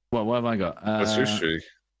stun? Mm. What have I got? What's your streak?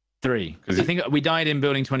 3. 'Cause I think we died in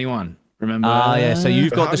building 21. Remember? Ah, yeah. So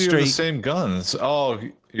you've But got how the do you have streak. the same guns. Oh,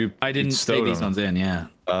 you. I didn't stowed take these them. ones in. Yeah.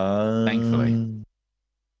 Thankfully.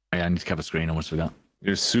 Oh, yeah, I need to cover screen. Almost forgot.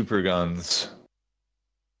 Your super guns.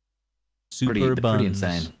 Super Pretty buns.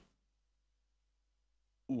 insane.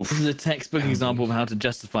 This is a textbook example of how to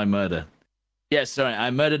justify murder. Yes, sorry, I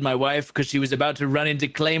murdered my wife because she was about to run into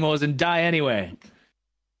claymores and die anyway.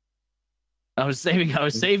 I was saving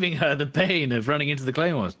her the pain of running into the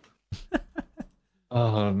claymores.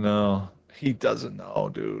 Oh no, he doesn't know,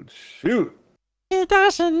 dude. Shoot. He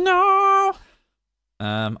doesn't know.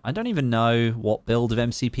 I don't even know what build of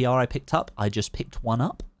MCPR I picked up. I just picked one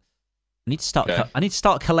up. I need to start. Okay. I need to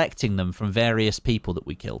start collecting them from various people that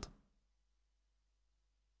we killed.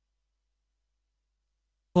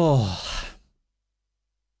 Oh.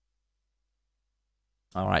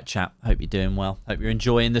 All right, chat. Hope you're doing well. Hope you're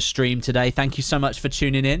enjoying the stream today. Thank you so much for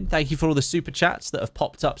tuning in. Thank you for all the super chats that have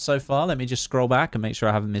popped up so far. Let me just scroll back and make sure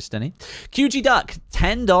I haven't missed any. QG Duck,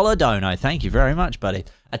 $10 dono. Thank you very much, buddy.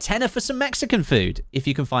 A tenner for some Mexican food. If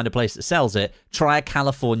you can find a place that sells it, try a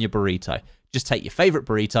California burrito. Just take your favorite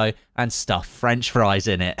burrito and stuff French fries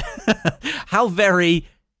in it. How very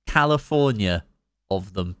California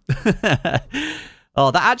of them. Oh,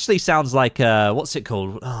 that actually sounds like, what's it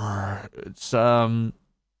called? It's,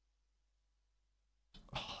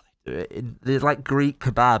 they're like Greek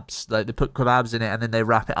kebabs. Like they put kebabs in it and then they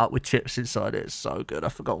wrap it up with chips inside it. It's so good. I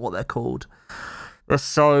forgot what they're called. They're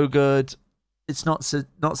so good. It's not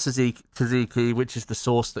tzatziki, which is the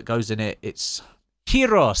sauce that goes in it. It's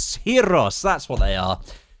gyros. That's what they are.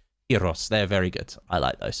 Gyros. They're very good. I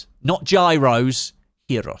like those. Not gyros.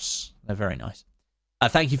 Gyros. They're very nice.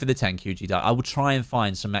 Thank you for the 10, QG. I will try and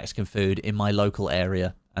find some Mexican food in my local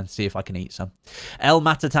area and see if I can eat some. El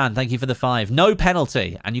Matatan, thank you for the 5. No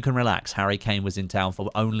penalty, and you can relax. Harry Kane was in town for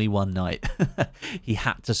only one night. He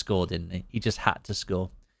had to score, didn't he? He just had to score.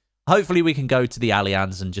 Hopefully we can go to the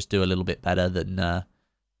Allianz and just do a little bit better than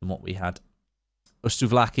what we had.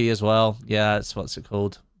 Souvlaki as well. Yeah, that's what's it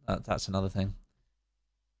called. That's another thing.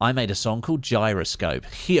 I made a song called Gyroscope.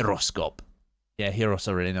 Gyroscope. Yeah, gyros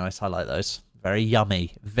are really nice. I like those. Very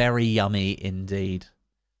yummy. Very yummy indeed.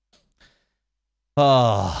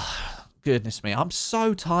 Oh, goodness me. I'm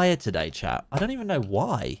so tired today, chat. I don't even know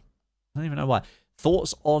why.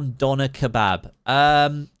 Thoughts on doner kebab?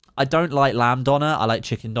 I don't like lamb doner. I like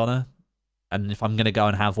chicken doner. And if I'm going to go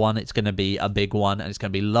and have one, it's going to be a big one. And it's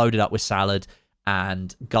going to be loaded up with salad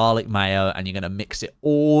and garlic mayo. And you're going to mix it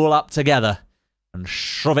all up together and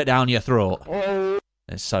shove it down your throat.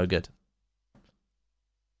 It's so good.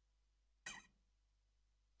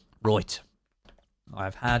 Right.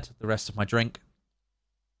 I've had the rest of my drink.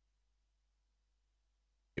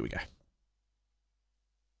 Here we go.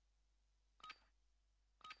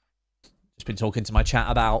 Just been talking to my chat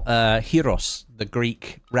about gyros, the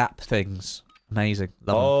Greek wrap things. Amazing.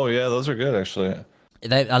 Oh yeah, those are good actually.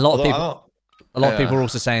 A lot of people are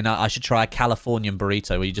also saying I should try a Californian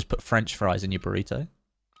burrito where you just put French fries in your burrito.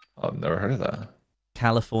 I've never heard of that.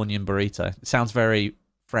 Californian burrito. It sounds very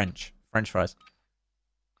French. French fries.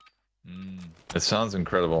 It sounds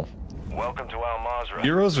incredible. Welcome to Al Mazrah.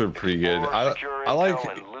 Gyros are pretty good. I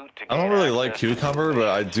don't really like cucumber, but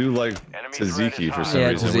I do like tzatziki for some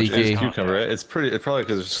reason, which is cucumber. Right? It's probably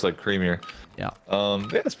because it's just like creamier. Yeah.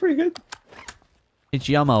 Yeah, it's pretty good. It's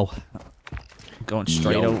yummo. Going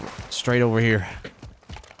straight over here.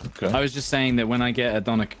 Okay. I was just saying that when I get a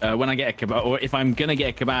kebab, or if I'm gonna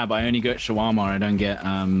get a kebab, I only get shawarma. I don't get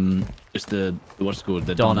just the what's it called,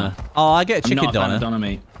 the doner. Oh, I get chicken I'm not a fan of doner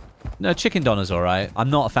meat. No, chicken doner's alright.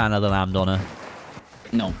 I'm not a fan of the lamb doner.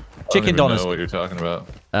 No. Chicken doner's... I don't even know what you're talking about.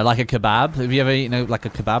 Like a kebab? Have you ever eaten like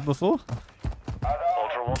a kebab before?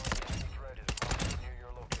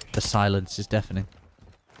 The silence is deafening.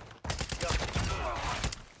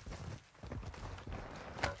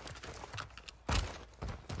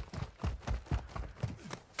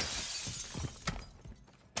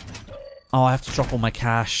 Oh, I have to drop all my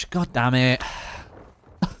cash. God damn it.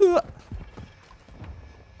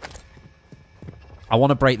 I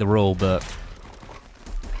want to break the rule, but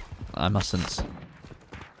I mustn't.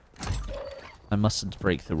 I mustn't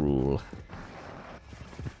break the rule.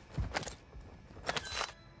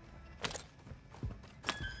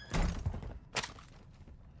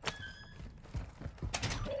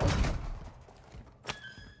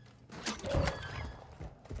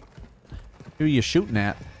 Who are you shooting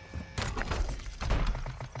at?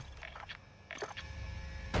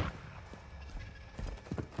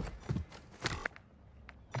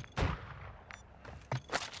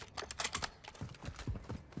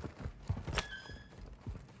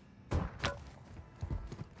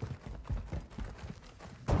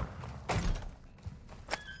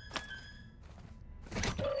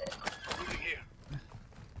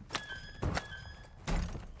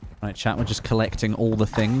 Right, chat, we're just collecting all the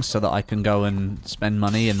things so that I can go and spend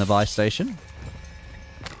money in the buy station.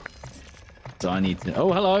 So I need to...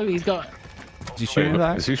 Oh, hello, he's got... Is he shooting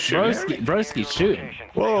back? Is he shooting? Broski's shooting.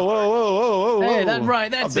 Whoa. Hey,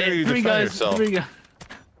 that's it. Three guys. No,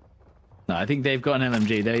 I think they've got an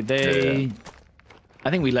LMG. Yeah.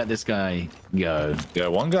 I think we let this guy go. Yeah,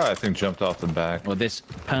 one guy I think jumped off the back. Or this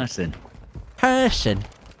person.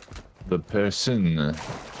 The person.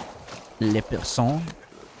 Le person.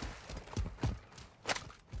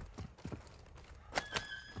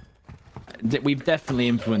 We've definitely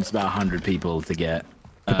influenced about 100 people to get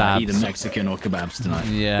Kebabs. either Mexican or kebabs tonight.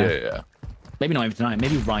 Yeah. Yeah. Maybe not even tonight.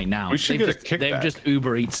 Maybe right now. We should they've get a kickback. They've just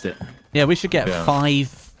Uber Eats it. Yeah, we should get Yeah.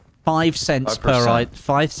 5 cents per 5%.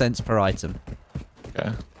 5 cents per item.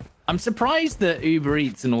 Okay. I'm surprised that Uber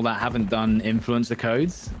Eats and all that haven't done influencer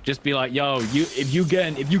codes. Just be like, yo, if you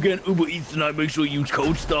get Uber Eats tonight, make sure you use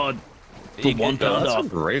code STARD for £1 That's a off.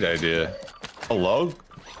 great idea. Hello?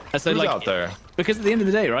 So, Who's like, out there? Because at the end of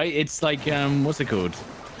the day, right? It's like, what's it called?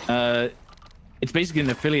 It's basically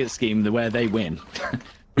an affiliate scheme where they win.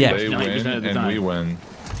 Yeah. They 90% win of the and time. we win.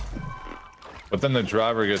 But then the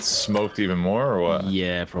driver gets smoked even more, or what?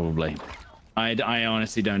 Yeah, probably. I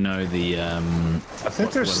honestly don't know the. I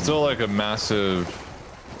think there's still like a massive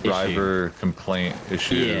driver complaint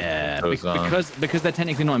issue. Yeah, that goes on. because they're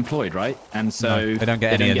technically not employed, right? And so No, they don't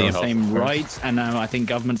get any of the the same health rights. And now I think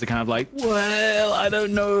governments are kind of like, well, I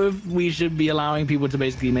don't know if we should be allowing people to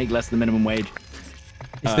basically make less than minimum wage.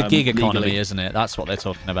 It's the gig economy, legally. isn't it? That's what they're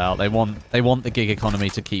talking about. They want the gig economy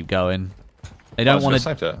to keep going. They I don't was want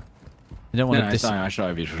gonna to. say that. They don't want No, to. sorry, I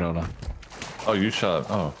shot over your shoulder. Oh, you shot.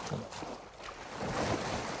 Oh, cool.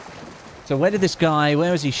 So where did this guy?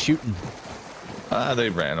 Where was he shooting? They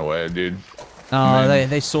ran away, dude. Oh, Man.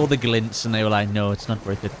 they saw the glints and they were like, no, it's not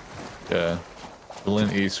worth it. Yeah.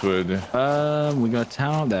 Clint Eastwood. We got a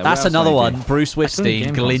town there. That's What else another do I one. do? Bruce I still need Withstein,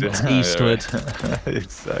 game Glint consoles. Yeah, Eastwood. right.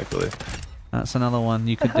 Exactly. That's another one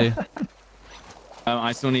you could do.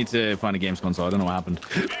 I still need to find a games console. I don't know what happened.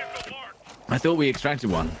 I thought we extracted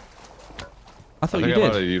one. I I thought you think I might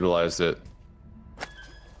have did. utilized it.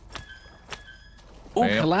 Oh,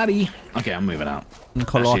 Bam. Kaladi. Okay, I'm moving out.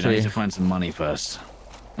 Actually, I need to find some money first.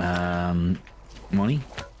 Money?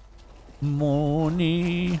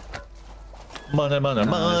 Money. Money, money,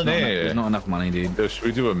 No, money. there's not enough money, dude. Yo, should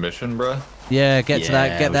we do a mission, bruh? Yeah, get to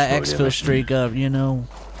that. Yeah, Get we that should probably do exfil streak up. You know.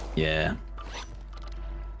 Yeah.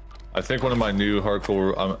 I think one of my new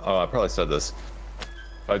hardcore. I probably said this.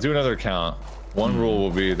 If I do another account, one rule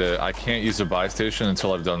will be that I can't use a buy station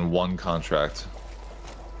until I've done one contract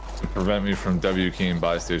to prevent me from W keying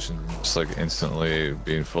buy station just like instantly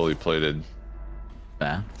being fully plated.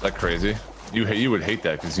 Fair. Is that crazy? You would hate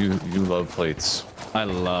that because you love plates. I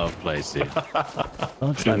love plates, dude.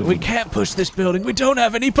 We can't push this building. We don't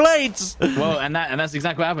have any plates. Well, and that's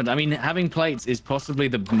exactly what happened. I mean, having plates is possibly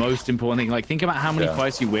the most important thing. Like, think about how many Yeah.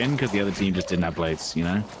 fights you win because the other team just didn't have plates, you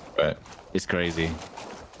know? Right. It's crazy.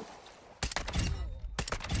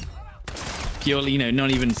 Purely, you know,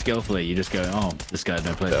 not even skillfully. You just go, oh, this guy had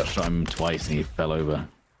no plates. Yeah. I shot him twice and he fell over.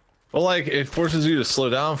 Well, like it forces you to slow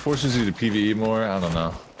down, forces you to PvE more. I don't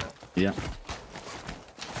know. Yeah.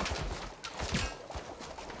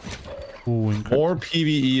 Ooh, More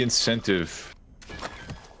PvE incentive.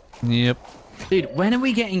 Yep. Dude, when are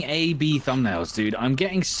we getting A/B thumbnails, dude? I'm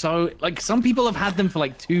getting so like some people have had them for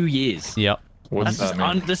like 2 years. Yep. What's That's that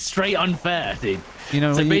just mean? that's straight unfair, dude. You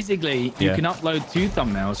know. So when you- basically, you Yeah. can upload 2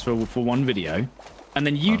 thumbnails for one video, and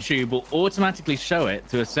then YouTube will automatically show it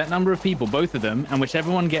to a set number of people, both of them, and whichever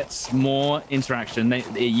one gets more interaction, it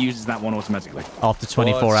uses that one automatically. after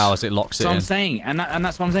 24 Well, hours, it locks it So in. I'm saying, and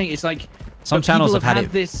that's what I'm saying. It's like Some but channels people have had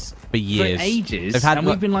it this for years. for ages, They've had and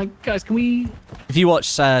like- we've been like, guys, can we? If you watch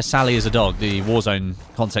Sally as a Dog, the Warzone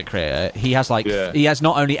content creator, he has like Yeah. he has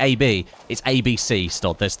not only AB, it's ABC.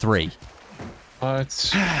 Stop. There's 3.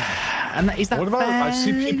 What? And is that What about? fair? I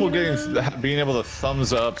see people You know? being able to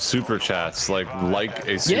thumbs up super chats, like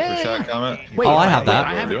a super Yeah. chat comment. Wait, Oh, I have that.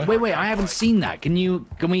 I haven't seen that. Can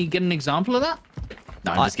we get an example of that?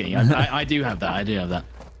 No, I'm just kidding. I do have that. I do have that.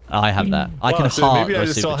 I have that. I can Wow, so heart maybe I the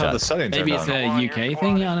just super don't have the chat. setting turned Maybe it's on. a UK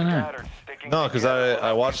thing. I don't know. No, because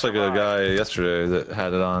I watched like a guy yesterday that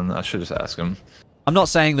had it on. I should just ask him. I'm not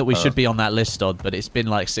saying that we should be on that list, Dodd, but it's been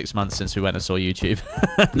like 6 months since we went and saw YouTube.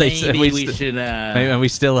 Maybe we st- should. and we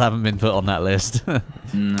still haven't been put on that list.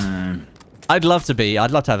 No. I'd love to be.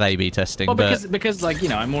 I'd love to have A/B testing, Well, but because like, you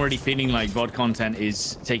know, I'm already feeling like VOD content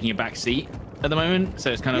is taking a back seat at the moment.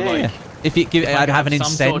 So it's kind of like if you give, if I I'd have an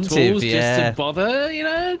some sort of incentive, tools yeah. just to bother. You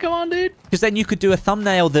know, come on, dude. Because then you could do a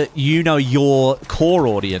thumbnail that you know your core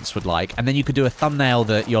audience would like, and then you could do a thumbnail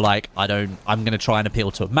that you're like, I'm going to try and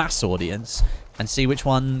appeal to a mass audience and see which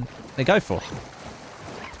one they go for.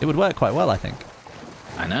 It would work quite well, I think.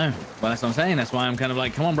 I know. Well, that's what I'm saying. That's why I'm kind of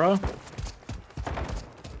like, come on, bro.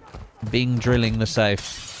 Bing drilling the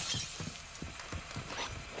safe.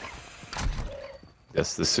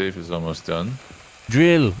 Yes, the safe is almost done.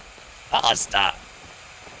 Drill. Faster.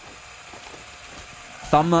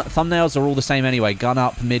 Thumbnails are all the same anyway. Gun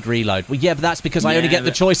up, mid reload. Well, yeah, but that's because I only Yeah, get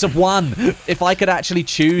the choice of one. If I could actually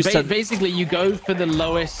choose to... Basically, you go for the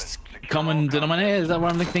lowest common denominator. Is that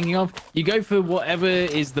what I'm thinking of? You go for whatever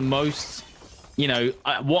is the most you know,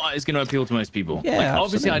 what is going to appeal to most people. Yeah, like,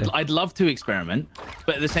 obviously, absolutely. I'd love to experiment,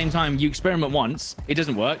 but at the same time, you experiment once, it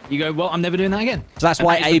doesn't work. You go, well, I'm never doing that again. So that's And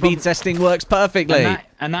why that is the A/B problem. testing works perfectly.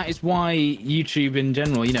 And that is why YouTube in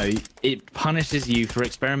general, you know, it punishes you for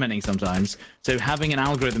experimenting sometimes. So having an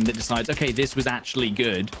algorithm that decides, okay, this was actually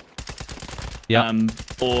good. Yeah.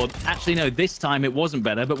 Or actually, no, this time it wasn't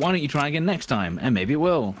better, but why don't you try again next time? And maybe it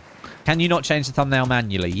will. Can you not change the thumbnail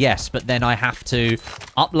manually? Yes, but then I have to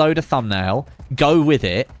upload a thumbnail, go with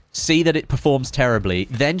it, see that it performs terribly,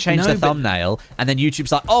 then change the thumbnail, and then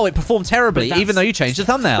YouTube's like, oh, it performed terribly, even though you changed the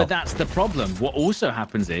thumbnail. But that's the problem. What also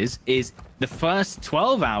happens is the first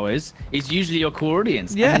 12 hours is usually your core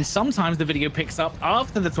audience. Yeah. And then sometimes the video picks up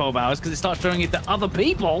after the 12 hours because it starts showing it to other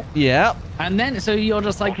people. Yeah. And then, so you're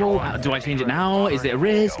just like, well, do I change it now? Is it a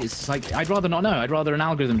risk? It's like, I'd rather not know. I'd rather an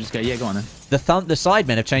algorithm just go, yeah, go on then. The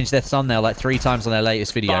Sidemen have changed their thumbnail like 3 times on their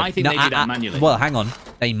latest video. But I think they do that manually. Well, hang on.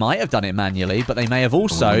 They might have done it manually, but they may have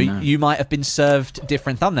also, you might have been served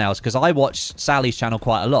different thumbnails, because I watch Sally's channel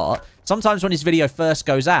quite a lot. Sometimes when his video first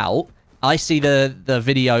goes out, I see the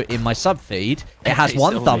video in my sub feed. It has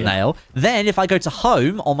one thumbnail. Then if I go to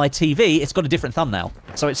home on my TV, it's got a different thumbnail.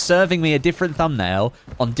 So it's serving me a different thumbnail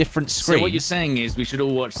on different screens. So what you're saying is we should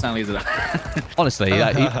all watch Sally's. Honestly,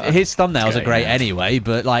 his thumbnails are great anyway,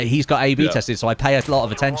 but like he's got A/B tested, so I pay a lot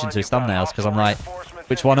of attention to his thumbnails because I'm like,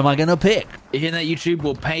 which one am I gonna pick? You hear that, YouTube?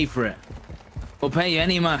 We'll pay for it. We'll pay you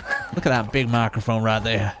any money. Look at that big microphone right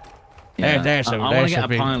there. Yeah. There's I want to get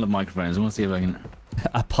a pile of microphones. I want to see if I can.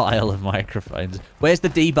 A pile of microphones. Where's the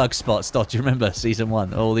debug spot, Stott? Do you remember season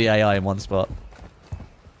 1? All the AI in one spot.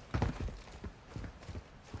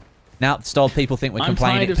 Now, Stott, people think we're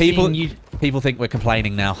complaining. People think we're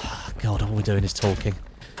complaining now. God, all we're doing is talking.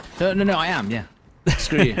 No, I am. Yeah.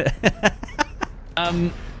 Screw you.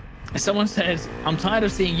 Someone said, I'm tired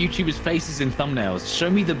of seeing YouTubers' faces in thumbnails. Show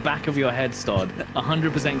me the back of your head, Stod.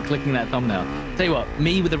 100% clicking that thumbnail. Tell you what,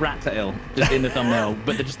 me with a rat tail just in the thumbnail,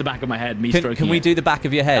 but just the back of my head, me stroking Can we do the back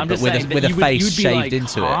of your head, but with a face shaved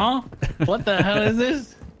into it? What the hell is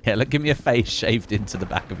this? Yeah, look, give me a face shaved into the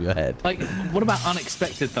back of your head. Like, what about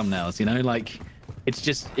unexpected thumbnails, you know? Like,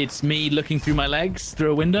 it's me looking through my legs,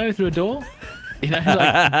 through a window, through a door. You know,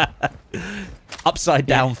 like... Upside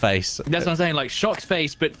down face. That's what I'm saying, like shocked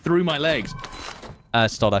face, but through my legs.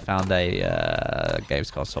 Stod, I found a games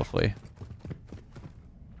console for you.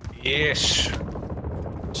 Yes.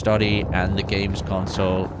 Stoddy and the games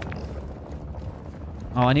console.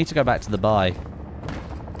 Oh, I need to go back to the buy.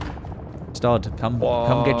 Stod, come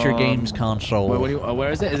get your games console.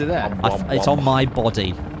 Where is it? Is it there? It's on my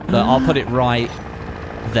body. But I'll put it right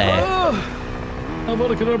there.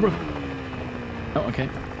 Oh, okay.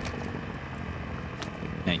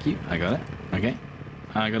 Thank you. I got it. Okay.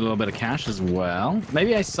 I got a little bit of cash as well.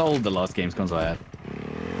 Maybe I sold the last games console I had.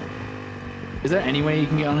 Is there any way you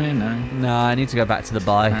can get on here? No. No, I need to go back to the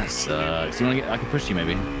buy. That sucks. You want to get? I can push you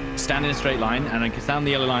maybe. Stand in a straight line, and I can stand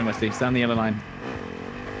the yellow line, Wesley. Stand the yellow line.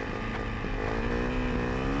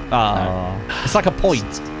 Oh, it's like a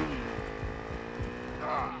point.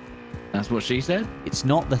 That's what she said. It's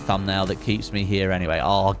not the thumbnail that keeps me here anyway.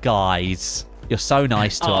 Oh, guys. You're so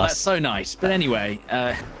nice to us. Oh, that's so nice. But anyway,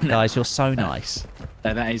 guys, you're so nice.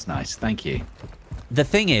 That is nice. Thank you. The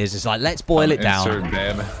thing is like, let's boil it down.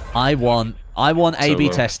 I want A/B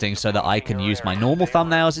testing so that I can use my normal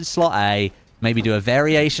thumbnails in slot A, maybe do a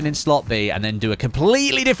variation in slot B, and then do a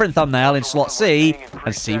completely different thumbnail in slot C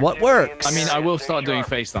and see what works. I mean, I will start doing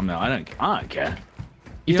face thumbnail. I don't care.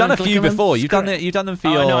 You've done a few before. You've done them for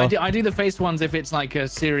your... No, I do the face ones if it's like a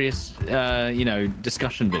serious, you know,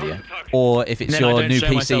 discussion video. Or if it's your new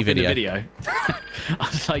PC video. I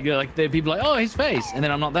was like there are people like, oh, his face, and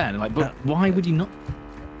then I'm not there. And like, but why would you not?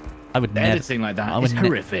 I would never. Editing like that is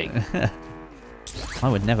horrific. I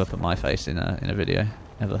would never put my face in a video,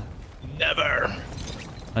 ever. Never.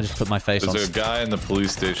 I just put my face on. There's a guy in the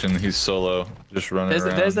police station. He's solo, just running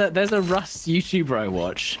around. There's a Rust YouTuber I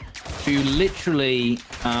watch who literally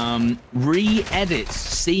re-edits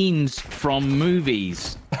scenes from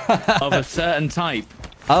movies of a certain type.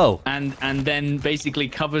 Oh. And then basically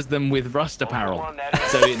covers them with Rust apparel,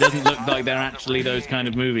 so it doesn't look like they're actually those kind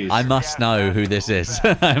of movies. I must know who this is.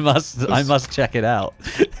 I must check it out.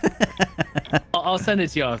 I'll send it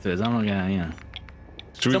to you afterwards. I'm not gonna, you know.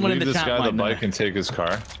 Should we leave this guy the bike and take his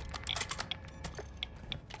car?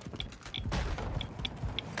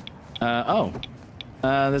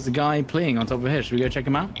 There's a guy playing on top of a hill. Should we go check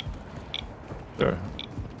him out? Sure.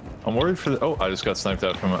 I'm worried for the... Oh, I just got sniped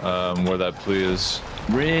out from where that plea is.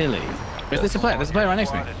 Really? There's a player. There's a player right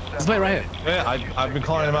next to me. There's a player right here. Yeah, I've been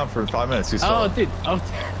calling him out for 5 minutes. He's dude. Oh,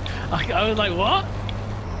 I was like, what?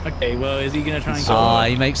 Okay, well, is he gonna try and? Ah,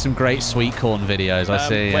 he makes some great sweet corn videos. I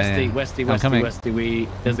see. Westy.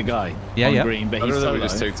 There's a guy. Yeah, on yeah. green, but he's Better that solo. we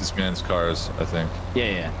just take this man's cars, I think.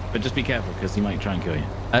 Yeah. But just be careful because he might try and kill you.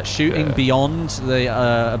 Shooting Yeah. beyond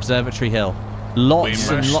the observatory hill. Lots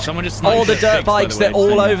We and must- lots. someone just Oh, sniped the it. dirt Thanks, by bikes. the They're way.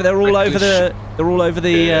 all over. They're all over the. Quick They're all over the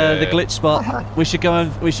Yeah. glitch spot. We should go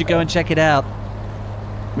and check it out.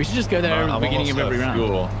 We should just go there at the I'm beginning of almost every out round.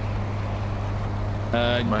 fuel.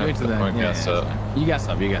 Go Might have to to the. point gas up. You gas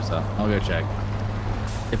up. I'll go check.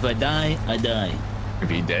 If I die, I die.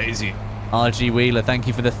 Be Daisy. RG Wheeler, thank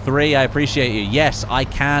you for the 3. I appreciate you. Yes, I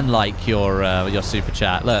can like your super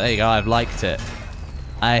chat. Look, there you go. I've liked it.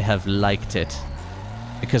 I have liked it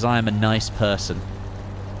because I am a nice person.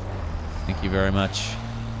 Thank you very much.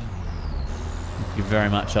 Thank you very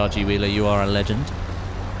much, RG Wheeler. You are a legend.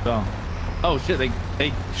 Oh shit!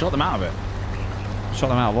 They shot them out of it. Shot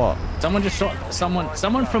them out. What? Someone just shot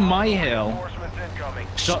someone from my hill.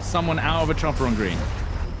 Shot someone out of a chopper on green,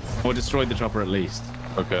 or destroyed the chopper at least.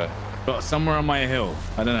 Okay. But somewhere on my hill,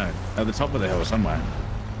 I don't know, at the top of the hill somewhere.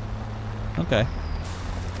 Okay.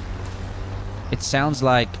 It sounds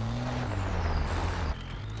like.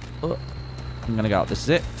 Oh, I'm gonna go up. This is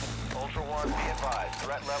it. Ultra One, be advised.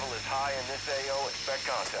 Threat level is high in this AO. Expect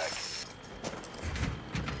contact.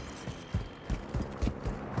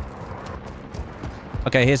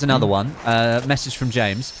 Okay, here's another one. Message from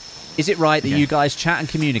James. Is it right that you guys chat and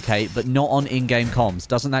communicate, but not on in-game comms?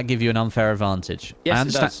 Doesn't that give you an unfair advantage? Yes,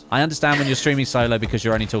 it does. I understand when you're streaming solo because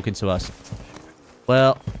you're only talking to us.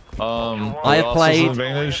 Well, I have played-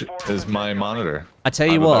 advantage is my monitor. I tell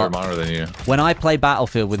you I have a better what. monitor than you. When I play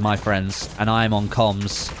Battlefield with my friends and I'm on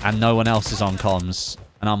comms and no one else is on comms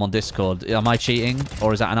and I'm on Discord, am I cheating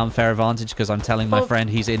or is that an unfair advantage because I'm telling my friend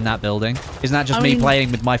he's in that building? Isn't that just I me mean-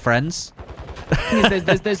 playing with my friends?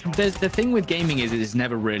 there's the thing with gaming is it is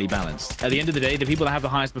never really balanced. At the end of the day, the people that have the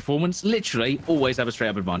highest performance literally always have a straight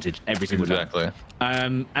up advantage every single Exactly.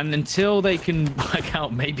 time. And until they can work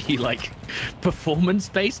out maybe like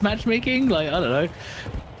performance-based matchmaking, like I don't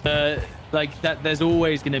know, like that, there's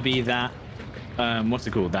always going to be that what's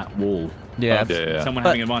it called? That wall. Yeah. of Yeah. someone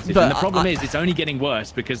But- having an advantage. but And the problem is it's only getting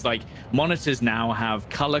worse because like monitors now have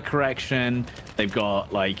color correction. They've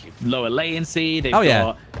got like lower latency. They've Oh, yeah.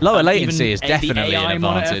 got, Lower latency even is definitely the AI an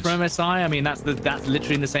monitor advantage. from MSI. I mean, that's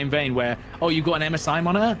literally in the same vein where, oh, you've got an MSI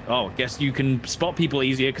monitor? Oh, guess you can spot people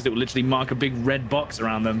easier because it will literally mark a big red box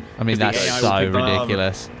around them. I mean, 'cause the that's AI so will pick them up.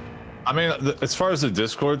 ridiculous. I mean, as far as the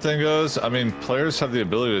Discord thing goes, I mean, players have the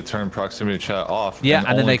ability to turn proximity chat off. Yeah, and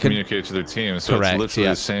and then only they can- communicate to their team. So Correct, it's literally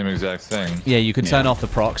yeah. the same exact thing. Yeah, you can turn off the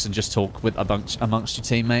procs and just talk with amongst your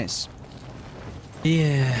teammates.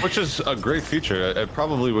 Yeah. Which is a great feature. It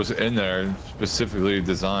probably was in there specifically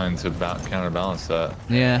designed to counterbalance that.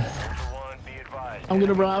 Yeah. Ultra One, be advised. I'm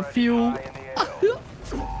gonna run out of fuel. High in the AO.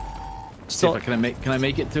 See if can I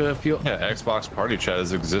make it to a fuel? Yeah, Xbox Party Chat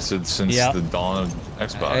has existed since Yep. the dawn of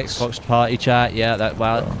Xbox. Xbox party chat, yeah,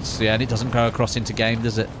 yeah, and it doesn't go across into game,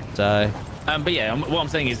 does it? So But yeah, what I'm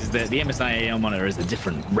saying is that the MSI AI monitor is a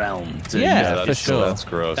different realm. To Yeah, that's, for sure. That's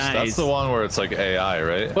gross. That That's is- the one where it's like AI,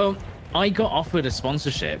 right? Well, I got offered a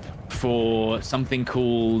sponsorship for something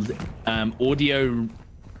called Audio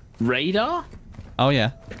Radar. oh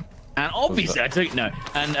yeah. And obviously, I took no,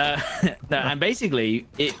 and no, and basically,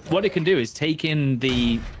 what it can do is take in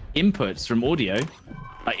the inputs from audio,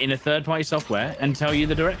 like in a third-party software, and tell you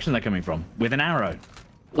the direction they're coming from with an arrow.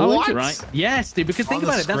 What? Right? Yes, dude. Because think On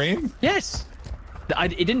the about it. screen? Yes.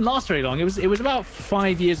 It didn't last very long. It was about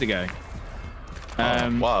 5 years ago.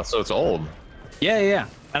 Wow, so it's old. Yeah.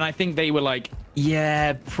 And I think they were like,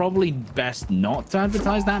 yeah, probably best not to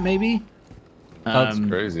advertise that, maybe. That's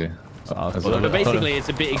crazy. But basically, it's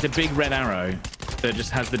a big red arrow that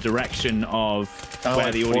just has the direction of where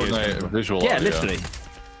like the audio is Fortnite coming from. visual Yeah, audio. literally.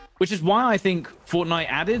 Which is why I think Fortnite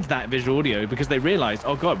added that visual audio because they realized,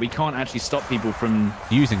 oh god, we can't actually stop people from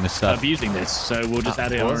Using this stuff. abusing this, so we'll just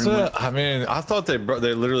add it. Was our own it? I mean, I thought they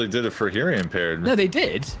literally did it for hearing impaired. No, they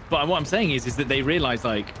did. But what I'm saying is that they realized,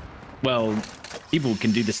 like, well, people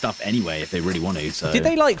can do this stuff anyway if they really want to. So Did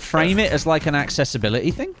they like frame it as like an accessibility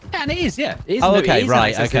thing? Yeah, and it is. Yeah. It is, Oh, no, okay, it is an right,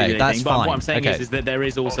 accessibility okay, that's thing, But fine, what I'm saying okay. is that there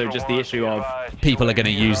is also just the issue of People are going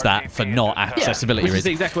to use that for not accessibility which is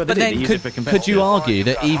reasons. exactly what they But did. then They use it for could you competitive. argue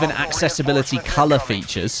that even accessibility color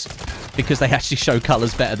features, because they actually show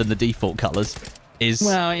colors better than the default colors, is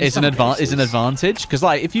Well, in is an some cases. advantage? Because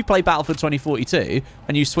like if you play Battlefield 2042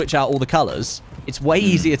 and you switch out all the colors, it's way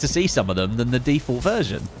easier to see some of them than the default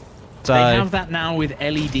version. So They have that now with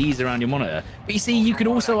LEDs around your monitor. But you see, you could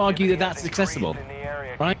also argue that that's accessible,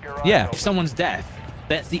 right? yeah, If someone's deaf,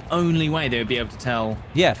 that's the only way they would be able to tell.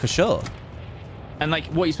 yeah, for sure. And like,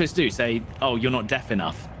 what are you supposed to do? Say, oh, you're not deaf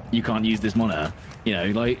enough. you can't use this monitor. You know,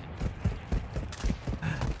 like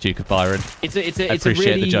Duke of Byron. it's a I appreciate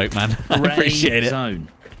really the joke, man. I gray appreciate it. zone.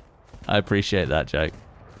 I appreciate that joke.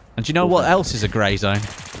 And do you know what else is a grey zone?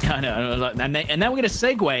 Yeah, I know. And now we're going to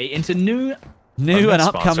segue into new and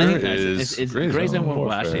upcoming is it's Grey Zone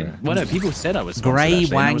Warfare. actually. Well, no, people said I was sponsored, Grey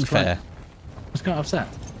actually, and I was Wangfair. I was quite upset.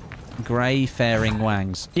 Grey faring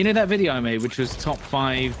wangs. You know that video I made, which was top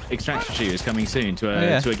 5 extraction shooters coming soon to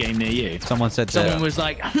a game near you? Someone said Someone was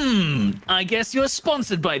like, I guess you're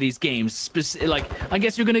sponsored by these games. I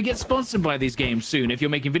guess you're going to get sponsored by these games soon if you're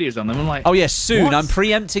making videos on them. I'm like, oh, yes, soon. what? I'm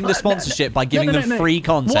preempting the sponsorship by giving them free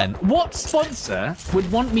content. What sponsor would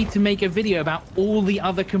want me to make a video about all the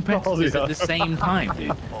other competitors at the same time,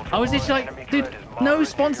 dude? I was just like, dude, no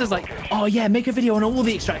sponsors like, oh yeah, make a video on all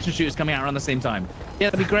the extraction shooters coming out around the same time. Yeah,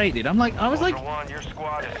 that'd be great, dude. I was like,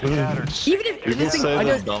 even if People this thing, say I the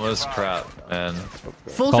don't, dumbest crap, and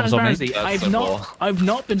full Comms on me. transparency, That's I've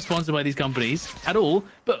not been sponsored by these companies at all,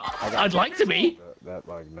 but I'd like to be.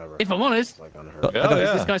 If I'm honest.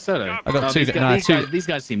 yeah, This guy's solo. I got two- These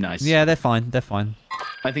guys seem nice. Yeah, they're fine. They're fine.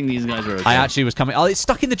 I think these guys are okay. I actually was coming. Oh, it's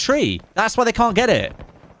stuck in the tree. That's why they can't get it.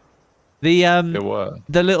 The what?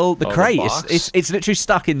 the crate. box? It's literally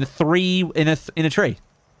stuck in in a tree.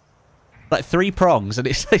 Like 3 prongs, and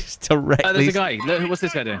it's directly. Oh, there's a guy. Look, what's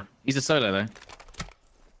this guy doing? He's a solo though.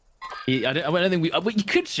 I don't think we. You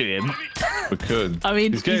could shoot him. We could. I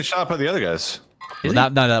mean, he's getting shot by the other guys. No,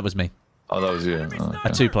 that was me. Oh, that was you. Oh, okay. I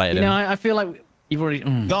 2-plated You him. know, I feel like you've already.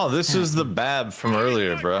 No, this is the Bab from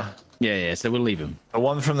earlier, bruh. Yeah. So we'll leave him. The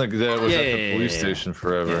one from that was at the police Yeah. station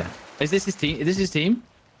forever. Yeah. Is this his team? Is this his team?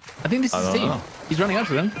 I think this is his don't team. know. He's running up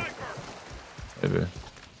to them. Maybe.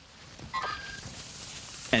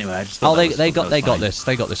 Anyway, I just. Oh, thought they that was got fine. this.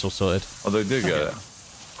 They got this all sorted. Oh, they did get it.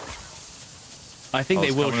 I think Oh, they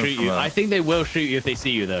it's will coming shoot from you. a- I think they will shoot you if they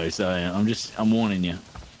see you though. So I'm warning you.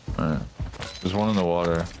 Alright. There's one in the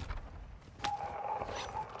water.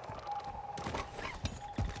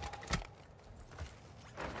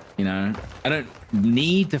 You know, I don't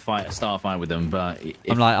need to start a fight with them, but if,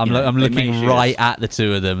 I'm you know, I'm they may looking shoot right us. at the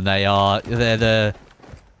two of them. They're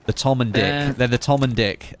the Tom and Dick. They're the Tom and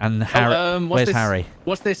Dick. And Harry. What's Where's this? Harry?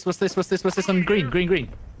 What's this? What's this on green?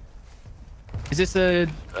 Is this a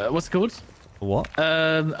what's it called? What?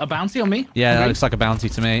 A bounty on me? Yeah, that Green? looks like a bounty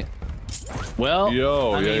to me. Well,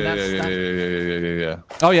 Yo, I mean, yeah. that's-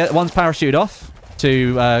 Oh yeah, one's parachute off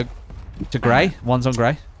to Grey. One's on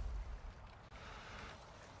Grey.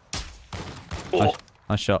 Oh,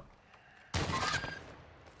 Nice shot.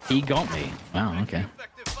 he got me. Wow. Okay.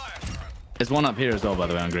 There's one up here as well, by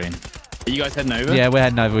the way, on green. Are you guys heading over? Yeah, we're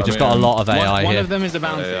heading over. We've just got a lot of AI one here. of them is a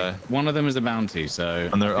bounty. AI. One of them is a bounty. So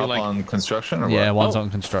And I they're feel up like... on construction or Yeah, what? one's Oh. on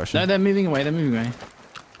construction. No, they're moving away. They're moving away.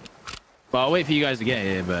 Well, I'll wait for you guys to get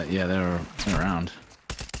here, but yeah, they're around.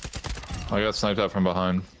 I got sniped out from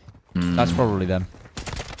behind. That's probably them.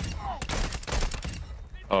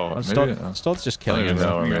 Oh, maybe. Stod's just I killing don't even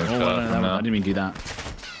know him. where I'm getting shot from I now. didn't mean to do that.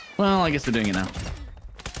 Well, I guess they're doing it now.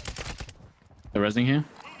 They're resing here.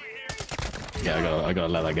 Yeah, I gotta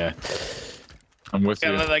let that go. I'm with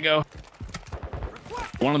Gotta you. let that go.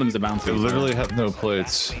 One of them's a bounty. They literally have no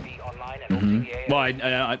plates. Well, you One's might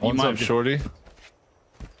up have just... shorty.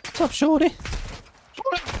 What's up, Shorty?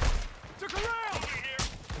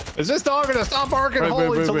 Is this dog gonna stop barking?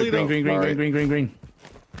 Holy Toledo. Green.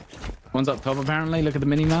 One's up top apparently. Look at the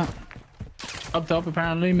mini map. Up top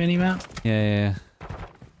apparently, mini map. Yeah.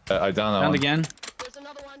 I down that And one. again. There's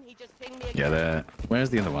another one. He just pinged me Yeah, again. there. Where's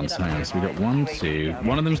the other ones? Hang on. So we got 1, 2.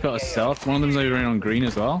 One of them's got a stealth. One of them's over in on green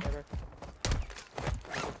as well.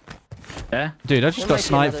 Yeah. Dude, I just There got might be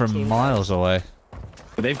sniped another from team. miles away.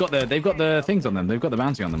 But they've got the things on them. They've got the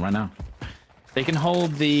bounty on them right now. They can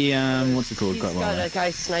hold the what's it called? He's Quite well. got a guy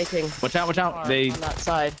sniping Watch out! They on that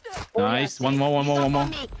side. nice. One more. He's up on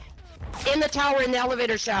me. In the tower, in the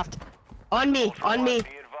elevator shaft. On me. Be advised,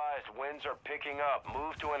 winds are picking up.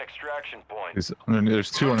 Move to an extraction point.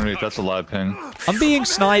 There's 2 underneath. That's a live ping. I'm being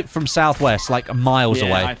sniped from southwest, like miles Yeah,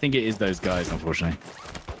 away. I think it is those guys, unfortunately.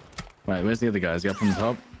 Right, where's the other guys? Is he up on the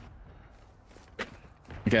top?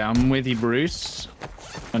 Okay, I'm with you, Bruce.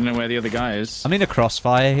 I don't know where the other guy is. I'm in a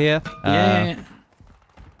crossfire here. Yeah.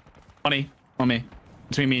 On me.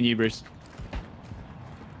 Between me and you, Bruce.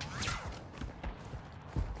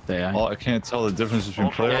 There. Oh, I can't tell the difference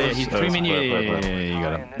between players. Yeah, he's between me and you. Play. Yeah, you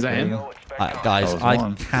got him. Is that him? Guys, That was I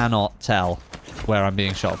one. cannot tell where I'm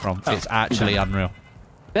being shot from. It's actually unreal.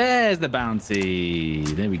 There's the bounty.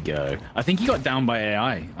 There we go. I think he got down by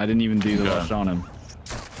AI. I didn't even do the Okay. rush on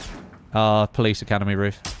him. Police Academy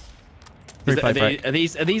roof. Is Replay that, break. are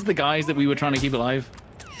these the guys that we were trying to keep alive?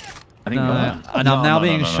 I think. No, yeah. and I'm now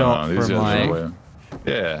being no, shot These from guys are like way-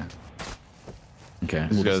 Yeah. Okay.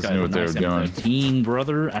 These guys knew what they were doing. M13,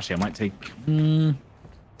 brother. Actually, I might take.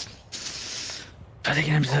 I think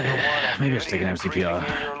an M13. Maybe I should take an MCPR.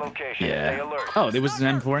 Yeah. Oh, there was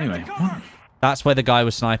an M4 anyway. What? That's where the guy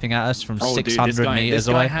was sniping at us from 600 meters away. This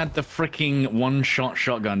guy had the freaking one-shot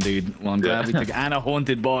shotgun, dude. Well, I'm glad we took and a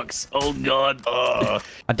haunted box. Oh god.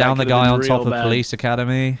 I downed the guy on top of Police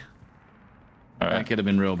Academy. That could have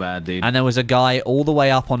been real bad, dude. And there was a guy all the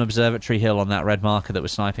way up on Observatory Hill on that red marker that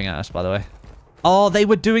was sniping at us, by the way. Oh, they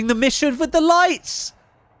were doing the mission with the lights.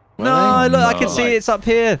 No, look, I can see it's up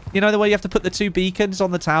here. You know the way you have to put the 2 beacons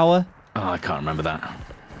on the tower? Oh, I can't remember that.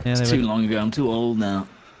 Yeah, it's too long ago. I'm too old now.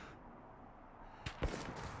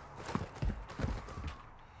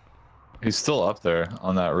 He's still up there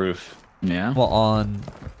on that roof. Yeah. What, on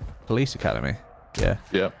Police Academy? Yeah.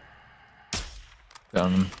 Yep.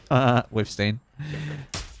 We've seen.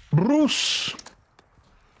 Bruce.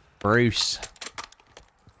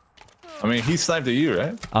 I mean, he sniped at you,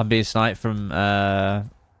 right? I'm being sniped from,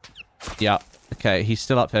 yeah. Okay, he's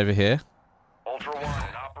still up over here.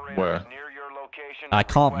 Where? I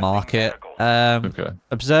can't mark it. Okay.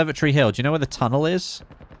 Observatory Hill. Do you know where the tunnel is?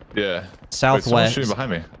 Yeah. Southwest. Wait, shooting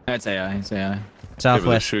behind me. That's AI. It's AI.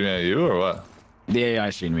 Southwest. Shooting at you or what? The AI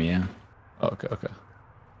shooting me, yeah. Oh, okay.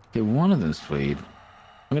 Okay, one of them's fleed.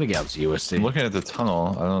 I'm gonna get out to USC. I'm looking at the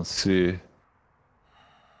tunnel. I don't see.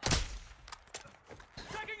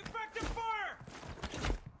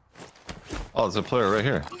 Oh, there's a player right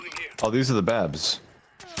here. Oh, these are the Babs.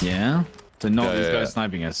 Yeah? So not these guys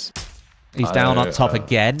sniping us. He's down up top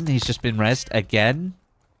again. He's just been rezzed again.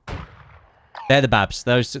 They're the Babs.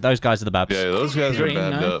 Those guys are the Babs. Yeah, those guys are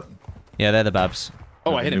babbed up. Yeah, they're the Babs.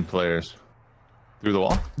 Oh, I hit him. New players. Through the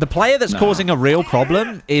wall? The player that's causing a real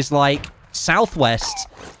problem is like Southwest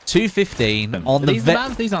 215 on the...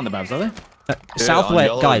 Babs? These aren't the Babs, are they?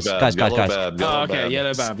 Southwest, guys. Oh, okay,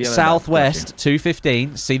 yellow Bab. Southwest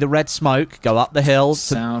 215. See the red smoke. Go up the hill.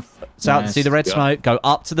 South. See the red smoke. Go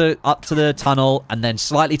up to the tunnel, and then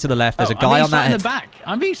slightly to the left. There's a guy on that end.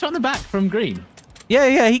 I'm being shot in the back from green.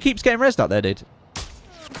 Yeah. He keeps getting rezzed up there, dude.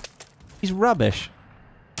 He's rubbish.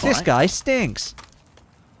 This guy stinks.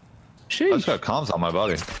 I just got comms on my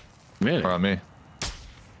body. Really? Or on me.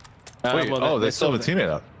 Wait. Well, they still have a teammate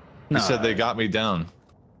up. He said they got me down.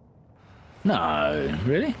 No,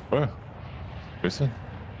 really? Where?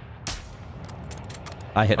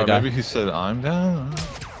 I hit the guy. Maybe he said I'm down.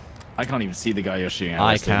 I can't even see the guy you're shooting at.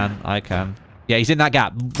 I can. Yeah, he's in that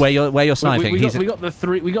gap where you're sniping.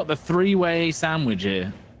 We got the three-way sandwich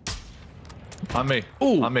here. On me.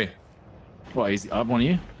 Ooh. On me. What? He's up on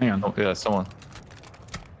you? Hang on. Oh, yeah, someone.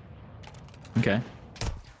 Okay.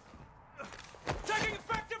 Taking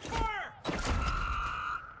effective fire.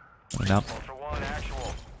 No.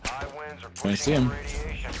 I see him.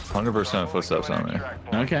 100% footsteps on me.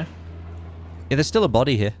 Okay. Yeah, there's still a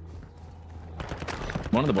body here.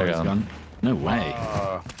 One of the bodies gone. No way.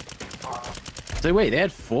 So wait, they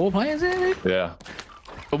had 4 players here? Yeah.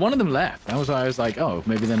 But one of them left. That was why I was like, oh,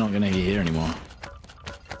 maybe they're not going to be here anymore.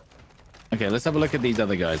 Okay, let's have a look at these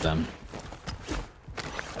other guys then.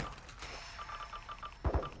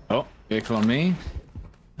 Oh, vehicle on me.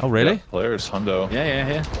 Oh, really? Yeah, players, hundo.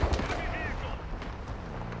 Yeah.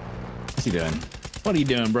 What's he doing? What are you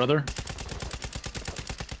doing, brother?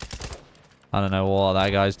 I don't know what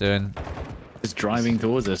that guy's doing. Just driving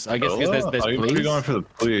towards us. I guess because there's police. You're going for the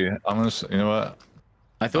plea. I'm gonna. You know what?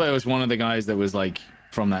 I thought it was one of the guys that was like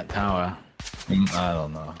from that tower. I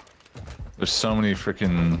don't know. There's so many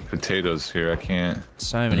freaking potatoes here. I can't.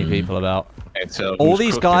 So many people about. Tell all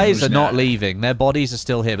these guys are not leaving. Their bodies are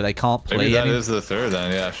still here, but they can't play. Maybe that is the third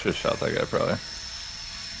then. Yeah, I should have shot that guy probably.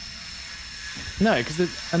 No, because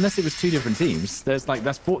unless it was 2 different teams, there's like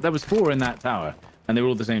there was 4 in that tower, and they were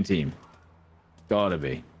all the same team. Gotta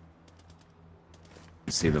be.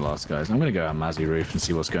 Let's see the last guys. I'm gonna go on Mazzy roof and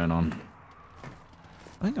see what's going on.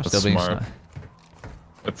 I think I'm still being smart.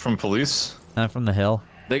 From police? No, from the hill.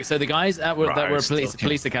 So the guys that were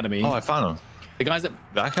police academy. Oh, I found him. The guys that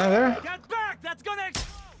guy there? Get back! That's gonna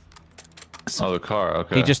explode. Oh, the car.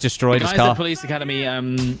 Okay. He just destroyed his guys car. at police academy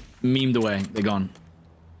memed away. They're gone.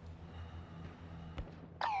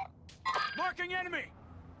 Marking enemy.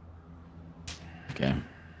 Okay.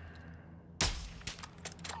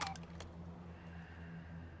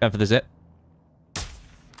 Going for the zip.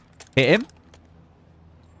 Hit him.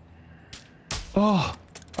 Oh,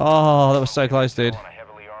 that was so close, dude.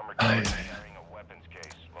 I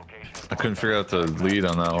couldn't figure out the lead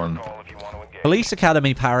on that one. Police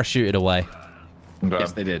Academy parachuted away. Okay.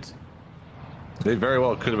 Yes, they did. They very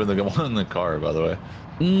well could have been the one in the car, by the way.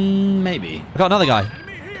 Maybe. I got another guy.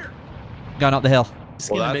 Going up the hill. It's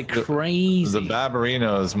getting a bit crazy. The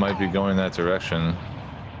Baberinos might be going that direction.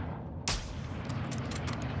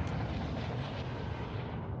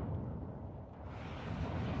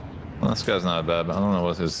 Well, this guy's not bad, but I don't know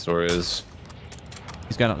what his story is.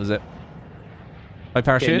 He's going up the zip. By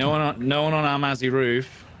parachute? Okay, no one on our Mazzy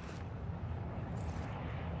roof.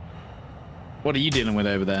 What are you dealing with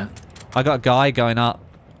over there? I got a guy going up.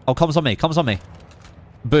 Oh, comms on me. Comms on me.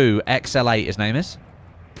 Boo, XL8 his name is.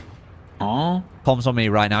 Oh? Comms on me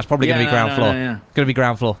right now. It's probably going to be ground floor. Yeah. Going to be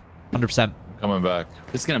ground floor. 100%. Coming back.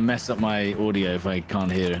 It's going to mess up my audio if I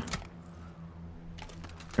can't hear it.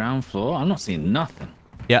 Ground floor? I'm not seeing nothing.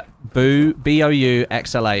 Yeah. Boo, B-O-U,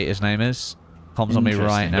 XL8 his name is. Comms on me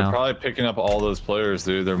right They're now. probably picking up all those players,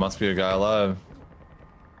 dude. There must be a guy alive.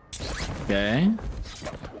 Okay.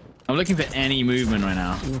 I'm looking for any movement right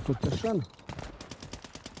now. Your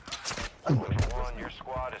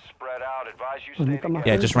squad is spread out. Advise you stay together.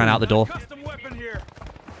 Yeah, just ran out the door.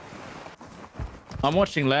 I'm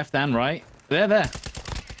watching left and right. There.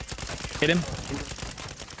 Hit him.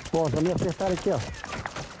 Where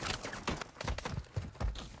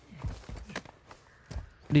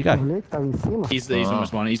do you go? He's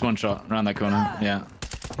almost one. He's one shot around that corner. Yeah.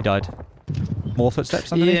 He died. More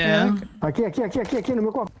footsteps underneath? Yeah.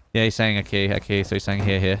 Yeah, he's saying a key, so he's saying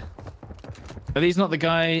here. Are these not the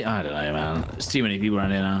guy? I don't know, man. There's too many people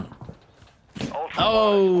around here now. Ultra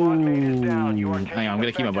Oh! One, squad mate is down. You are Hang on, I'm taking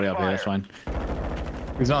gonna keep my body up here. That's fire.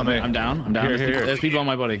 fine. He's on me. I'm down. Here. There's people on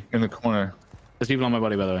my body. In the corner. There's people on my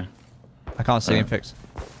body, by the way. I can't see him fix.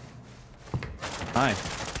 Hi.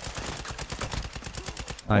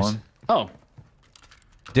 Nice. One. Oh.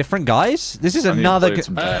 Different guys? This is I need another... plates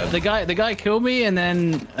and pads. The guy killed me and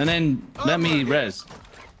then let me res.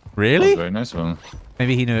 Really? Very nice of him.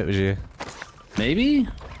 Maybe he knew it was you. Maybe.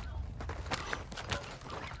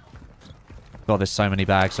 God, there's so many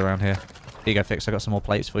bags around here. Here you go, Fix. I got some more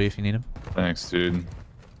plates for you if you need them. Thanks, dude.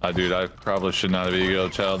 Dude, I probably should not have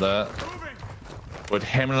ego-child that. With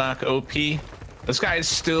Hemlock OP? This guy is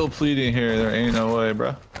still pleading here. There ain't no way,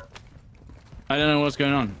 bro. I don't know what's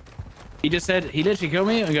going on. He just said, he literally killed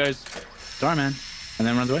me and goes, sorry, man. And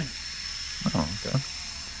then runs away. Oh, okay.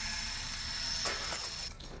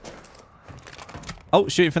 Oh,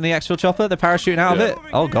 shooting from the exfil chopper. They're parachuting out of it.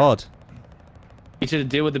 Oh, God. You should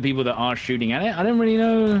deal with the people that are shooting at it. I don't really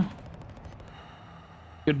know.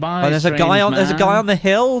 Goodbye. Oh, there's a guy on. There's a guy on the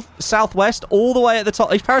hill, southwest, all the way at the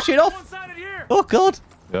top. He's parachuted off. Oh God.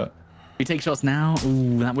 Yeah. If you take shots now,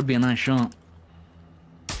 ooh, that would be a nice shot.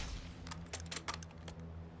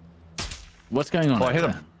 What's going on? Oh, I hit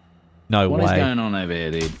him. No way. What is going on over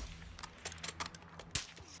here, dude?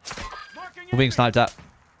 We're being sniped at.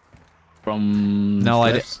 From No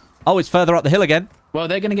idea. cliffs? Oh, it's further up the hill again. Well,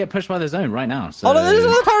 they're gonna get pushed by the zone right now. So... Oh no, there's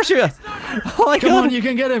another parachuter. Oh my Come God. on, you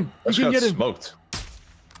can get him. You This can got get him. smoked.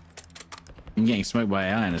 I'm getting smoked by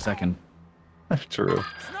AI in a second. True.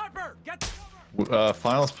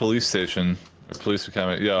 Finals police station. Or police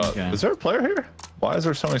academy. Yeah. Okay. Is there a player here? Why is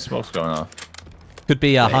there so many smokes going off? Could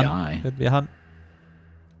be a AI. hunt. Could be a hunt.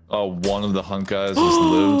 Oh, one of the hunt guys just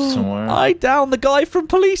lives somewhere. I downed the guy from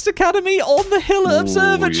Police Academy on the hill at Ooh,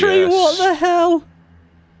 Observatory. yes. What the hell?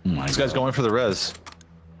 Oh my This guy's God. going for the res.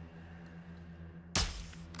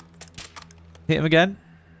 Hit him again.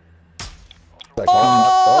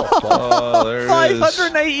 Oh, there it is.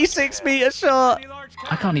 586 meter shot.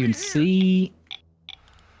 I can't even see.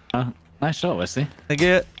 Nice shot, Wesley. Thank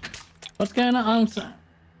you. What's going on?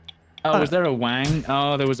 Oh, was there a wang?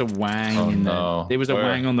 Oh, there was a wang Oh, in no. there. There was a Where?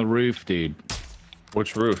 wang on the roof, dude.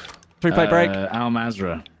 Which roof? 3-plate break. Al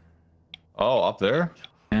Mazra. Oh, up there?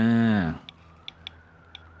 Yeah.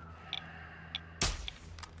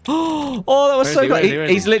 Oh, that was Where is so he? Where good. is he? Where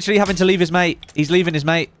is He's he? literally having to leave his mate. He's leaving his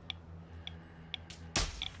mate.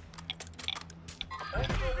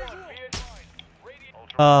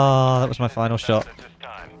 Oh, that was my final shot.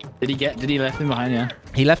 Did he left him behind? Yeah.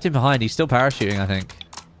 He left him behind. He's still parachuting, I think.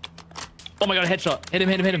 Oh my God, headshot. Hit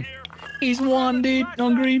him. He's one, dude,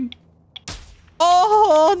 on green.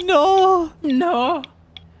 Oh, no. No.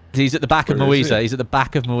 He's at the back of Where is Moisa. he? He's at the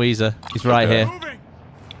back of Moisa. He's right Okay. here.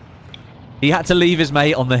 He had to leave his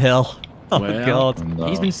mate on the hill. Oh, Well, God. No.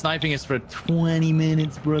 He's been sniping us for 20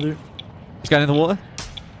 minutes, brother. He's going in the water.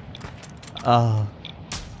 Oh.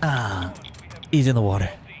 He's in the water.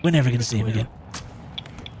 We're never going to see him again.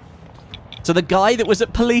 So the guy that was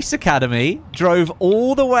at Police Academy drove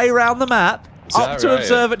all the way around the map Is up that to right?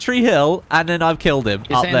 Observatory Hill, and then I've killed him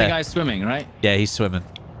You're up saying there. the guy's swimming, right? Yeah, he's swimming.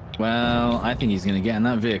 Well, I think he's gonna get in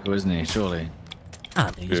that vehicle, isn't he? Surely. I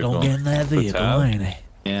think he's gonna get in that vehicle, ain't he?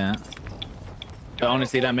 Yeah. But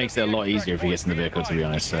honestly, that makes it a lot easier if he gets in the vehicle, to be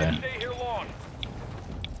honest. So.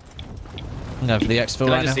 I'm going for the exfil Did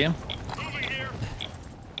I right just now. see him?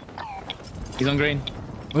 He's on green.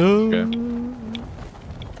 Okay.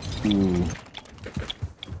 Ooh.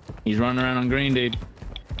 He's running around on green, dude.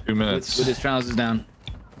 2 minutes. With his trousers down.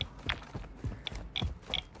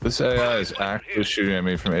 This AI is actually shooting at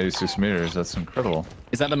me from 86 meters. That's incredible.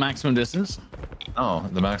 Is that the maximum distance? Oh,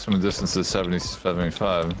 the maximum distance is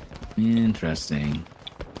 75. Interesting.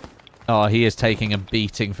 Oh, he is taking a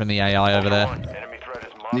beating from the AI over there. Enemy threat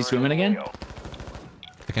is Is he swimming again?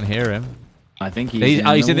 I can hear him. I think He's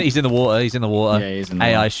in the water. He's in the water. Yeah, he's in the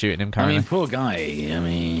AI water. shooting him I currently. mean, poor guy. I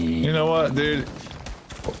mean... You know what, dude?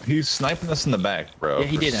 He's sniping us in the back, bro. Yeah,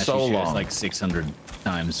 he for did so actually shoot us long. like 600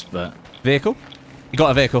 times, but... Vehicle? He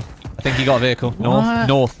got a vehicle. I think he got a vehicle. What?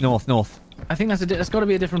 North. I think that's got to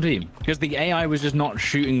be a different team. Because the AI was just not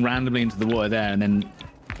shooting randomly into the water there, and then...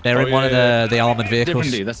 They're in one of the armored vehicles.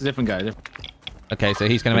 Different dude. That's a different guy. Okay, so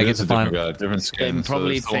he's going to make it to different final. guy, different skin.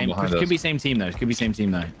 Probably so same. Could be same team though. Could be same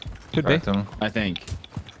team though. Could be. I think. It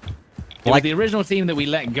Like- was the original team that we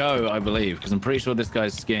let go, I believe, because I'm pretty sure this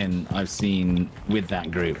guy's skin I've seen with that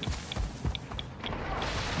group.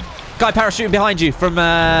 Guy parachuting behind you from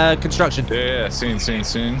construction. Yeah,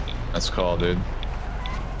 seen. That's called, dude.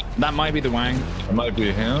 That might be the Wang, It might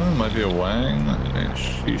be him. It might be a Wang.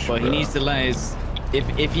 Sheesh, but he bro. needs to let his.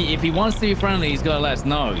 If he wants to be friendly, he's got to let us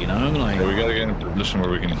know. You know, like. Yeah, we gotta get in a position where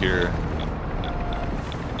we can hear.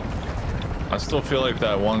 I still feel like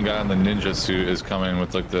that one guy in the ninja suit is coming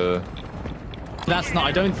with like the. That's not.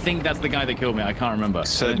 I don't think that's the guy that killed me. I can't remember. I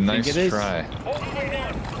Said don't think nice it is. try.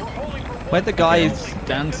 Where the guy is?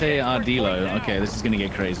 Dante Ardilo. Okay, this is gonna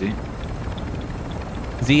get crazy.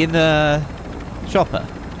 Is he in the chopper?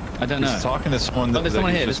 I don't know. He's talking to someone. Oh, there's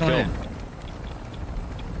someone here. There's someone here.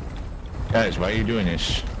 Guys, why are you doing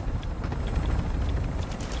this?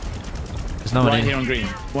 There's no one Right in. here on green.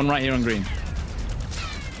 One right here on green.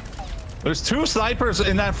 There's 2 snipers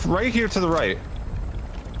in that right here to the right.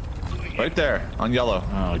 Right there on yellow.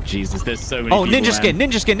 Oh Jesus, there's so many. Oh, people, ninja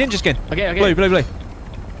man. skin. Okay, okay. Blue.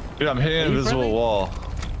 Dude, I'm hitting an you invisible friendly? wall.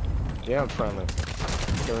 Yeah, I'm friendly.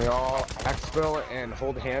 Can we all exfil and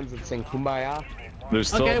hold hands and sing Kumbaya? There's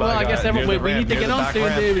still Okay, a well, bad I guess guy everyone, near the we need ramp, to near get the on back soon,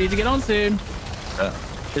 ramp. dude. We need to get on soon. Yeah.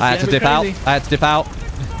 I had to dip out. I had to dip out.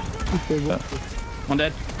 One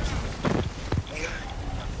dead.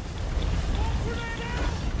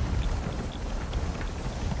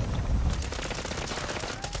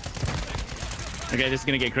 Okay, this is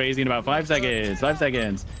gonna get crazy in about 5 seconds. 5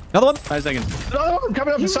 seconds. Another one. 5 seconds. No, I'm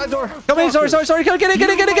coming up the side door. Come in. Sorry. Get in. Get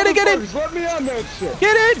in! Let me on that shit!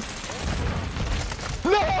 Get in.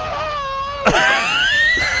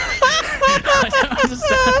 I don't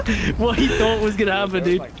understand what he thought was gonna happen, There's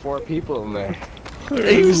dude. like 4 people in there.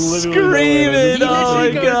 He's screaming. He Oh my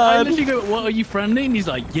literally goes, I god. literally go, what, are you friendly? And he's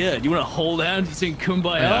like, yeah, do you want to hold hands and sing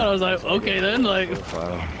Kumbaya? And I was like, okay then, like.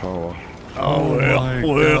 Oh,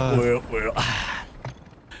 Well.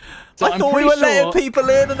 So I I'm thought we pretty were sure- letting people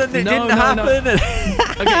in and then it didn't happen.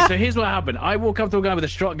 Okay, so here's what happened. I walk up to a guy with a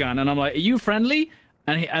shotgun and I'm like, are you friendly?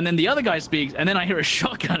 And then the other guy speaks and then I hear a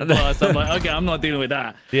shotgun blast. I'm like, okay, I'm not dealing with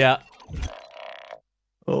that. Yeah.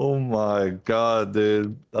 Oh my god,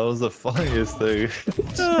 dude. That was the funniest thing. Just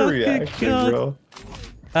Oh, the good reaction, God. bro.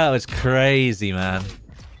 That was crazy, man.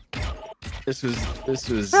 This was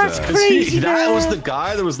That's crazy, That man. was the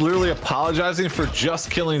guy that was literally apologizing for just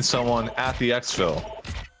killing someone at the exfil.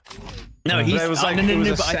 No, he's It was like no, it was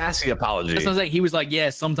a but sassy apology. that's what I was like. He was like,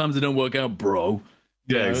 yeah, sometimes it don't work out, bro.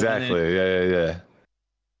 Yeah, You know, exactly. Yeah.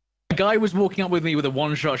 A guy was walking up with me with a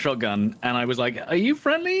one-shot shotgun, and I was like, "Are you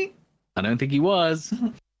friendly?" I don't think he was.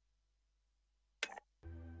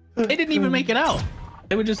 They didn't even make it out.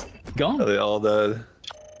 They were just gone. They all died.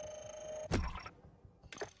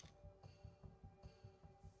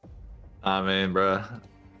 I mean, bruh.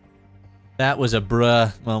 That was a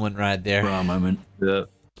bruh moment right there. For a moment. Yeah.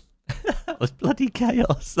 That was bloody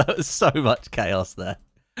chaos. That was so much chaos there.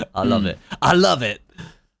 I love it. I love it.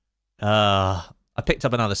 I picked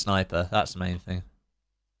up another sniper. That's the main thing.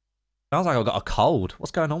 Sounds like I've got a cold.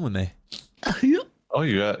 What's going on with me? Oh,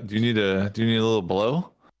 you got? Do you need a little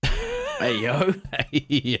blow? Hey yo. Hey,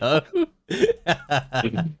 yo.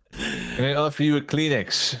 Can I offer you a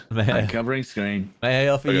Kleenex? May Covering screen. I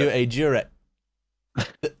offer you a Durek?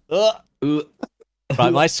 Ooh.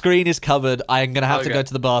 Right, my screen is covered. I am going to have to Okay. go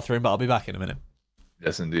to the bathroom, but I'll be back in a minute.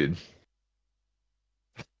 Yes, indeed.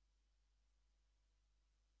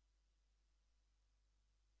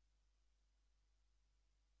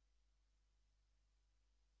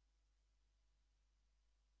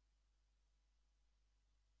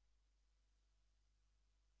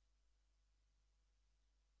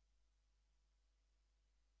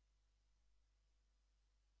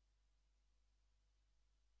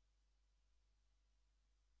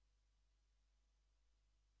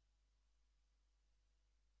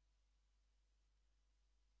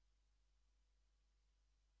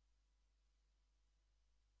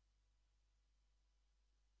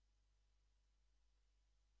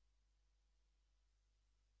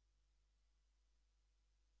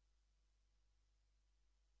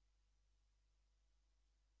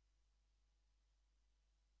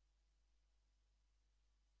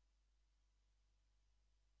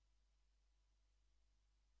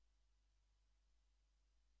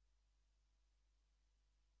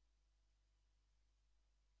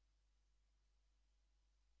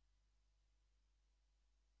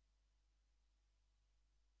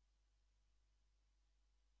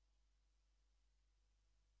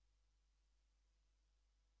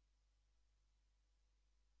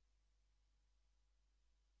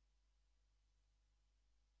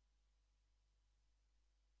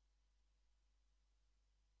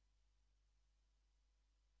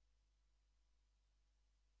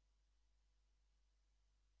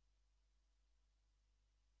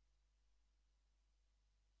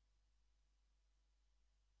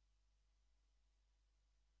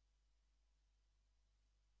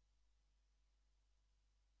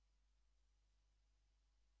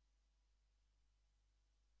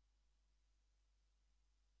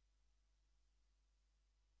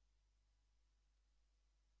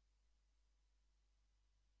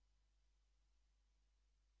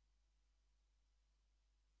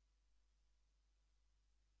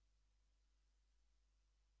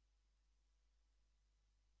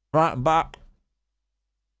 Right, I'm back.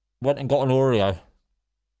 Went and got an Oreo.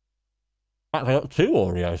 Actually, I got 2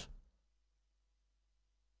 Oreos.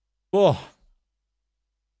 Oh.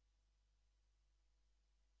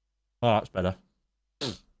 Oh, that's better.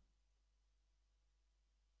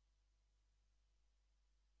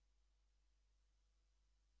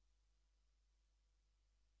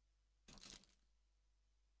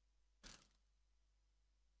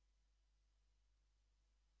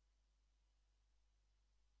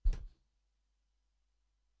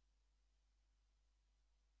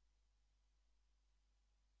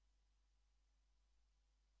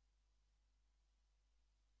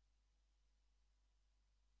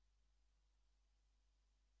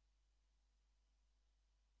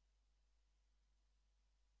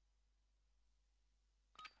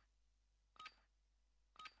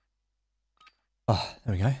 Oh,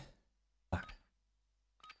 there we go. Back.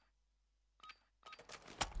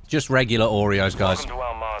 Just regular Oreos, guys.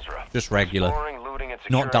 Just regular.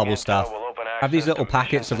 Not double stuff. I have these little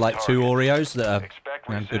packets of like 2 Oreos that are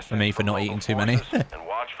good for me for not eating too many. But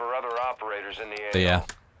yeah.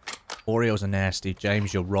 Oreos are nasty.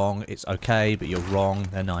 James, you're wrong. It's okay, but you're wrong.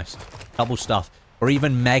 They're nice. Double stuff. Or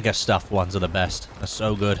even mega stuffed ones are the best. They're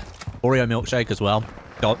so good. Oreo milkshake as well.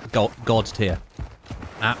 God tier.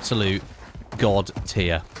 Absolute God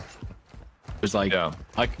tier. It was like,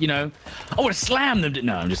 you know, I would have slammed them.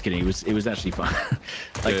 No, I'm just kidding. It was actually fun.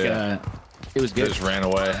 Like, it was good. They just ran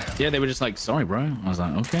away. Yeah, they were just like, sorry, bro. I was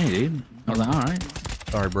like, okay, dude. I was like, all right.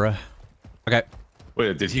 Sorry, bro. Okay.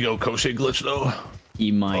 Wait, did he go kosher glitch though?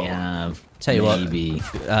 He might have. Tell you maybe.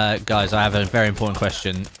 What, guys, I have a very important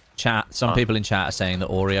question. Chat. Some people in chat are saying that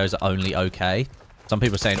Oreos are only okay. Some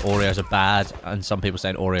people are saying Oreos are bad, and some people are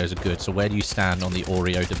saying Oreos are good. So where do you stand on the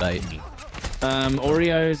Oreo debate?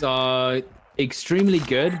 Oreos are extremely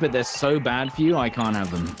good, but they're so bad for you, I can't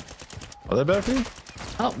have them. Are they bad for you?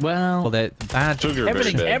 Oh, well, they're bad.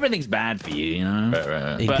 Everything's bad for you, you know?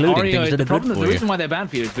 Right. But Including Oreos, things that are good for the you. reason why they're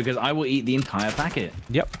bad for you is because I will eat the entire packet.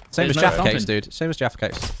 Yep. Same as Jaffa Cakes, dude. Same as Jaffa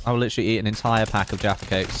Cakes. I will literally eat an entire pack of Jaffa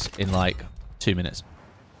Cakes in like 2 minutes.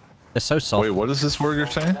 They're so soft. Wait, what is this word you're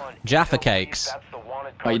saying? Jaffa Cakes.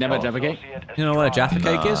 Oh, you never had Jaffa Cake? You know what a Jaffa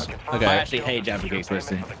Cake is? Okay. I actually hate Jaffa Cakes,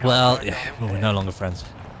 personally. Well, yeah, we're no longer friends.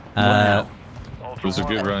 It was a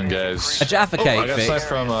good run, guys. A Jaffa Cake. I got sniped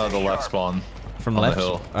from the left spawn. From the left?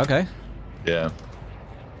 Hill. Okay. Yeah.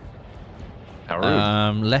 How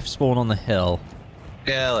rude. Left spawn on the hill.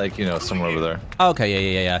 Yeah, like, you know, somewhere over there.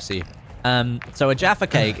 Okay, yeah, I see. So a Jaffa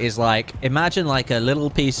Cake is like, imagine like a little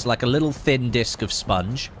piece, like a little thin disc of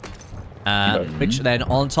sponge. Which then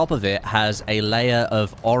on top of it has a layer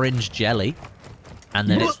of orange jelly. And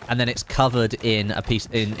then it's covered in a piece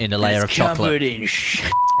in a layer of chocolate.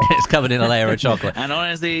 It's covered in a layer of chocolate. And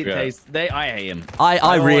honestly, I hate him.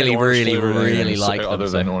 I really like them. Other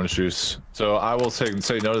than orange juice. So I will say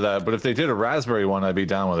no to that. But if they did a raspberry one, I'd be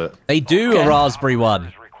down with it. They do a raspberry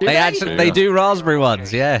one. They do raspberry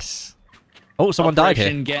ones, yes. Oh, someone died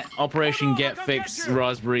here. Operation Get Fixed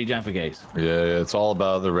Raspberry Jaffa Cakes. Yeah, it's all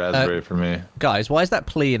about the raspberry for me. Guys, why is that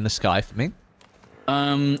plea in the sky for me?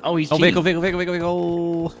 Oh, he's vehicle.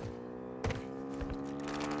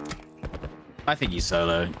 I think he's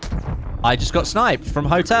solo. I just got sniped from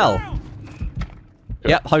hotel.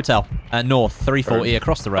 Yep, hotel. North, 340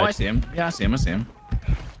 across the road. Oh, I see him. Yeah, I see him.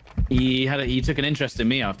 He took an interest in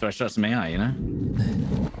me after I shot some AI, you know?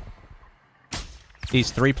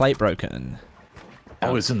 He's 3 plate broken.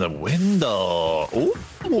 Oh, it's in the window. Ooh,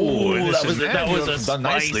 that was a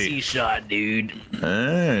spicy shot, dude.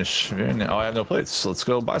 Oh, I have no plates. Let's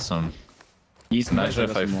go buy some. Imagine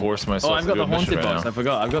if I force myself. Oh, I've got the haunted box. I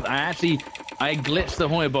forgot. I glitched the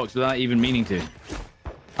haunted box without even meaning to.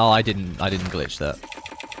 Oh, I didn't glitch that.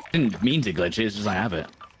 Didn't mean to glitch it. It's just I have it.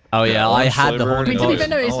 Oh yeah, I had the haunted box.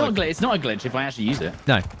 No, it's not a glitch if I actually use it.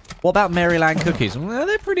 No. What about Maryland cookies? Well,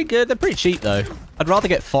 they're pretty good. They're pretty cheap though. I'd rather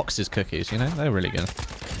get Fox's cookies. You know, they're really good.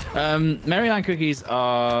 Maryland cookies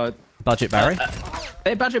are Budget Barry.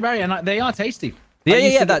 They're Budget Barry, and they are tasty.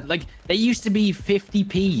 Yeah. Like they used to be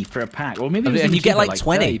 50p for a pack, or maybe. And you get like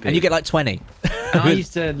 20. And you get like 20. And I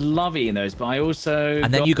used to love eating those, but I also.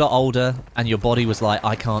 And then you got older, and your body was like,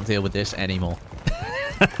 I can't deal with this anymore.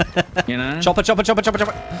 You know. Chopper.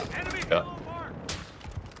 Yeah.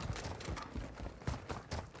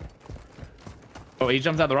 Oh, he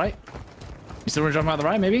jumped out the right. You still want to jump out the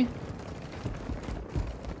right, maybe?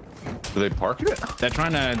 Do they park it? They're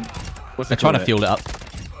trying to. They're trying to fuel it up.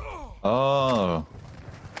 Oh.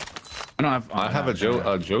 I have a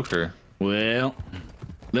Joker. Well,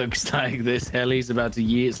 looks like this heli's about to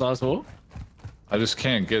yeet its last hole. I just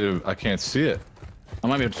can't get it. I can't see it. I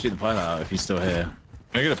might be able to shoot the pilot out if he's still here.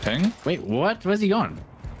 Can I get a ping? Wait, what? Where's he gone?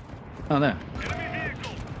 Oh, there.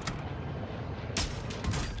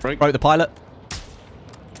 Break. Broke the pilot.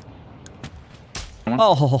 Come on.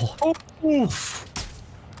 Oh. Oof. Oof.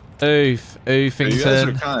 You guys are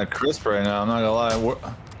Oofington. kind of crisp right now. I'm not gonna lie.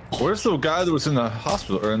 Where's the guy that was in the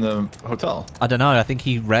hospital or in the hotel? I don't know. I think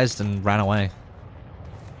he rezzed and ran away.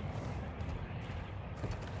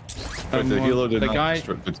 Wait, the helo did the not guy-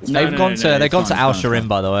 restrict it to- They've gone to it's fine, Al it's fine. Sharim,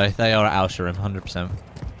 by the way. They are at Al Sharim, 100%.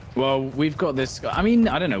 Well, we've got this. I mean,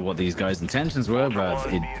 I don't know what these guys' intentions were, but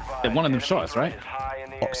one of them shot us, right?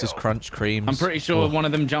 Boxes, crunch, creams. I'm pretty sure Oh. one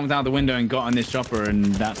of them jumped out the window and got on this chopper, and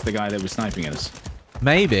that's the guy that was sniping at us.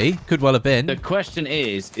 Maybe. Could well have been. The question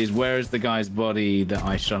is where is the guy's body that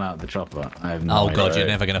I shot out the chopper? I have no Oh, idea. God, you're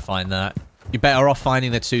never going to find that. You're better off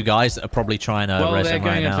finding the two guys that are probably trying to Well, arrest they're him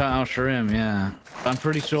right going into now. Al Sharim, yeah. I'm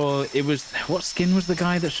pretty sure it was... What skin was the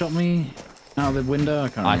guy that shot me out of the window? I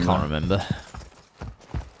can't remember.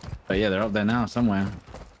 But yeah, they're up there now somewhere.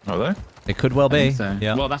 Are they? It could well I be. think so.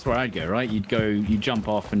 Yeah. Well, that's where I'd go, right? You jump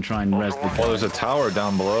off and try and res the... Oh, there's a tower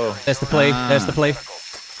down below. There's the plea. There's the plea.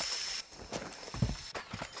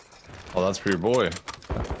 Oh, that's for your boy.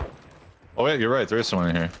 Oh, yeah, you're right. There is someone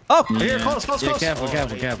in here. Oh! Here, close. Yeah, careful.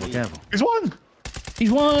 He's won.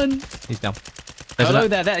 He's won! He's down. Hello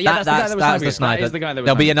there. Yeah, that's the guy that was sniping us. sniper. That is the guy that was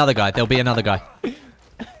There'll be sniping. another guy. There'll be another guy.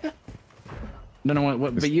 Don't know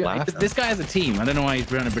what but you, laughing. this guy has a team. I don't know why he's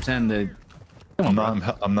trying to pretend that... Come on,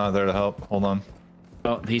 bro. I'm not there to help. Hold on.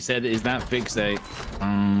 Oh, he said, is that fixate?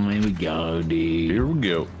 Here we go, dude. Here we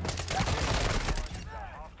go.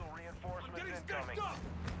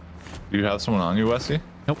 Do you have someone on you, Wesley?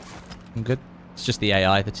 Nope. I'm good. It's just the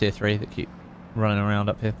AI, the tier 3, that keep running around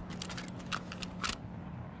up here.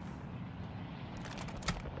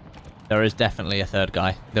 There is definitely a third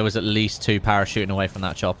guy. There was at least 2 parachuting away from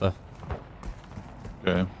that chopper.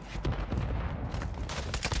 Okay.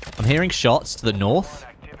 I'm hearing shots to the north.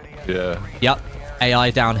 Yeah. Yep.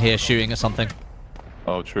 AI down here shooting at something.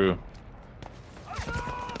 Oh, true. I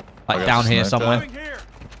Like got down here sniped somewhere. at.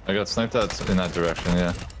 I got sniped at in that direction,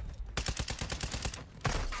 yeah.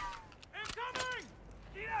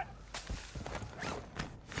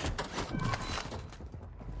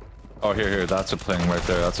 Oh, here. That's a playing right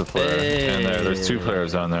there. That's a player. And there's 2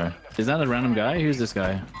 players down there. Is that a random guy? Who's this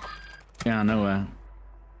guy? Yeah, nowhere.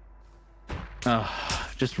 Oh,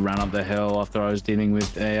 just ran up the hill after I was dealing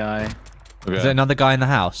with AI. Okay. Is there another guy in the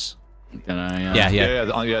house? Don't know, Yeah. Yeah,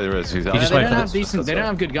 there is. He's out. just they wait don't for have this. decent. They don't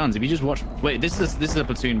have good guns. If you just watch. Wait, this is a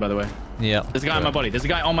platoon, by the way. Yeah. There's a guy on my body. There's a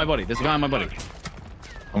guy on my body. There's a guy on my body.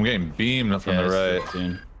 I'm getting beamed from the this is a right.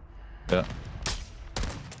 platoon. Yeah.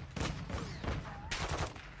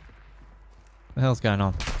 What the hell's going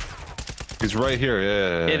on? He's right here.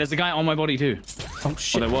 Yeah, Yeah. there's a guy on my body too. Oh,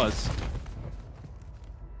 shit. Well, there was.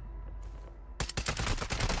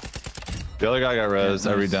 The other guy got rezzed.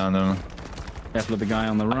 I read down him. Careful of the guy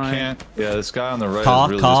on the right. Can't. Yeah, this guy on the right. Car,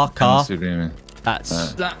 is really car, just car. constantly beaming. That's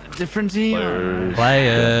Is that a different team? Players.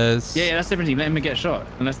 players. Yeah, that's a different team. Let him get shot.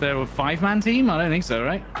 Unless they're a 5-man team? I don't think so,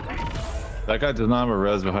 right? That guy does not have a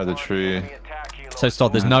res behind the tree. So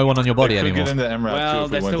stop. There's no one on your body They could anymore. get into MRAP Well,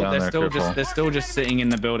 too if we went down there. Careful. they're still just sitting in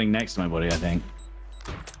the building next to my body, I think.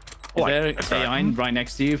 Is there AI right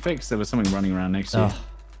next to you, Fix? There was something running around next to you. Oh.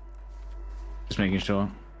 Just making sure.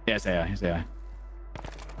 Yeah, it's AI. It's AI.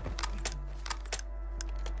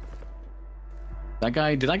 That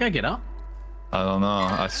guy, did that guy get up? I don't know.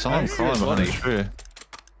 I saw him see crawling his behind the body. tree.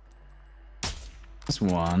 That's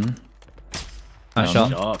one. Nice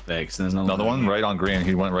shot. Shot, Fix. There's Another one right on green.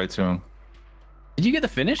 He went right to him. Did you get the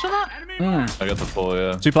finish on that? Yeah. I got the full,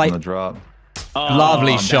 yeah. 2 plate. On the drop. Oh,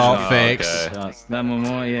 Lovely that's shot, shot. Fix. Okay. Shots. That one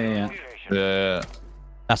more, yeah. Yeah.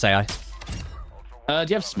 That's AI. Do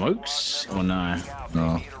you have smokes or no?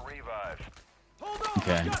 No.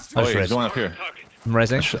 Okay. Oh, wait, res. he's going up here. I'm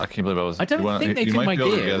rezzing. I can't believe I was. I don't you wanna- think they you took might my be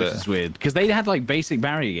able to gear, get which it. is weird. Because they had like basic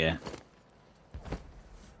barrier gear.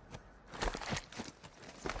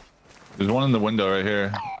 There's one in the window right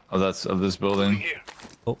here of this building.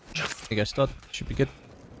 Oh, there you go, stud. Should be good.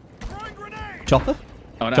 Chopper?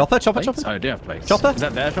 Oh, no. Chopper, chopper, Plates? chopper. Oh, I do have plates. Chopper? Is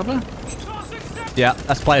that their chopper? Yeah,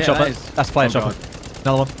 that's player Yeah, chopper. that is- That's player oh, chopper. God.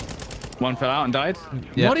 Another one. One fell out and died?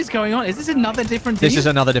 Yeah. What is going on? Is this another different team? This is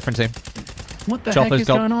another different team. What the Chopper's heck is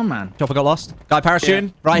got- going on, man? Chopper got lost. Guy parachuting, Yeah.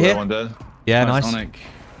 right That here. one dead. Yeah, nice. Sonic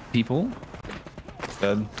people.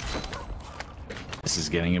 Dead. This is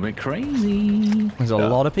getting a bit crazy. There's a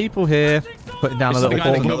lot of people here. Putting down This a is the little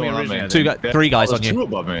guy that ball. killed me Another one on originally, me. I Two think. guys, 3 guys on There's 2 you.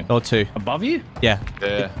 above me. Or 2. Above you? Yeah.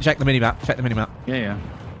 Yeah. Check the minimap. Check the minimap. Yeah.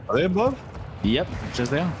 Are they above? Yep,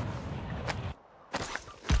 just there.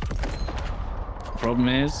 Problem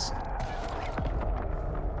is,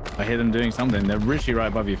 I hear them doing something. They're literally right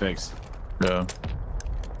above you, Fix. Yeah.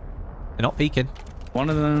 They're not peeking.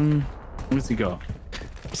 One of them. What's he got?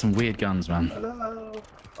 Some weird guns, man.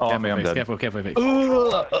 Oh, man, I'm dead. Careful, careful, Fix.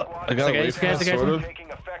 I got okay, sort of. Taking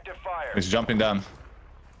effective fire. He's jumping down.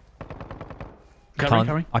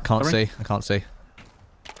 Covering. I can't see. I can't see.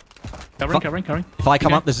 Covering. If I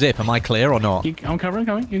come up the zip, am I clear or not? I'm covering.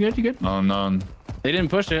 You good? You good? Oh, no. They didn't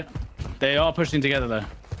push it. They are pushing together, though.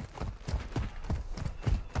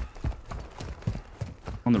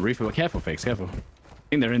 On the roof. Careful, Fix. Careful.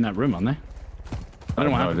 I think they're in that room, aren't they? I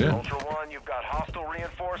don't know what happened. Ultra One, you've got hostile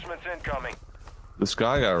reinforcements incoming. This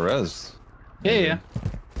guy got rezzed. Yeah.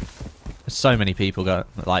 So many people got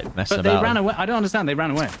like messing But about. they ran away. I don't understand. They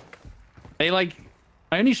ran away. They like.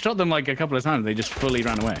 I only shot them like a couple of times. They just fully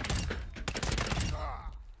ran away.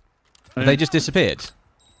 Have they just disappeared?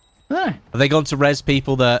 No. Have they gone to res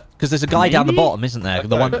people that? Because there's a guy down the Maybe? bottom, isn't there?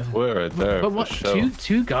 The one. We're right there. But what? for sure.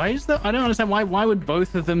 Two guys though? I don't understand why would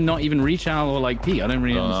both of them not even reach out or like pee? I don't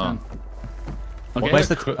really understand. Okay. Where's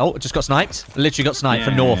the? Oh, just got sniped. Literally got sniped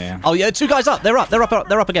from Yeah, north. yeah. Oh yeah, 2 guys up. They're up. They're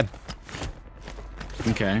up again.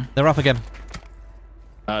 Okay. They're up again.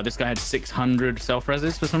 This guy had 600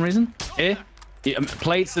 self-reses for some reason. Here. Yeah,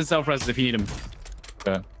 plates and self-reses if you need them.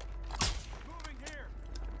 Okay.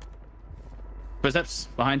 Footsteps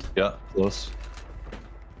behind. Yeah, close.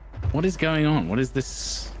 What is going on? What is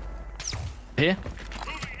this? Here?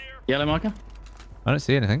 Yellow marker? I don't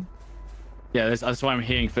see anything. Yeah, that's why I'm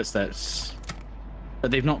hearing footsteps. But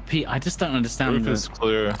they've not peeked. I just don't understand. Roof is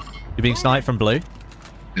clear. You're being sniped from blue.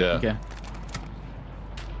 Yeah. Okay.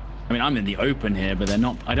 I mean, I'm in the open here, but they're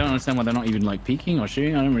not. I don't understand why they're not even like peeking or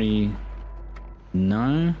shooting. I don't really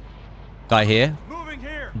know. Guy here. Moving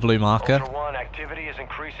here. Blue marker. Ultra One, activity is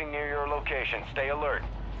increasing near your location. Stay alert.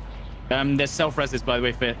 There's self-reses, by the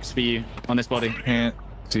way, Fix, for you on this body. Can't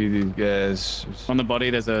see these guys. On the body,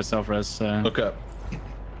 there's a self-res. Look up.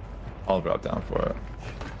 I'll drop down for it.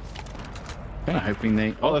 Kind of hoping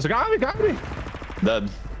they. Oh, there's a guy. Got me. Dead.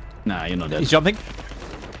 Nah, you're not dead. He's jumping.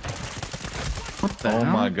 What the Oh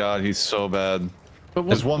hell? my god, he's so bad. But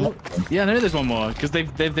There's one more. Yeah, I know there's one more because they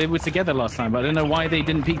were together last time, but I don't know why they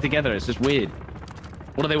didn't peek together. It's just weird.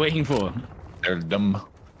 What are they waiting for? They're dumb.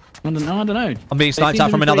 I don't know. I'm being sniped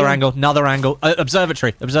out from another angle.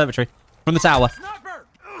 Observatory. From the tower.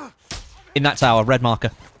 In that tower, red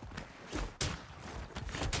marker.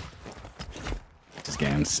 Just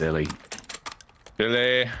getting silly.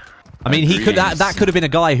 Billy. I mean, he could that could have been a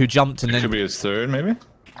guy who jumped and It then could be his third, maybe.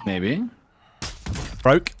 Maybe.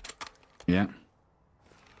 broke. Yeah.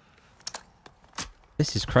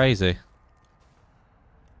 This is crazy.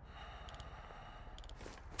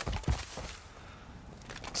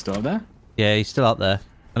 Still up there? Yeah, he's still up there.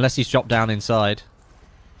 Unless he's dropped down inside.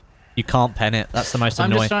 You can't pen it. That's the most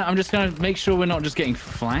annoying. I'm just gonna make sure we're not just getting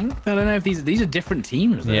flanked. I don't know if these are different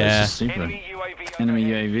teams. Though. Yeah. This is super. Enemy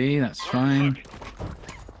UAV, that's fine.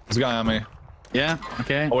 There's a guy on me. Yeah.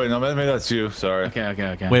 Okay. Oh wait, no, maybe that's you. Sorry.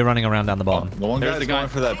 Okay. We're running around down the Oh, bottom. the one There's guy's the guy. going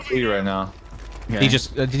for that P right now. Okay. He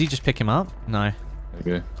just did he just pick him up? No.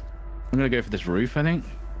 Maybe. I'm gonna go for this roof. I think.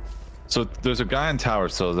 So there's a guy in tower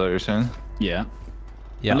still. Is that what you're saying? Yeah.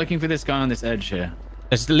 Yeah. I'm looking for this guy on this edge here.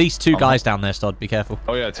 There's at least 2 guys down there, Stod. Be careful.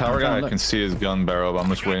 Oh yeah, tower I'm trying guy. to I look. can see his gun barrel, but I'm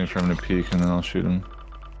just waiting for him to peek and then I'll shoot him.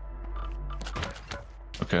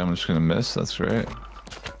 Okay, I'm just gonna miss. That's great.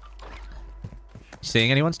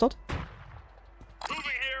 Seeing anyone, Stod?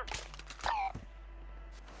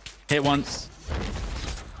 Hit once.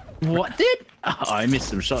 What did? Oh, I missed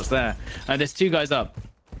some shots there. There's 2 guys up.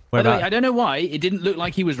 By the way, I don't know why it didn't look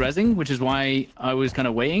like he was rezzing, which is why I was kind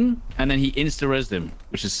of waiting, and then he insta-rezzed him,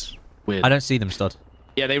 which is weird. I don't see them, Stod.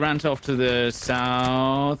 Yeah, they ran off to the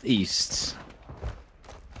southeast.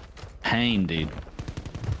 Pain, dude.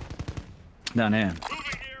 Down here.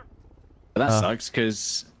 But that sucks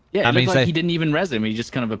because yeah, it looked like he didn't even res him. He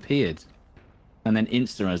just kind of appeared, and then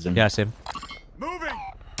insta-res him. Yeah, I see him. Moving.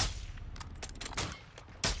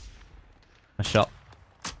 A shot.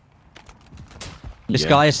 This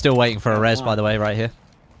guy is still waiting for a res, by the way, right here.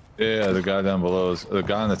 Yeah, the guy down below is. The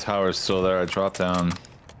guy in the tower is still there. I dropped down.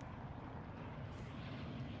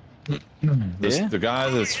 The guy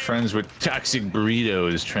that's friends with Toxic Burrito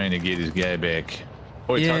is trying to get his guy back.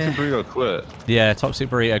 Oh, wait, Toxic Burrito quit. Yeah, Toxic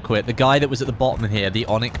Burrito quit. The guy that was at the bottom here, the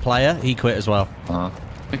Onic player, he quit as well.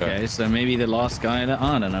 Okay, so maybe the last guy that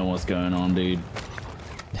I don't know what's going on, dude.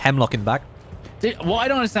 Hemlock in the back. Dude, what I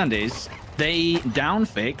don't understand is they down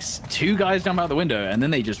fix, 2 guys jump out the window, and then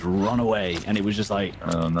they just run away, and it was just like,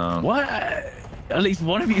 I don't know. What? At least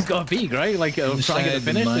one of you's got a peek, right? Like trying to get the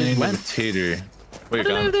finish. They just went. Tater. Wait, I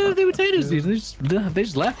don't know if they were taters, dude. They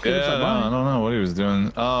just left. Yeah, It was like, I don't know what he was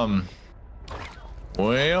doing.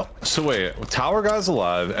 Well, so wait, tower guy's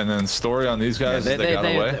alive, and then story on these guys, they got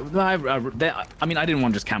away? I mean, I didn't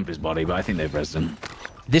want to just camp his body, but I think they've rezzed him.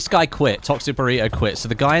 This guy quit. Toxic Burrito quit. So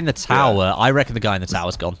the guy in the tower, I reckon the guy in the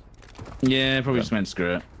tower's gone. Yeah, probably just went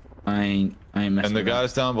screw it. I ain't messing And the with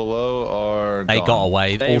guys down below are They gone. got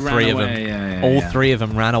away. They All three ran of them. away, yeah, all yeah. three of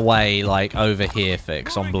them ran away, like over here,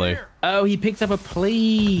 Fix on blue. Oh, he picked up a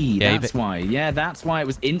plea. Yeah, That's why. Yeah, that's why it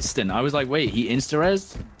was instant. I was like, wait, he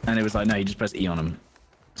insta-rezzed? And it was like, no, you just press E on him.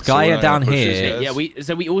 Guy we're not down gonna push these here. guys?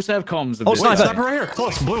 Yeah, we also have comms. Of Oh, this sniper. guy. Sniper right here,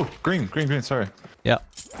 close, blue, green, sorry. Yeah.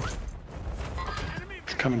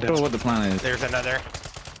 It's coming I down. don't know what the plan is. There's another.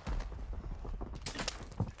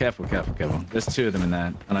 Careful. There's two of them in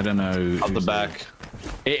there, and I don't know. Out the who's- back.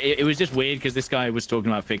 It was just weird because this guy was talking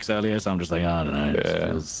about Fix earlier, so I'm just like, I don't know. It Yeah.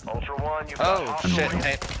 feels- Ultra One, you've got Oh, hostile shit. Hey,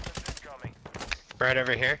 reinforcements incoming. right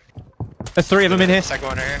over here. There's three of them in here. Second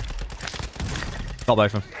one right here. Got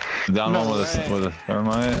both of them. Down one with a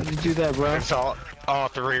thermite. You do that, bro. It's all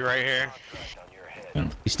three right here.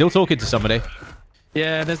 He's still talking to somebody.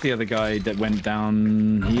 Yeah, there's the other guy that went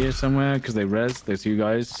down here somewhere because they rezzed. Those two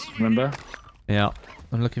guys, remember? Yeah.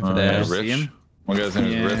 I'm looking for Yeah, theirs. Rich. See him? One guy's name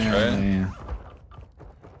is Rich, right? Yeah.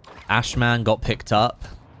 Ashman got picked up.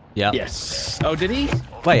 Yeah. Yes. Oh, did he?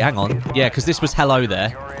 Wait, hang on. Yeah, because this was hello there.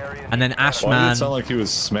 Your area And then needs Why did Ashman. it sound like he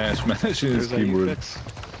was smashing his keyboard?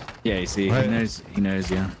 Yeah, you see, Right. he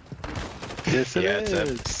knows, yeah. Yes, it Yeah, it's a-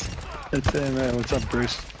 is. It's him, man. What's up,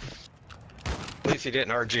 Bruce? At least he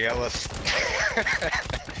didn't RGL us.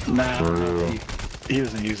 Nah, True. he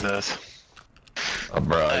doesn't use those. Oh,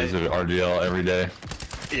 bro, I use RDL every day.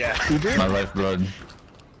 Yeah. My life, blood.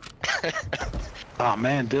 Oh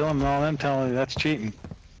man, Dylan and all them telling me that's cheating.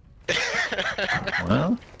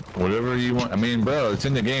 Well, whatever you want. I mean, bro, it's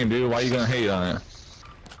in the game, dude. Why you gonna hate on it?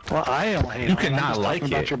 Well, I don't hate You on it. I'm cannot just like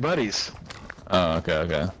talking about it. your buddies. Oh,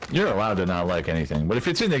 okay. You're allowed to not like anything, but if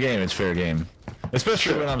it's in the game, it's fair game.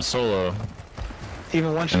 Especially when I'm solo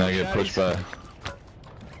Even one and shot. I get pushed by.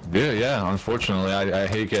 Yeah. Unfortunately, I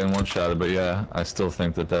hate getting one-shotted, but yeah, I still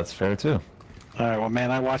think that that's fair too. All right, well, man,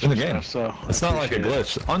 I watch In the your game. stuff, so It's not like a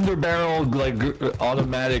glitch. Underbarreled, like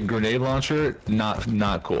automatic grenade launcher,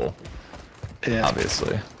 not cool. Yeah,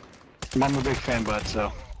 Obviously. I'm a big fan, bud.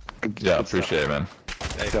 So Yeah, appreciate it, man.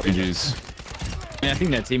 GG's. I mean, I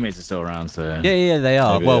think their teammates are still around, so... Yeah, they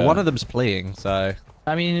are. Maybe, Well, yeah. one of them's fleeing, so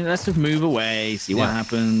I mean, let's just move away, see what Yeah.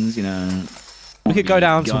 happens, you know. we could go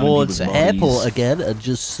down Gun towards people's airport bodies. again and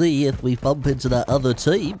just see if we bump into that other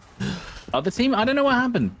team. Other team? I don't know what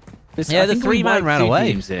happened. Yeah, I the think we three-man wiped ran two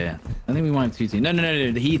away. Teams here. I think we wiped two teams. No.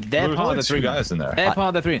 They're There's part only of the two three guys in there. They're part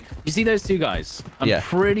of the three. You see those two guys? I'm Yeah.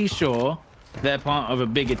 pretty sure they're part of a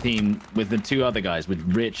bigger team with the two other guys, with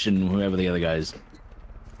Rich and whoever the other guys.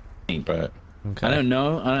 Right. Okay. I don't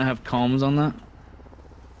know. I don't have comms on that.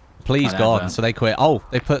 Please, I don't God. know. So they quit. Oh,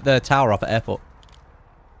 they put the tower up at airport.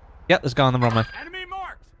 Yep, there's a guy on the runway.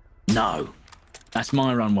 No. That's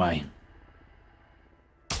my runway.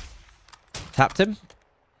 Tapped him.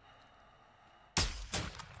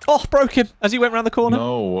 Oh, broke him as he went around the corner.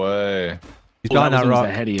 No way. He's Oh, behind that that was rock.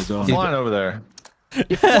 a heady as well. Flying over there.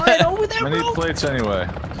 You're flying over there, I need bro. plates anyway.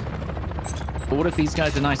 But what if these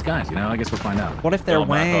guys are nice guys? You know, I guess we'll find out. What if they're Don't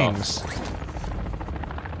back off. wings?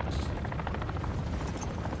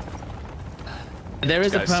 There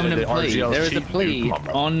is a Guys said permanent that plea. RGL There is a cheating, plea dude. Come on,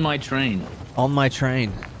 bro. on my train. On my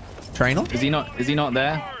train. Trainer? Is he not? Is he not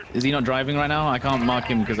there? Is he not driving right now? I can't mark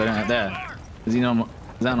him because I don't have there. Is he not?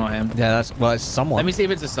 Is that not him? Yeah, that's well, it's someone. Let me see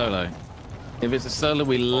if it's a solo. If it's a solo,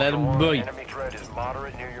 we let him be. Enemy threat is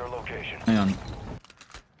moderate near your location. Hang on.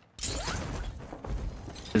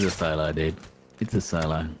 It's a solo, dude. It's a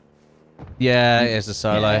solo. Yeah, it's a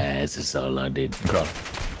solo. Yeah, it's a solo, dude. Okay.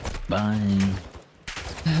 Bye.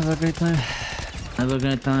 Have a great time. Have a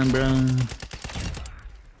great time, bro.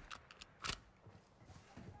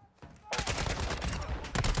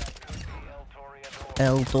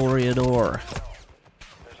 El Toreador.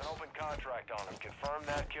 There's an open contract on him. Confirm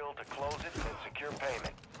that kill to close it and secure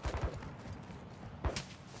payment.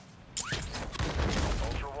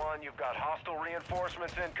 Ultra One, you've got hostile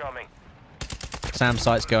reinforcements incoming. Sam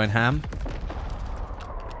site's going ham.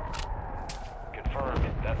 Confirmed.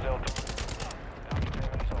 That's El.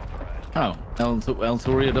 Oh, El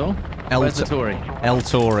Toreador? El Where's the To- Tory? El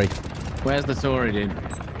Tory. Where's the Tory, dude?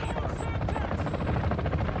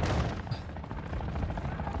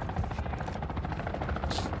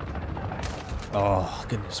 Oh,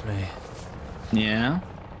 goodness me. Yeah.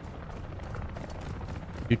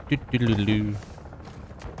 Do-do-do-do-do.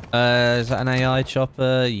 Is that an AI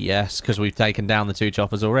chopper? Yes, because we've taken down the two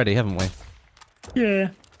choppers already, haven't we? Yeah.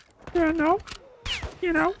 Yeah, no.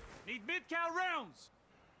 You know. Need mid-cal rounds.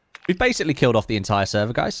 We've basically killed off the entire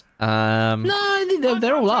server, guys. No,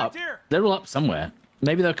 they're all up. They're all up somewhere.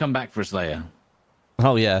 Maybe they'll come back for a Slayer.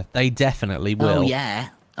 Oh, yeah. They definitely will. Oh, yeah.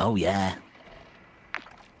 Oh, yeah.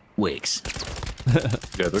 Wicks.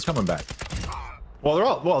 Yeah, they're coming back.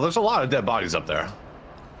 Well, there's a lot of dead bodies up there.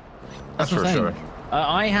 That's for sure.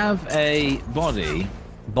 I have a body.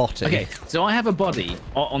 Body. Okay, so I have a body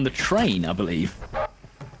on the train, I believe.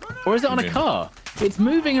 Or is it on a car? It's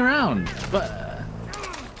moving around, but...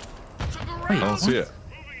 Wait, I don't see it.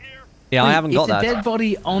 Yeah, I haven't got that. It's a dead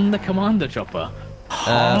body on the commander chopper.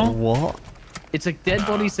 What? It's a dead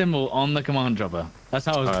body symbol on the command chopper. That's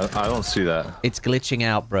how I don't see that. It's glitching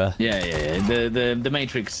out, bruh. Yeah. The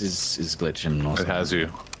Matrix is glitching. Also. It has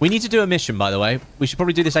you. We need to do a mission, by the way. We should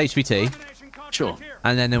probably do this HVT. Sure.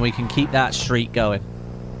 And then we can keep that streak going.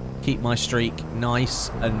 Keep my streak nice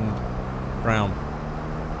and brown.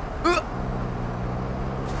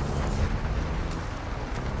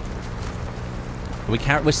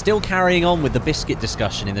 We're still carrying on with the biscuit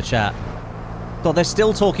discussion in the chat. God, they're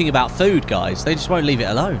still talking about food, guys. They just won't leave it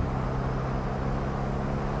alone.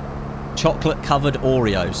 Chocolate-covered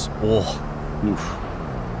Oreos. Oh. Oof.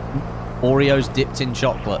 Oreos dipped in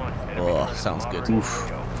chocolate. Oh, sounds good. Oof.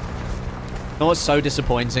 You know what's so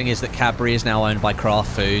disappointing is that Cadbury is now owned by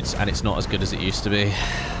Kraft Foods, and it's not as good as it used to be.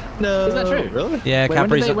 No. Is that true? Really? Yeah, wait,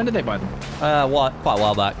 Cadbury's... when did they buy them? Quite a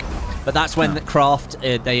while back. But that's when the Kraft,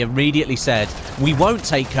 they immediately said, we won't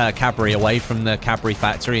take Cadbury away from the Cadbury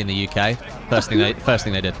factory in the UK. First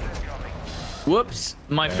thing they did. Whoops,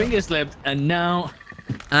 my finger slipped, and now...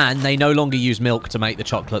 And they no longer use milk to make the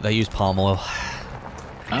chocolate, they use palm oil.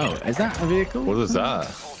 Oh, is that a vehicle? What is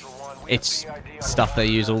that? It's stuff they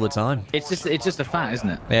use all the time. It's just a fat, isn't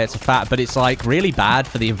it? Yeah, it's a fat, but it's like really bad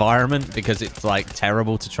for the environment because it's like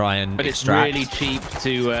terrible to try and But extract. it's really cheap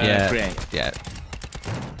to create. Yeah.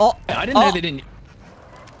 Oh, I didn't know they didn't...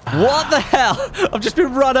 What the hell? I've just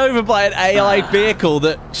been run over by an AI vehicle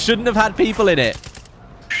that shouldn't have had people in it.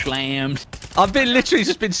 Slammed. I've been literally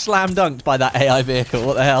just been slam dunked by that AI vehicle.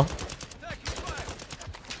 What the hell?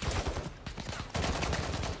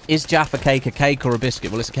 Is Jaffa cake a cake or a biscuit?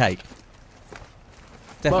 Well, it's a cake.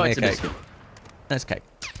 Definitely it's a a cake. biscuit. That's cake.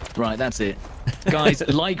 Right, that's it. Guys,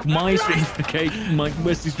 like my stream for cake, Mike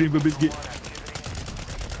Wesley stream for biscuit.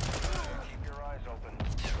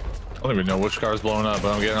 I don't even know which car's blowing up,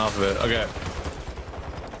 but I'm getting off of it. Okay.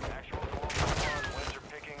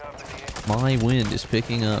 My wind is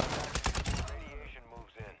picking up.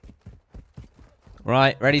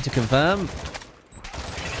 Right, ready to confirm.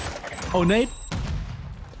 Oh, Nate?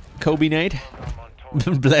 Kobe nade.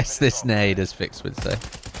 Bless this nade, as Fix would say.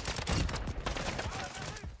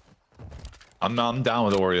 I'm down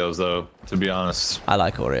with Oreos, though, to be honest. I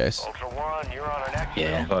like Oreos.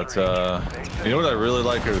 Yeah. But, you know what I really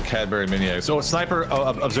like are the Cadbury mini eggs. So, Sniper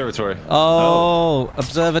Observatory. Oh,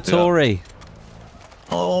 Observatory. Yeah.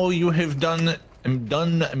 Oh, you have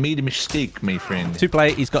made a mistake, my friend. 2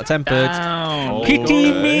 plate, he's got tempered. Down.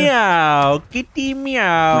 Kitty meow, kitty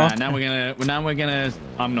meow. Right, now we're gonna.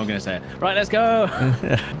 I'm not gonna say it. Right, let's go.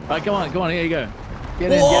 Right, come on, here you go.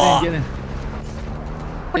 Get in.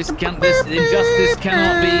 This injustice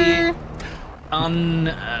cannot be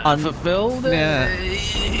unfulfilled. Yeah.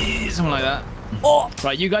 Something like that. Oh.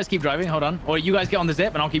 Right, you guys keep driving. Hold on. Or you guys get on the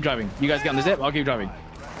zip and I'll keep driving. You guys get on the zip, I'll keep driving.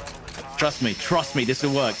 Trust me, this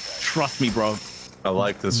will work. Trust me, bro. I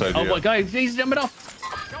like this idea. Oh my god, he's jumping off.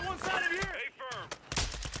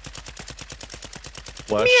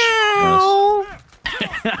 Flesh. Meow.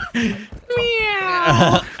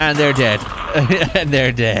 Meow. And they're dead. And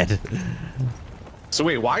they're dead. So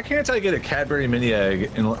wait, why can't I get a Cadbury mini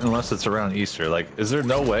egg unless it's around Easter? Like, is there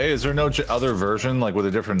no way? Is there no other version, like, with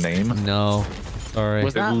a different name? No. Sorry.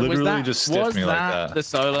 It literally just stiffed me like that. The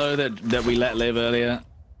solo that we let live earlier?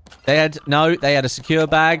 They had a secure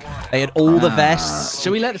bag. They had all the vests.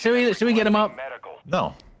 Should we get them up?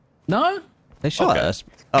 No. No? They shot us.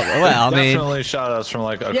 Oh well, I mean, definitely shot us from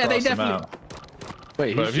like across the map.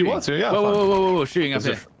 Wait, but if you want to, yeah. Whoa, shooting up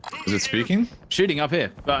here. Is it speaking? Shooting up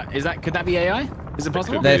here. But could that be AI? Is it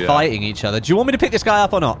possible? They're fighting each other. Do you want me to pick this guy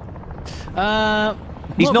up or not?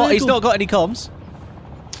 He's not got any comms.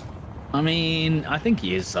 I mean, I think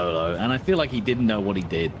he is solo, and I feel like he didn't know what he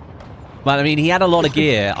did. But I mean, he had a lot of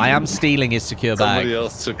gear. I am stealing his secure bag. Somebody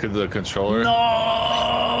else took the controller.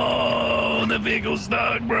 No, the vehicle's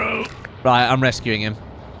stuck, bro. Right, I'm rescuing him.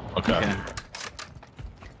 Okay.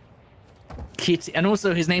 Kitty, and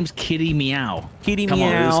also his name's Kitty Meow. Kitty Come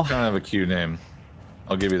Meow. on, it's kind of a cute name.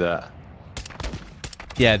 I'll give you that.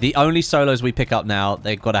 Yeah, the only solos we pick up now,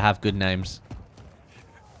 they've got to have good names.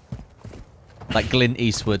 Like Clint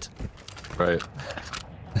Eastwood. Right.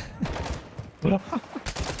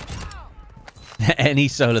 Any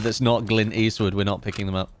solar that's not Glint Eastwood, we're not picking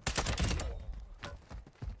them up.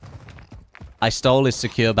 I stole his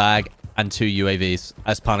secure bag and 2 UAVs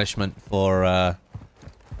as punishment for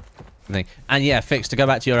thing. And yeah, Fix, to go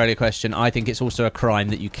back to your earlier question, I think it's also a crime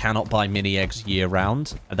that you cannot buy mini eggs year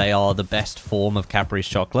round. They are the best form of Cadbury's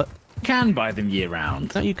chocolate. You can buy them year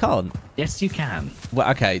round. No, you can't. Yes, you can. Well,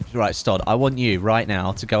 okay, right, Stod. I want you right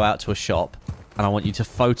now to go out to a shop and I want you to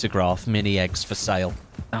photograph mini eggs for sale.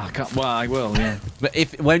 Oh, well, I will, yeah. But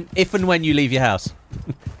if and when you leave your house.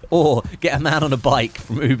 Or get a man on a bike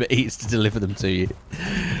from Uber Eats to deliver them to you.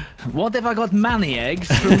 What if I got mani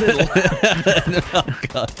eggs from Little? Oh,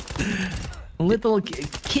 God. Little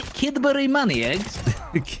Kidbury money eggs?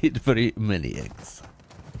 Kidbury mini eggs.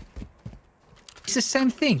 It's the same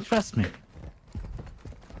thing, trust me.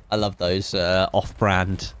 I love those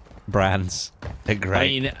off-brand brands. They're great. I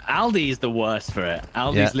mean, Aldi is the worst for it.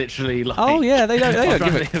 Aldi's literally like... Oh, yeah, they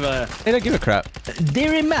don't give a crap.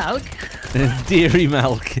 Dairy milk? Dairy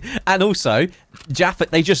milk. And also, Jaffa,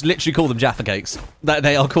 they just literally call them Jaffa cakes.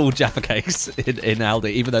 They are called Jaffa cakes in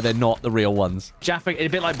Aldi, even though they're not the real ones. Jaffa, a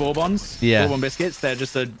bit like Bourbons. Yeah. Bourbon biscuits, they're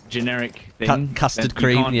just a generic thing. Custard you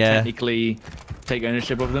cream, can't yeah. technically take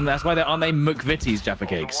ownership of them. That's why aren't they McVitie's Jaffa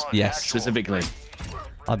cakes? Yes. Specifically.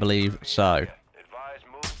 I believe so.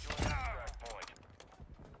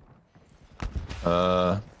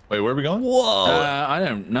 Wait, where are we going? Whoa! I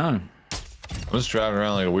don't know. I'm just driving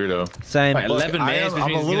around like a weirdo. Same. Wait, 11 minutes, which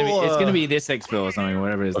means it's gonna be this exfil or something,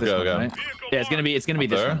 whatever it is. Okay, this okay. one, right? Yeah, it's gonna be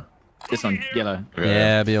this there? one. This one, yellow. Okay.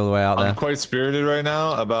 Yeah, be all the way out there. I'm quite spirited right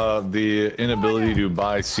now about the inability to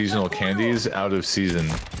buy seasonal candies out of season.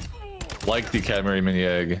 Like the Cadbury mini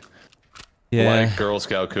egg. Yeah. Like Girl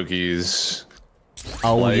Scout cookies.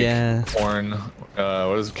 Oh, like yeah. Corn.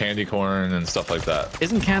 What is it? Candy corn and stuff like that.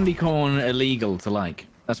 Isn't candy corn illegal to like?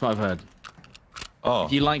 That's what I've heard. Oh.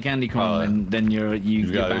 If you like candy corn, then you're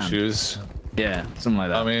You've got banned. issues. Yeah, something like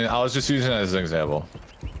that. I mean, I was just using it as an example.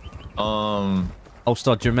 Oh,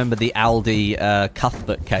 Stod, do you remember the Aldi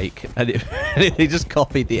Cuthbert cake? And they just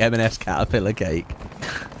copied the M&S Caterpillar cake.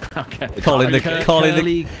 Okay. Colin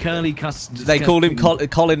curly custard. They called him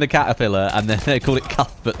Colin the Caterpillar, and then they called it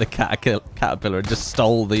Cuthbert the Caterpillar, and just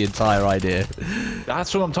stole the entire idea.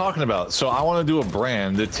 That's what I'm talking about. So I want to do a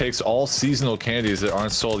brand that takes all seasonal candies that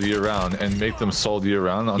aren't sold year round and make them sold year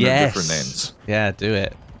round under different names. Yeah, do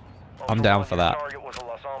it. I'm down for that.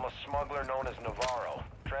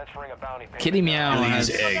 Kitty Meow has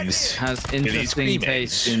interesting cream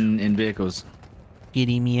taste eggs. in vehicles.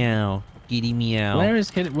 Giddy meow. Giddy meow. Where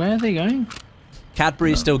are they going?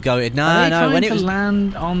 Cadbury's still going. Are they No, trying when it to was.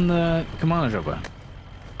 land on the commander dropper?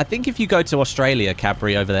 I think if you go to Australia,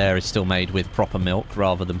 Cadbury over there is still made with proper milk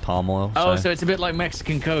rather than palm oil. Oh, so it's a bit like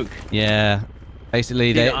Mexican Coke. Yeah.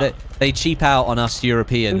 Basically, they cheap out on us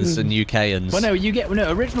Europeans and UKans. Well,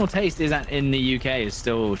 no, original taste is in the UK is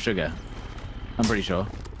still sugar. I'm pretty sure.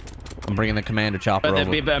 I'm bringing the Commander Chopper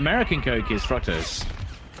over. But American Coke is fructose.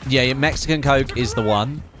 Yeah, Mexican Coke is the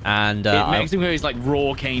one, and Mexican Coke is like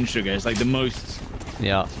raw cane sugar. It's like the most.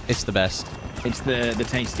 Yeah, it's the best. It's the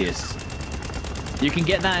tastiest. You can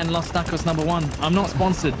get that in Los Tacos #1. I'm not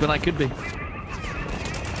sponsored, but I could be.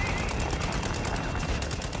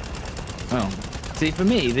 Well, see, for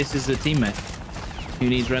me, this is a teammate who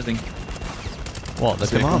needs resing. What, the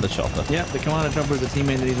Commander Chopper? Yeah, the Commander Chopper is a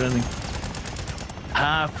teammate that needs resing.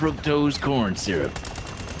 High fructose corn syrup.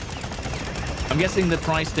 I'm guessing the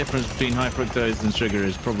price difference between high fructose and sugar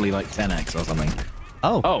is probably like 10x or something.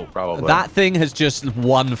 Oh, probably. That thing has just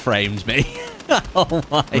one-framed me. Oh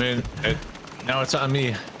my. I mean, now it's on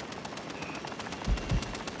me.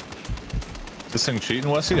 This thing cheating,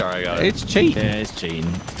 Wesley? Alright, got it. It's cheating. Yeah, it's cheating.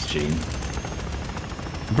 It's cheating.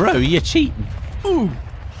 Bro, you're cheating. Ooh.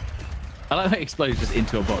 I like how it explodes just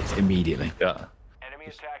into a box immediately. Yeah. Enemy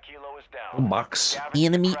attack helo is down. Box.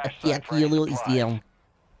 Enemy attack helo is down.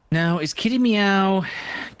 Now, is Kitty Meow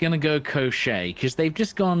gonna go crochet? Because they've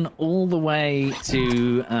just gone all the way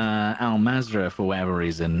to Al Mazrah for whatever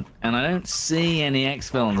reason, and I don't see any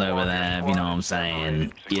X-Films over there, if you know what I'm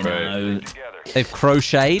saying. You know. They've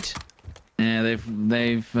crocheted. Yeah,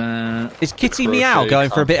 they've Is Kitty Meow going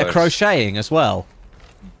for a bit of complex. crocheting as well?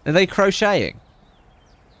 Are they crocheting?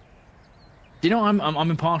 Do you know what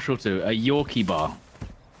I'm impartial to? A Yorkie bar.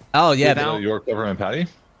 Oh yeah, Without- York peppermint patty?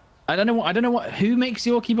 I don't know what. Who makes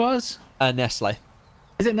Yorkie bars? Nestle.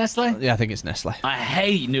 Is it Nestle? Yeah, I think it's Nestle. I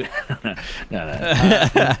hate no.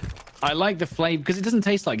 I like the flavor because it doesn't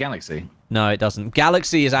taste like Galaxy. No, it doesn't.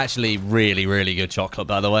 Galaxy is actually really, really good chocolate,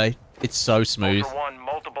 by the way. It's so smooth. Ultra One,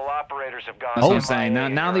 multiple operators operators have gone. That's what I'm saying.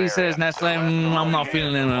 Now that you said it's Nestle, I'm not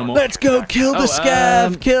feeling it no more. Let's go kill the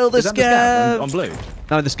scav. Kill the is that the scav scav. on blue?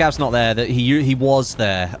 No, the scav's not there. That he was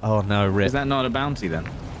there. Oh no, rip. Is that not a bounty then?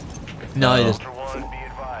 No, No. there's-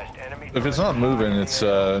 If it's not moving, it's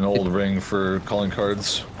an old ring for calling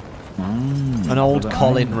cards. an old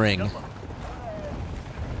Colin ring.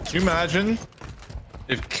 Can you imagine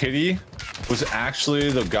if Kitty was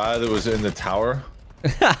actually the guy that was in the tower?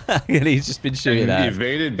 And he's just been shooting And he at.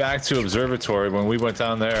 evaded back to observatory when we went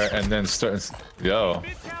down there, and then started. Yo,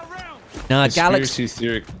 No, conspiracy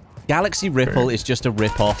theory. Galaxy Ripple is just a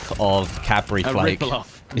rip-off of Cadbury A Flake.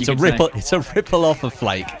 ripple-off, It's you a could ripple. say. It's a ripple-off of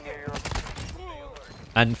Flake.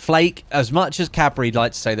 And Flake, as much as Cadbury'd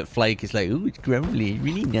like to say that Flake is like, ooh, it's grumbly,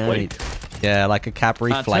 really nice. Yeah, like a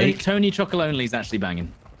Cadbury Flake. Tony Chocolonely's actually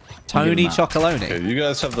banging. Tony I'll give him Chocolonely. Okay, you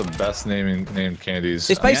guys have the best named candies.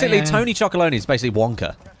 It's basically yeah. Tony Chocolonely. It's basically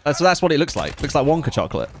Wonka. That's what it looks like. It looks like Wonka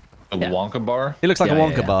chocolate. a Yeah. Wonka bar. It looks like Yeah, a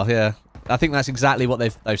yeah, Wonka yeah. bar. Yeah, I think that's exactly what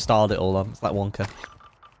they've styled it all on. It's like Wonka.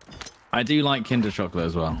 I do like Kinder chocolate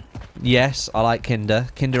as well. Yes, I like Kinder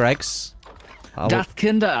eggs. I would- Das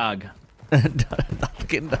Kinder Egg.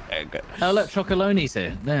 Kinder egg. Oh look, Chocolonely's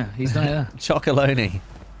here. There, he's not there. Chocolonely.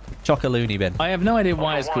 Chocolonely bin. I have no idea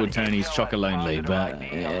why it's called Tony's Chocolonely, but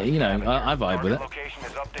you know, I vibe with it. Location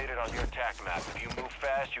is updated on your attack map. If you move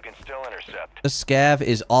fast, you can still intercept. The scav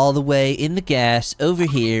is all the way in the gas over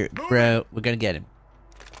here, bro. We're gonna get him.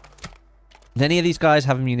 Does any of these guys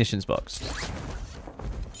have a munitions box?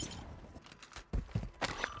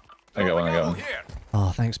 I got one. Oh,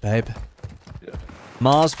 thanks, babe.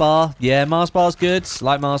 Mars bar. Yeah, Mars bar's good.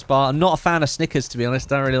 Like Mars bar. I'm not a fan of Snickers, to be honest.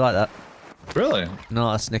 Don't really like that. Really?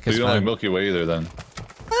 Not a So Snickers you don't like fan. Milky Way either, then?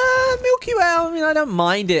 Milky Way. I mean, I don't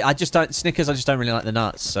mind it. I just don't. Snickers. I just don't really like the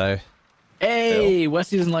nuts. So Hey,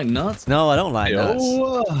 Westy doesn't like nuts. no, I don't like nuts.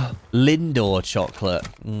 Yo, Lindor chocolate.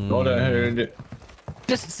 what I heard.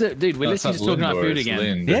 Just, dude, we're That's literally just not talking about Lindor, food it's again.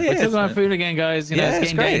 Lind. Yeah, We're talking it's- about food again, guys. You know, Yeah, it's it's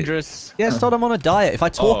getting great. dangerous. Yeah, Todd, I'm on a diet. If I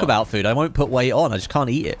talk Oh. about food, I won't put weight on. I just can't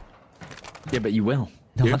eat it. Yeah, but you will.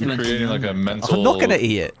 You're I've learned creating to like a know. mental. I'm not gonna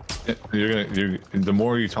eat it. The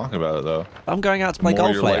more you talk about it, though. I'm going out to play The more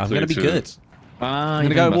golf you're later. I'm likely gonna be to- good. Ah, I'm you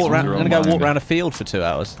gonna go can- walk mess around. with I'm your gonna own go walk mind. around a field for 2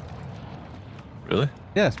 hours. Really?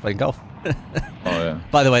 Yeah, it's playing golf. Oh yeah.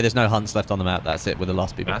 By the way, there's no hunts left on the map. That's it with the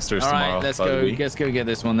last people. Masters All tomorrow. right, let's by the go. week. Let's go get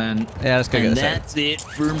this one then. Yeah, let's go get And this. that's it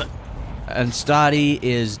for me. And Stardy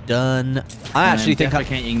is done. I actually think I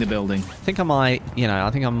defecating the building. might. You know,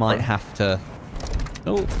 I think I might have to.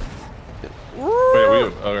 Oh.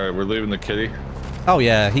 Wait, alright, we're leaving the kitty. Oh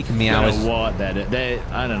yeah, he can I meow. don't His, know what they're doing.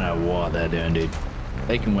 I don't know what they're doing, dude.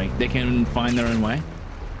 They can wait. They can find their own way.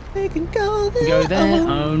 they can go Their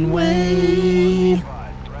own way.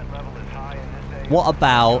 What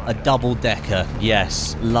about a double decker?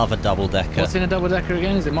 Yes, love a double decker. What's in a double decker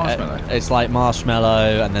again? Is it marshmallow? It's like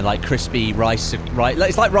marshmallow and then like crispy rice. Right,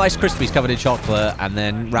 it's like Rice Krispies covered in chocolate and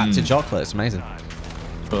then wrapped in chocolate. It's amazing.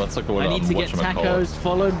 Well, that's like what I need to get whatchamacallit. tacos,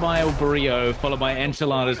 followed by a burrito, followed by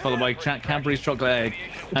enchiladas, followed by Cadbury's chocolate egg,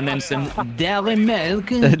 and then some dairy milk.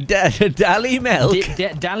 Dally milk.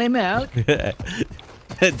 Dairy milk.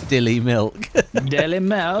 Dilly milk. Dairy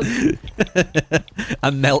milk.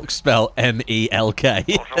 And milk spelled M-E-L-K.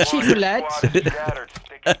 Chocolate. Scattered.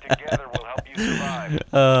 Sticking together will help you survive.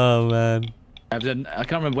 Oh man. I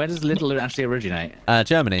can't remember, where does Lidl actually originate?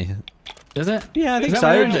 Germany. Does it? Yeah, I think Is so.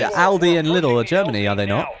 that where it is? Aldi and Lidl are Germany, are they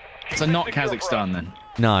not? So not Kazakhstan then.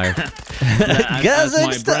 No. As my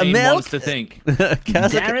Kazakhstan brain milk. wants to think.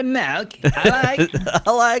 Kazakh- Dairy milk. I like.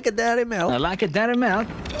 I like a dairy milk. I like a dairy milk.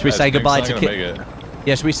 Should we say goodbye to Kitty? Kitty?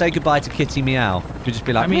 Yeah, should we say goodbye to Kitty Meow? Should we just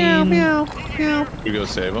be like, I mean- meow, meow, meow. We go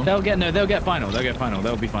save him. They'll get final. They'll get final.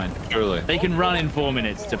 They'll be fine. Surely. They can run in 4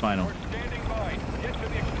 minutes to final.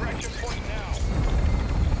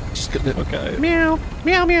 Just got the, Okay. meow,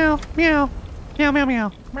 meow, meow, meow, meow, meow,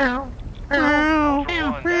 meow, meow, meow,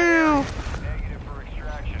 meow, meow. Negative for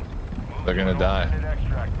extraction. They're gonna die.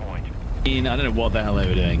 Extract point. I don't know what the hell they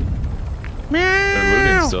were doing.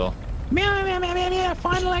 They're looting still. Meow, meow, meow, meow, meow.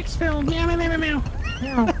 Final exfil. Meow, meow, meow, meow,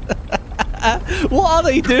 meow. What are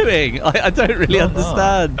they doing? I don't really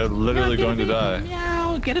understand. They're literally going to die.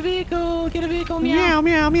 Meow. Get a vehicle. Get a vehicle. Meow,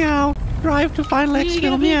 meow, meow. Drive to final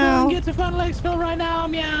exfil, meow. Get to final exfil right now.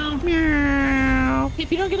 Meow. Meow.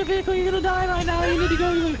 If you don't get a vehicle, you're gonna die right now. You need to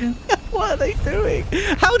go. What are they doing?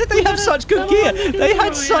 How did they have such good gear? They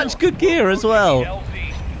had such good gear as well.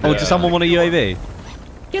 Oh, does someone want a UAV?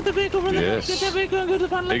 Get the vehicle from the Yes. Get the vehicle and go to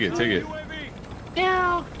final Take it, exfil. take it.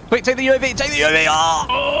 Meow. Quick, take the UAV! Take the UAV!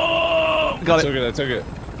 Oh! Got I took it. it, I took it.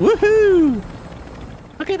 Woohoo!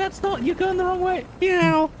 Okay, that's not. You're going the wrong way.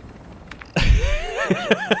 Meow.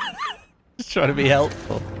 Just trying to be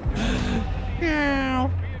helpful.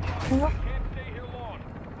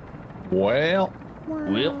 Well,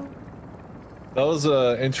 that was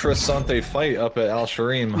a interessante fight up at Al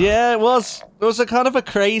Sharim. Yeah, it was. It was a kind of a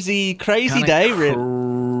crazy day,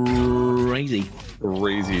 Crazy.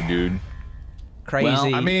 Crazy, dude. Crazy.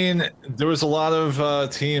 Well, I mean, there was a lot of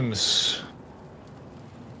teams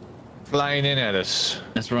flying in at us.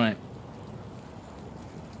 That's right.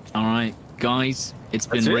 All right, guys, it's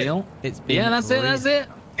been real. It's been Yeah, that's it. That's it.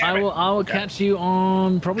 I will catch you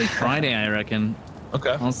on probably Friday, I reckon.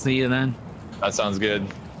 Okay. I'll see you then. That sounds good.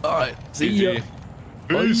 All right. See GG. ya.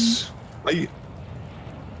 Peace. Bye.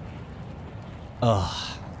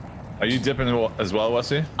 Ugh. Are you dipping as well,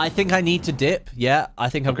 Wesley? I think I need to dip. Yeah, I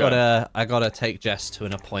think I gotta take Jess to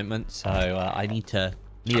an appointment, so I need a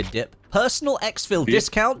dip. Personal exfil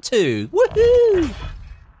discount too. Woohoo!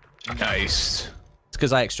 Nice. It's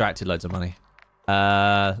because I extracted loads of money.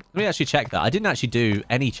 Let me actually check that. I didn't actually do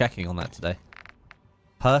any checking on that today.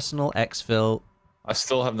 Personal exfil. I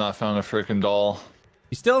still have not found a freaking doll.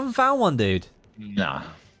 You still haven't found one, dude? Nah.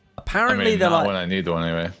 Apparently, I mean, they're not like. when I need one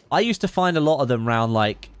anyway. I used to find a lot of them around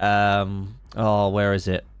like oh, where is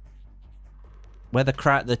it? Where the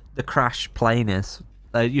crash plane is.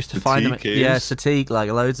 I used to find them. Yeah, Satique,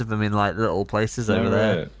 like loads of them in like little places over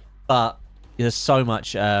there. But there's so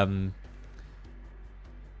much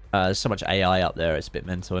AI up there. It's a bit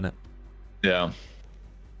mental, isn't it? Yeah.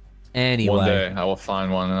 Anyway, one day I will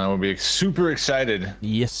find one and I will be super excited.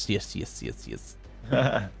 Yes.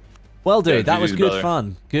 Well, dude, that was good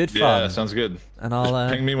fun. Good fun. Yeah, sounds good. And I'll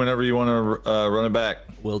ping me whenever you want to run it back.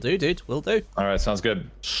 Will do, dude. Will do. All right, sounds good.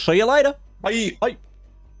 See you later. Bye. Bye.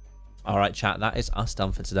 All right, chat. That is us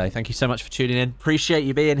done for today. Thank you so much for tuning in. Appreciate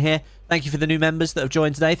you being here. Thank you for the new members that have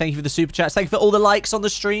joined today. Thank you for the super chats. Thank you for all the likes on the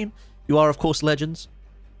stream. You are, of course, legends.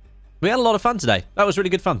 We had a lot of fun today. That was really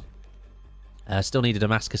good fun. Still need a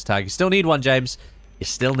Damascus tag. You still need one, James. You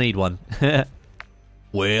still need one.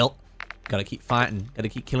 Well, gotta keep fighting. Gotta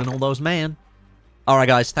keep killing all those men. All right,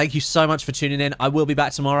 guys. Thank you so much for tuning in. I will be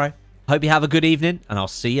back tomorrow. Hope you have a good evening, and I'll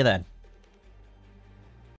see you then.